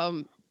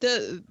 the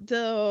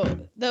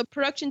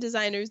production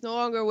designer who's no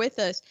longer with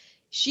us.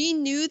 She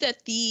knew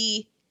that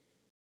the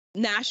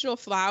national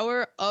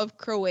flower of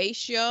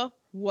Croatia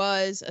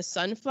was a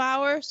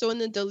sunflower. So in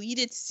the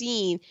deleted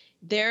scene,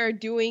 they're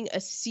doing a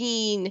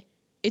scene.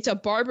 It's a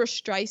Barbra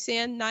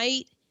Streisand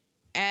night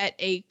at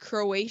a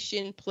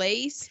Croatian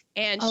place,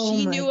 and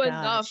she knew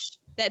enough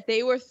that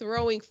they were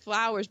throwing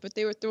flowers, but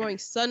they were throwing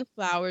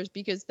sunflowers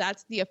because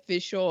that's the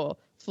official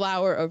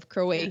flower of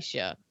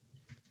Croatia.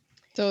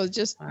 So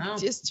just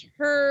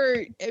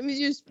her, it was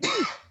just,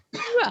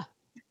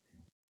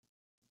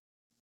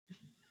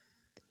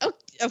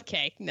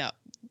 okay, no.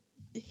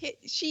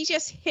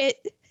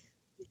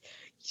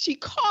 She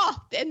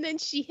coughed, and then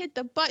she hit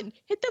the button.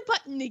 Hit the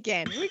button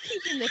again. We're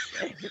keeping this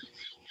thing.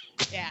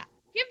 Yeah.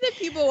 Give the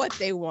people what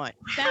they want.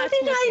 How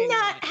did I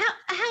not?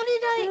 How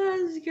did I?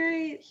 That was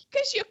great.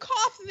 Because you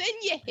coughed, then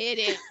you hit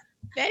it.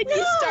 Then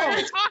you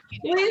started talking.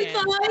 We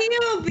thought you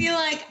would be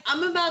like,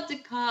 I'm about to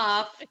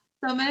cough, so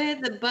I'm going to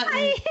hit the button. I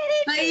hit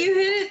it. But you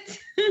hit it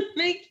to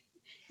make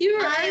you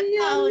were. I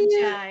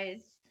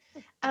apologize.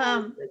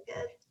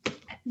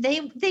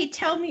 They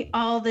tell me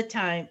all the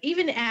time.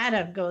 Even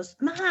Adam goes,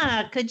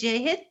 Ma, could you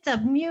hit the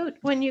mute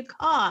when you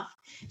cough?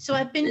 So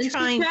I've been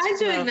trying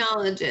to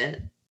acknowledge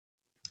it.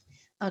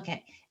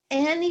 Okay.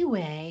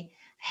 Anyway,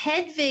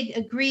 Hedwig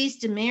agrees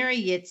to marry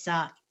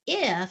Yitzhak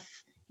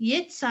if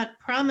Yitzhak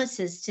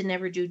promises to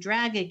never do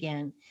drag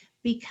again,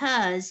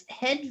 because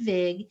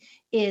Hedwig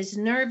is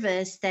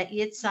nervous that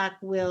Yitzhak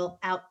will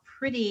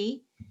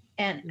outpretty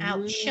and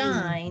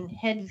outshine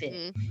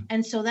Hedwig.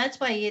 And so that's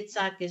why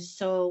Yitzhak is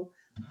so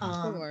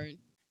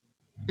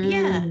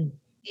Yeah, Mm.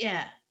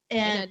 yeah,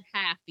 and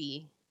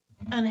unhappy.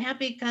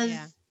 unhappy because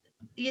Yeah.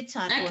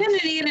 Yitzhak. I kind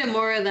of needed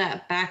more of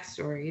that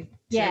backstory to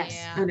Yes,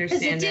 Yeah. because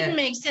understand it didn't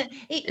make sense.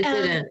 It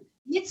didn't.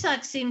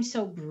 Yitzhak seems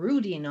so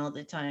brooding all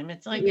the time.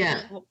 It's like,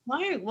 Yeah. well,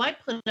 why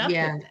put up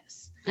Yeah. with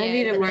this? I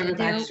needed more of a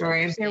There-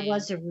 backstory. There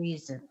was a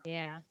reason.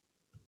 Yeah.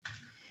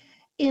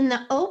 In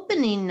the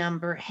opening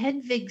number,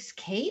 Hedwig's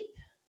cape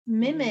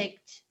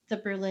mimicked the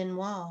Berlin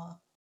Wall.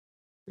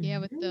 Yeah,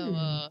 with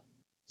the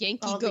Yankee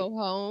All the- Go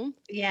Home.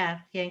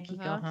 Yeah, Yankee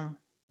Go Uh-huh.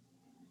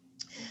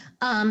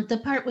 Home. The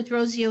part with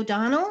Rosie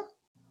O'Donnell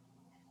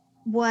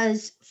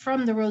was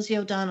from the Rosie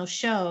O'Donnell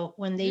show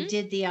when they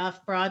did the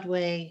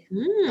off-Broadway.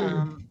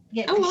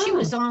 Yeah, Oh,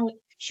 'cause wow.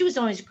 she was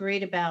always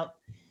great about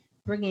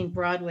bringing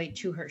Broadway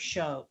to her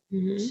show,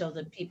 Mhm. so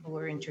that people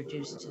were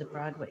introduced to the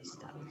Broadway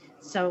stuff.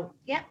 So,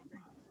 yeah,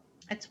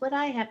 that's what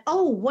I have.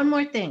 Oh, one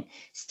more thing.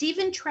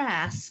 Stephen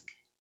Trask,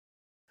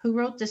 who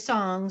wrote the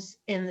songs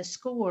and the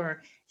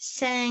score,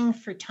 sang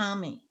for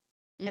Tommy.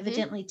 Mhm.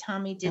 Evidently,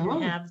 Tommy didn't Oh.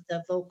 have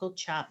the vocal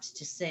chops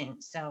to sing,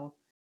 so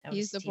that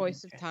He's the was Stephen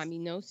voice of Trask. Tommy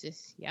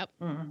Gnosis. Yep.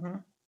 Mm-hmm.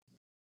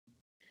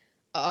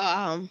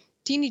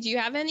 Teeny, do you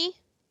have any?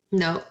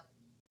 No.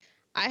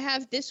 I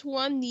have this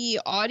one, the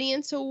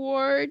Audience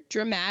Award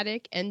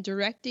Dramatic and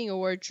Directing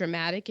Award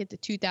Dramatic at the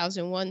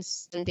 2001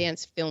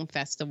 Sundance Film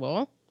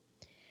Festival.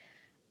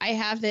 I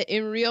have that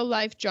in real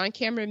life, John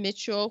Cameron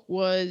Mitchell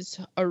was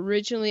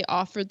originally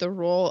offered the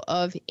role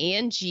of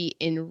Angie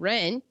in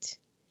Rent,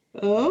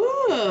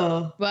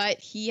 Oh. but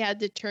he had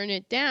to turn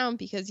it down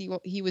because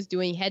he was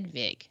doing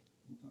Hedwig.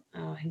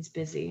 Oh, he's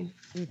busy.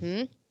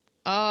 The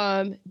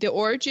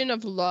Origin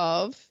of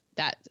Love,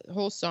 that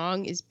whole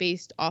song is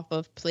based off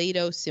of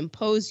Plato's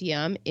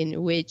Symposium,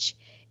 in which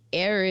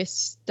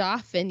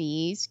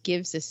Aristophanes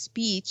gives a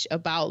speech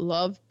about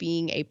love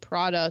being a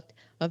product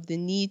of the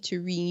need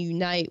to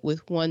reunite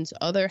with one's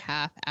other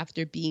half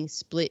after being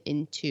split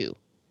in two.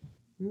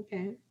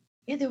 Okay.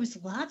 Yeah, there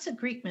was lots of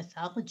Greek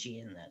mythology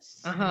in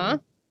this. Uh-huh.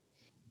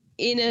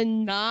 In a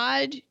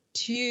nod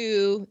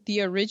to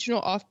the original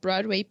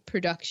off-Broadway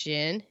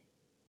production,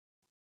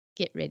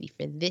 get ready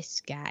for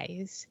this,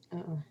 guys.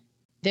 Uh-oh.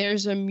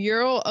 There's a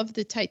mural of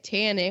the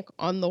Titanic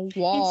on the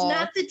wall. It's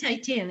not the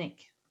Titanic.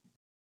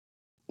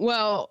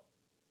 Well,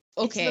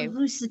 okay. It's the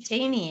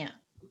Lusitania.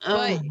 Oh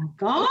But- my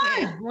God.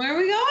 okay. Where are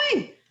we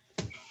going?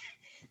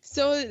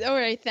 So, all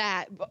right,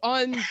 that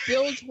on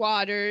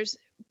Bilgewater's,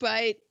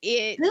 but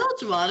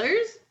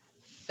Bilgewater's?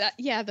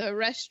 the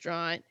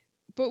restaurant.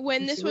 But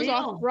when It's this was real.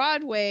 off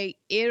Broadway,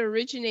 it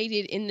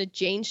originated in the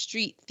Jane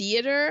Street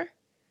Theater,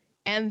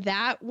 and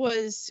that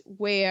was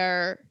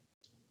where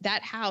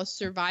that housed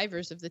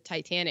survivors of the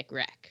Titanic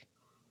wreck.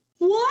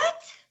 What?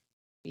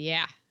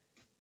 Yeah.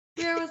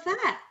 Where was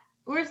that?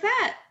 Where's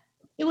that?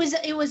 It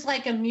was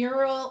like a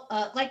mural,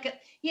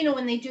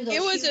 when they do those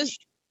It was huge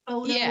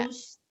photos. yeah.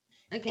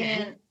 Okay.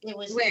 And it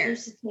was Where?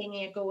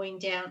 Lusitania going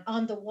down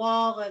on the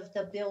wall of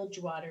the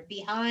Bilgewater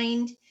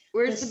behind.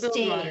 Where's the the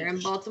Bilgewater? stage. In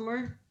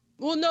Baltimore?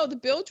 Well, no, the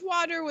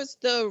Bilgewater was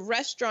the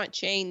restaurant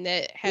chain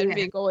that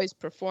Hedwig always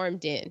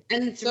performed in.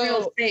 And it's So-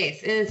 real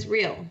space. And it's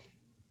real.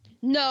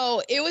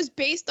 No, it was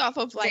based off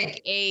of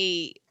like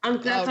a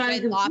That's why I'm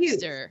Red confused.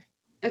 Lobster.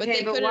 But Okay,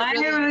 they but couldn't why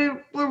really-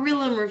 are we're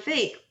real and we're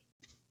fake?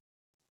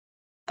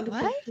 I'm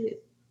What? confused.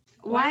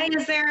 Why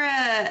is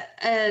there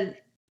a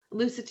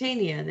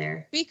Lusitania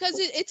there? Because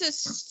it's a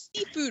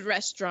seafood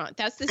restaurant.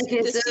 That's the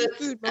Okay, the so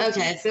seafood it's,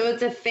 okay, motif. so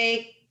it's a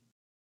fake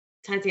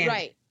Titanic.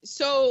 Right.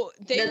 So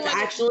they That's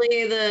wanted,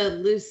 actually the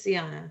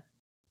Luciana.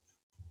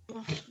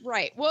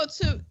 right. Well,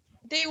 so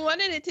they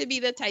wanted it to be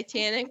the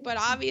Titanic, but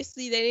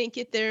obviously they didn't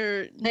get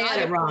their They got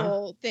it wrong.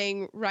 nautical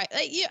thing right.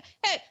 Like, yeah,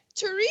 hey,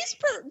 Therese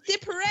de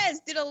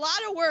Perez did a lot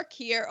of work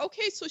here.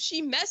 Okay, so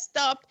she messed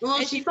up Well,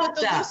 and she she put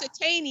fucked the up.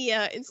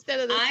 Lusitania instead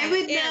of the I Titanic.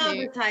 would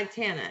know the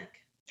Titanic.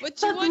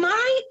 But you But wanted-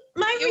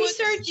 my it was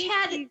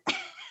research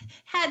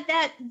had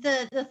that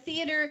the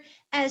theater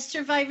as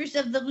survivors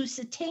of the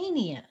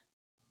Lusitania.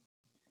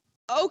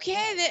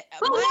 okay, that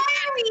But why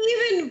are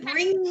we even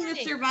bringing the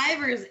Titanic.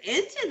 survivors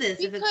into this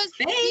if Because-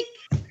 it's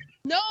fake?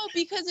 no,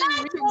 because in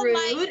That's real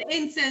life, rude,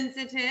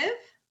 insensitive.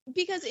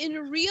 because in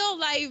real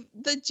life,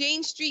 the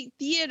Jane Street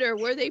Theater,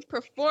 where they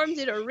performed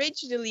it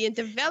originally and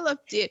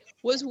developed it,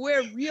 was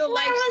where real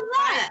life Where was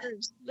that?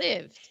 survivors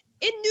lived.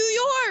 In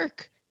New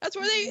York. That's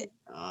where they.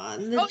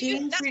 The Oh,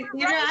 Jane that's Street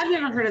right. Theater? I've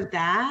never heard of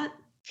that.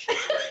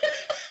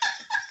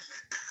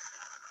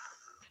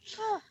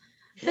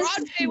 This is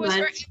Broadway too was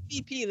her much.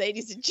 MVP,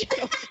 ladies and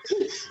gentlemen.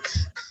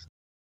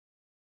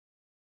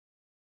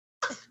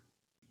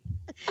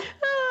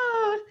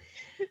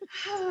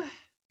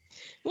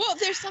 Well,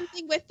 there's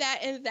something with that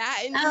and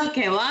that. And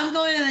Okay, well, I'm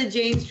going to the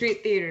Jane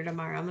Street Theater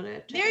tomorrow. I'm gonna.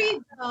 check There it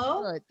you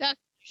go. Good. That-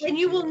 And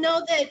you will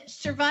know that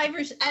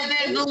survivors. out. And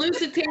then the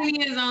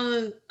Lusitania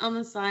is on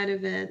the side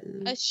of it.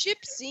 a ship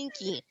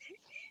sinking.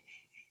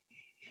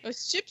 A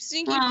ship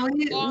sinking. Well,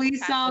 long we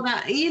saw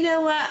path. that. You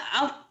know what?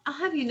 I'll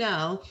have you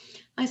know,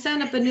 I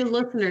signed up a new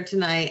listener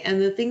tonight,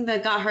 and the thing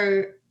that got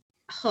her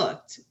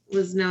hooked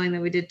was knowing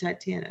that we did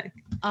Titanic.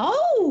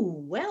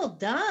 Oh, well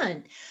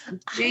done.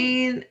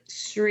 Jane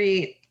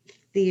Street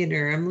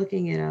Theater. I'm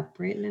looking it up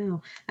right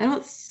now. I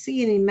don't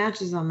see any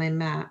matches on my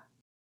map.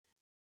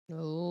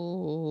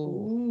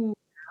 Oh.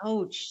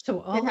 Ouch.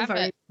 So all of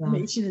our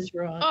information is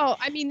wrong. Oh,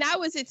 I mean, that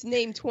was its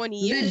name 20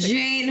 years ago. The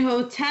Jane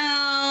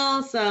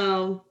Hotel.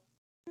 So,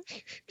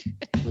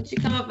 why don't you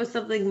come up with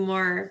something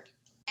more?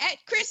 At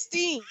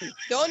Christine.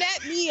 Don't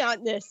at me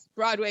on this,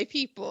 Broadway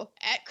people.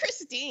 At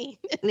Christine.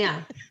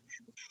 Yeah.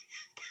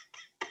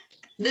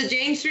 The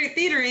Jane Street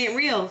Theater ain't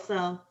real,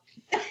 so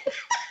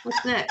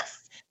what's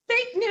next?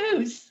 Fake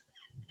news.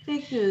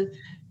 Fake news.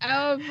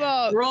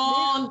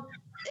 Wrong.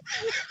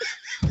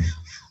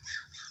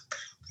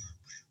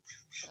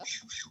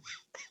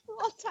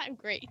 All-time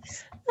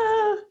greats.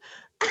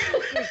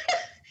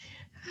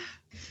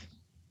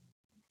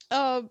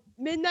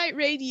 Midnight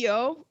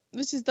Radio,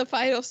 which is the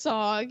final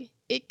song.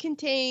 It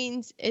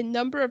contains a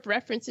number of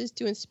references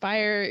to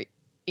inspiring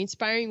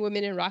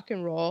women in rock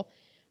and roll.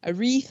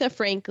 Aretha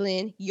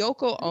Franklin,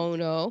 Yoko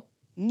Ono,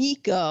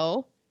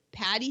 Nico,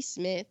 Patti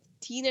Smith,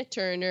 Tina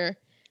Turner,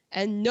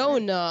 and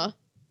Nona,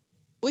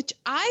 which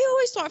I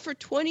always thought for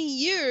 20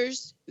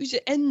 years,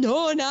 and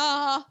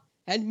Nona,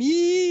 and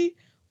me,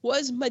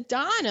 was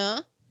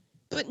Madonna.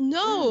 But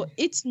no,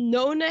 it's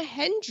Nona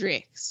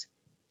Hendryx.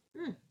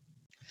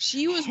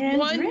 She was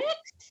one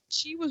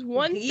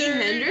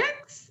third.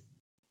 Hendrix?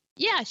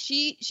 Yeah,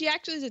 she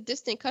actually is a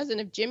distant cousin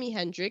of Jimi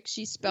Hendrix.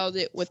 She spelled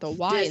it with a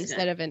Y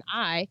instead of an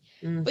I.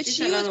 But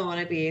she doesn't want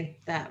to be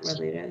that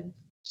related.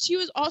 She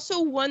was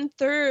also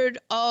 1/3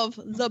 of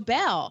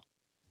LaBelle,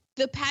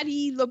 the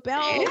Patti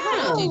LaBelle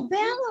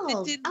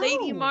that did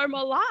Lady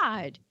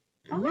Marmalade.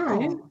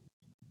 Oh.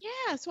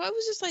 Yeah, so I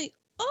was just like,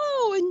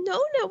 oh, and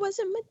Nona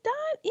wasn't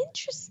Madonna.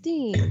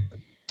 Interesting.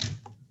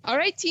 All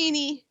right,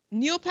 Teeny.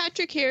 Neil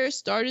Patrick Harris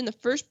starred in the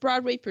first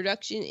Broadway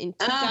production in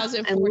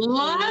 2014. I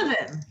love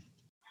him.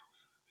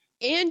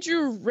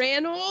 Andrew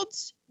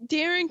Reynolds,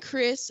 Darren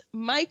Criss,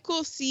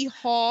 Michael C.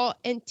 Hall,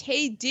 and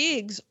Taye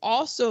Diggs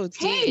also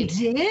did.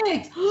 Taye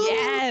Diggs?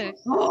 Yes.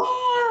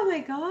 Oh, my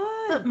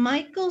God. But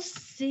Michael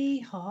C.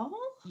 Hall?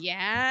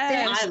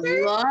 Yes. I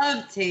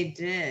love Taye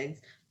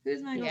Diggs.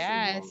 Who's Michael C.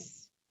 Hall?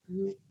 Yes.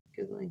 I'm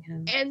Googling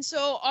him. And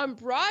so on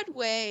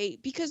Broadway,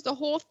 because the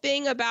whole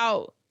thing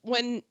about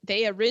when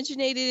they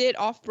originated it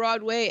off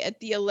Broadway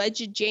at the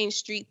alleged Jane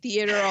Street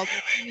Theater, although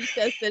he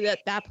says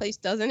that place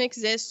doesn't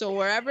exist. So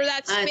wherever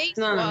that space it's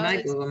not on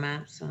my Google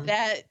Maps. So.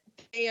 That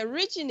they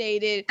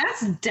originated.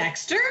 That's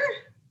Dexter?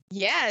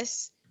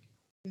 Yes.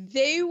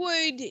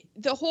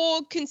 The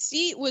whole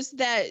conceit was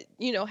that,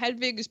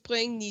 Hedwig is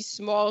playing these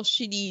small,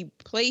 shitty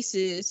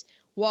places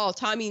while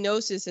Tommy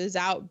Gnosis is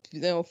out,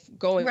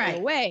 going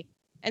away.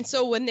 And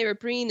so when they were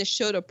bringing the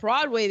show to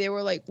Broadway, they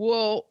were like,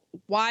 well,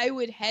 how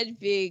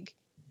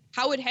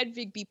would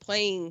Hedwig be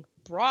playing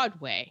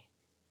Broadway?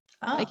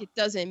 Oh. Like, it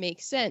doesn't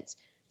make sense.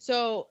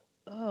 So,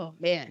 oh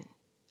man,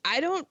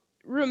 I don't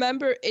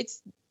remember.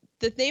 It's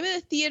the name of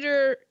the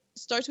theater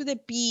starts with a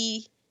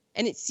B,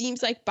 and it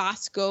seems like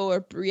Bosco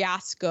or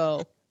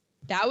Briasco.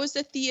 That was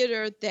the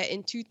theater that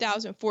in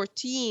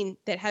 2014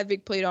 that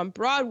Hedwig played on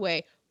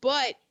Broadway,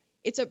 but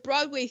it's a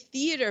Broadway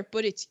theater,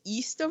 but it's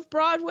east of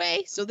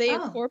Broadway. So they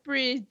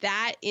incorporated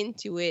that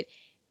into it.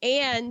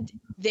 And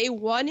they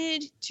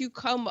wanted to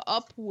come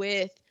up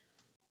with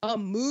a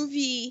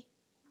movie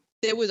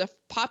that was a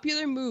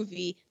popular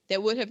movie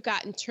that would have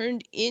gotten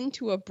turned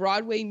into a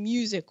Broadway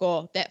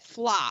musical that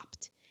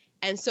flopped.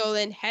 And so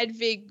then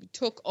Hedwig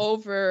took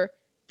over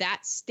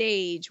that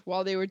stage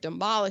while they were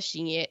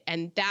demolishing it.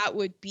 And that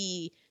would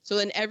be, so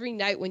then every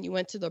night when you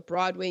went to the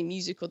Broadway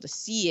musical to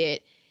see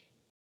it,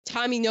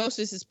 Tommy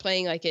Gnosis is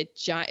playing like a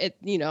giant,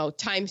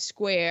 Times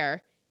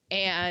Square,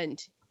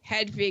 and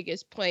Hedwig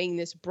is playing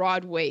this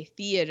Broadway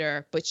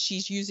theater, but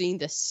she's using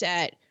the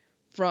set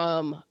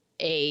from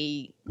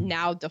a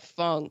now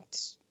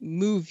defunct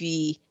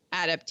movie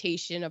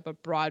adaptation of a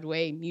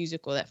Broadway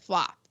musical that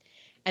flopped.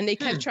 And they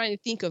kept trying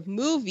to think of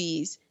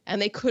movies,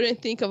 and they couldn't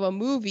think of a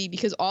movie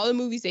because all the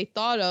movies they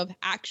thought of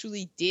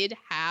actually did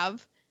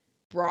have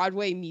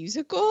Broadway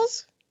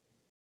musicals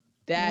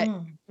that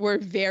were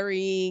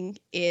varying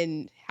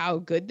in how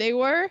good they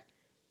were.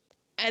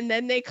 And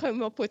then they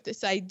come up with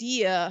this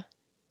idea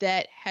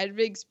that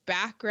Hedwig's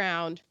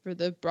background for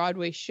the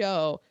Broadway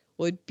show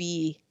would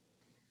be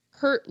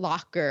Hurt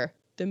Locker,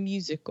 the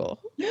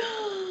musical.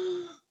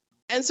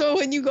 And so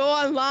when you go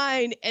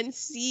online and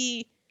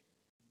see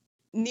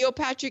Neil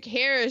Patrick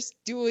Harris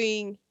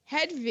doing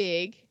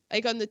Hedwig,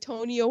 like on the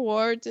Tony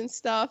Awards and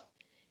stuff,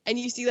 and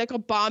you see like a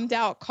bombed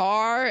out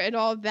car and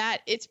all that,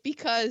 it's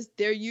because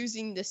they're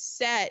using the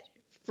set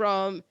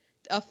from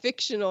a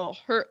fictional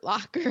Hurt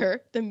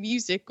Locker, the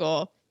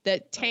musical,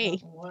 that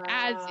Tank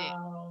has it.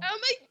 I'm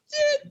like,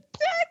 dude,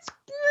 that's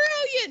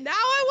brilliant. Now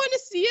I want to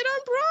see it on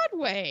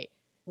Broadway.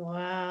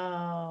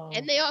 Wow.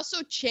 And they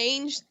also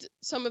changed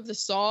some of the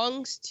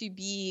songs to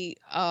be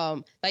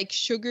like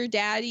Sugar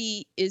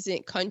Daddy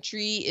isn't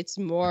country, it's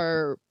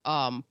more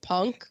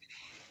punk.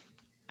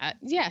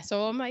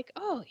 So I'm like,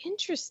 oh,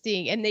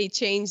 interesting. And they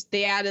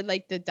added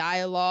like the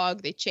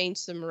dialogue, they changed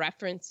some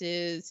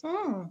references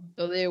so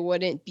they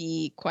wouldn't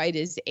be quite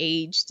as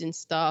aged and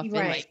stuff.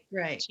 Right, and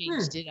right.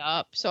 changed it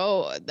up.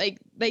 So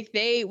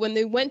when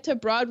they went to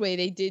Broadway,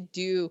 they did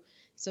do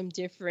some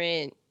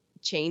different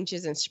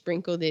changes and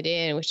sprinkled it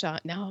in, which now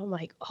I'm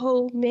like,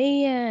 oh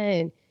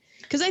man.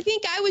 Because I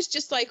think I was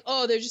just like,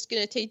 oh, they're just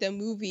going to take the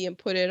movie and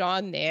put it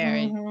on there.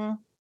 And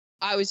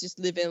I was just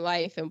living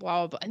life and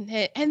blah, blah,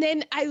 blah. And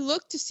then I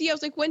looked to see, I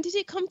was like, when did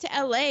it come to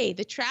LA,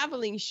 the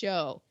traveling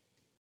show?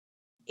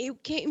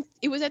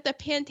 It was at the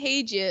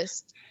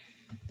Pantages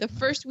the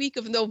first week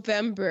of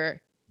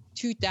November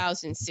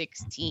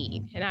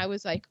 2016. And I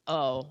was like,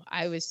 oh,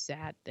 I was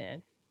sad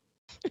then.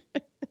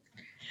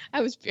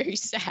 I was very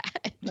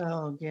sad.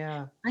 Oh,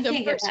 yeah. I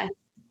can't get that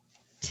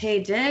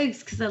Taye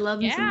Diggs because I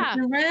love him so much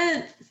in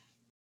Rent.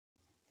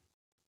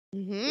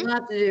 We'll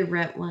have to do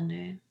Rent one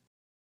day.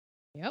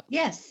 Yep.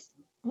 Yes.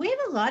 We have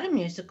a lot of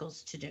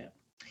musicals to do,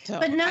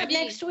 but not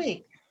next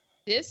week.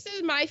 This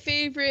is my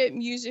favorite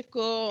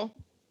musical.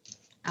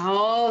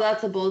 Oh,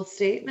 that's a bold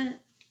statement.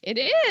 It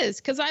is,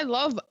 because I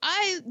love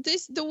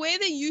the way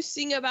that you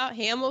sing about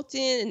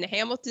Hamilton and the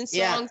Hamilton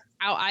songs,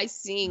 how I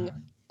sing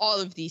all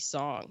of these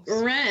songs.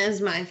 Rent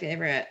is my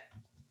favorite.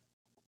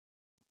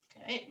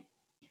 Okay.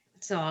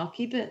 So I'll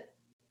keep it.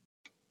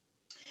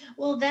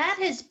 Well, that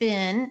has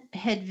been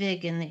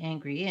Hedwig and the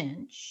Angry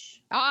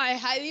Inch. I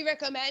highly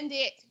recommend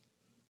it.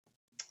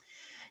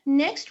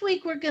 Next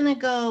week, we're going to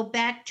go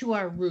back to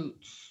our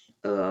roots.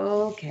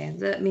 Oh, okay.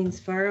 That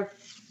means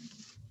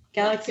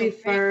galaxy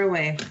far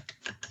away.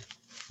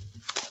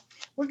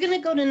 We're going to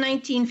go to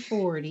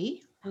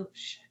 1940. Oh,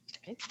 shit.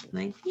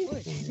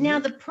 1940. Now,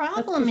 the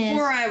problem is...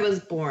 Before I was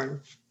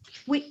born.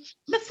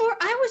 Before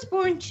I was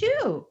born,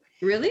 too.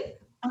 Really?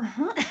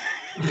 Uh-huh.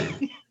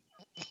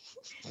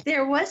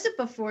 There was a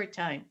before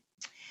time.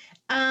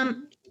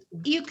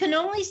 You can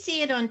only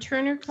see it on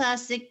Turner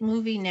Classic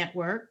Movie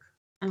Network.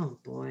 Oh,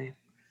 boy.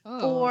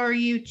 Or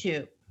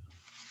YouTube.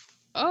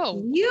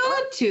 Oh.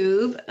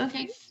 YouTube.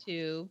 Okay.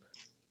 YouTube.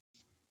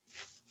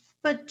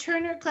 But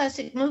Turner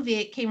Classic Movie,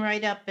 it came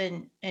right up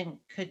and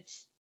could...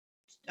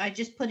 I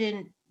just put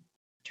in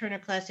Turner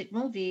Classic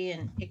Movie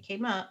and it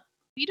came up.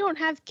 We don't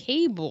have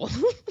cable.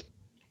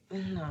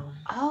 No.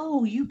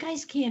 Oh, you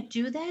guys can't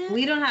do that?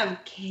 We don't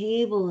have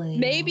cable anymore.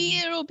 Maybe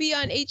it'll be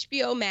on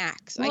HBO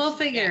Max. We'll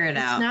figure it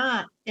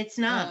out. It's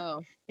not.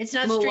 Oh. It's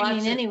not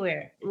streaming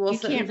anywhere. You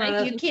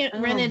can't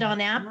rent it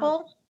on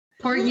Apple.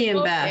 Porgy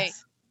and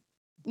Bess.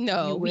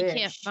 No, we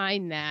can't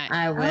find that.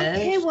 I wish.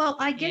 Okay, well,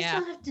 I guess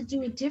I'll have to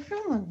do a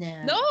different one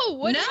then. No,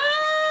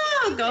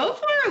 go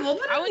for it. We'll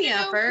put in the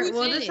effort.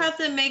 We'll just have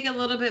to make a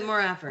little bit more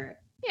effort.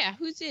 Yeah,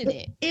 who's in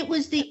it? It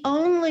was the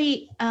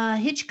only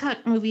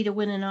Hitchcock movie to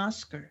win an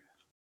Oscar.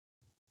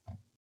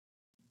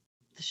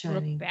 The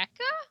Shining.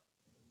 Rebecca?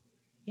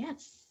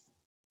 Yes.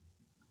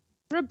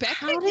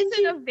 Rebecca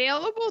isn't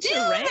available to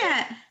rent?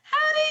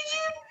 How did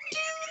you do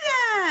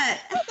that?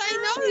 I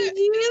know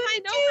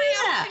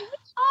it.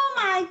 Oh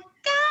my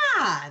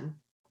God.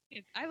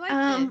 I like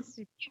this.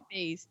 Be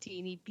amazed,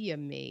 Teeny. Be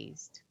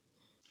amazed.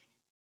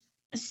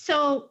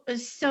 So,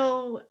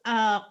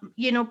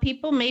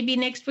 people, maybe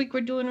next week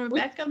we're doing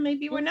Rebecca,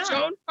 maybe we're not.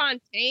 Joan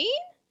Fontaine?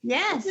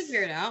 Yes. We'll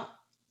figure it out.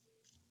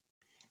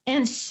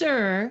 And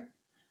Sir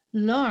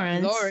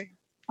Laurence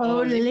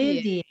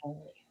Olivier.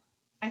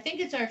 I think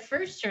it's our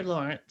first Sir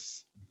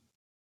Lawrence.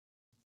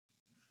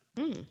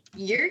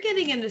 You're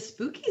getting into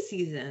spooky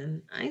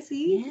season. I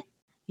see.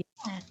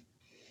 Yeah.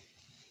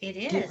 It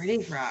is. Get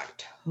ready for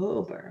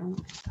October.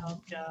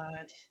 Oh,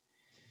 God.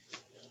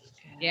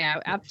 Yeah,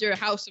 after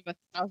House of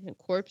 1,000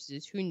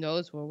 Corpses, who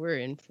knows what we're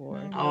in for?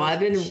 Oh, I've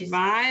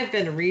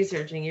been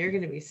researching. You're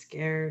gonna be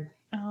scared.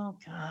 Oh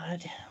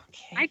God.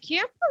 Okay. I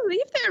can't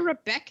believe that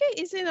Rebecca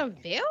isn't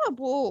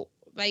available.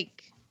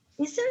 Like,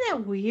 isn't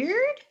that weird?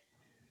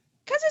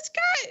 Because it's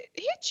got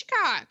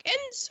Hitchcock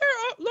and Sir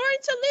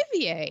Laurence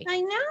Olivier.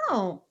 I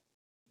know.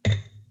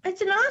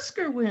 It's an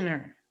Oscar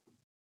winner.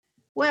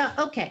 Well,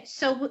 okay,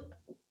 so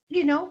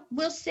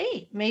we'll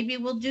see. Maybe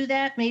we'll do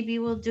that. Maybe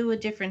we'll do a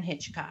different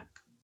Hitchcock.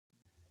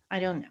 I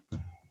don't know.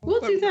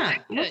 We'll do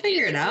that. We'll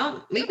figure it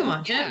out. We can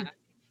watch it.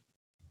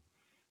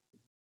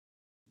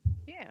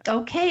 Yeah.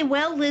 Okay,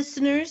 well,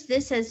 listeners,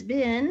 this has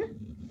been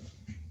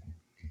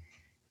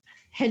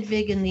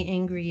Hedwig and the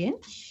Angry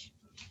Inch.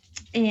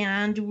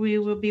 And we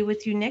will be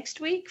with you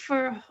next week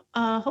for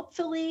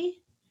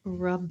hopefully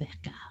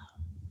Rebecca.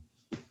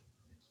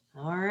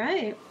 All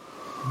right.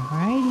 All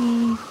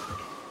righty.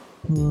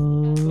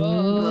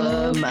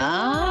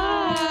 Bye.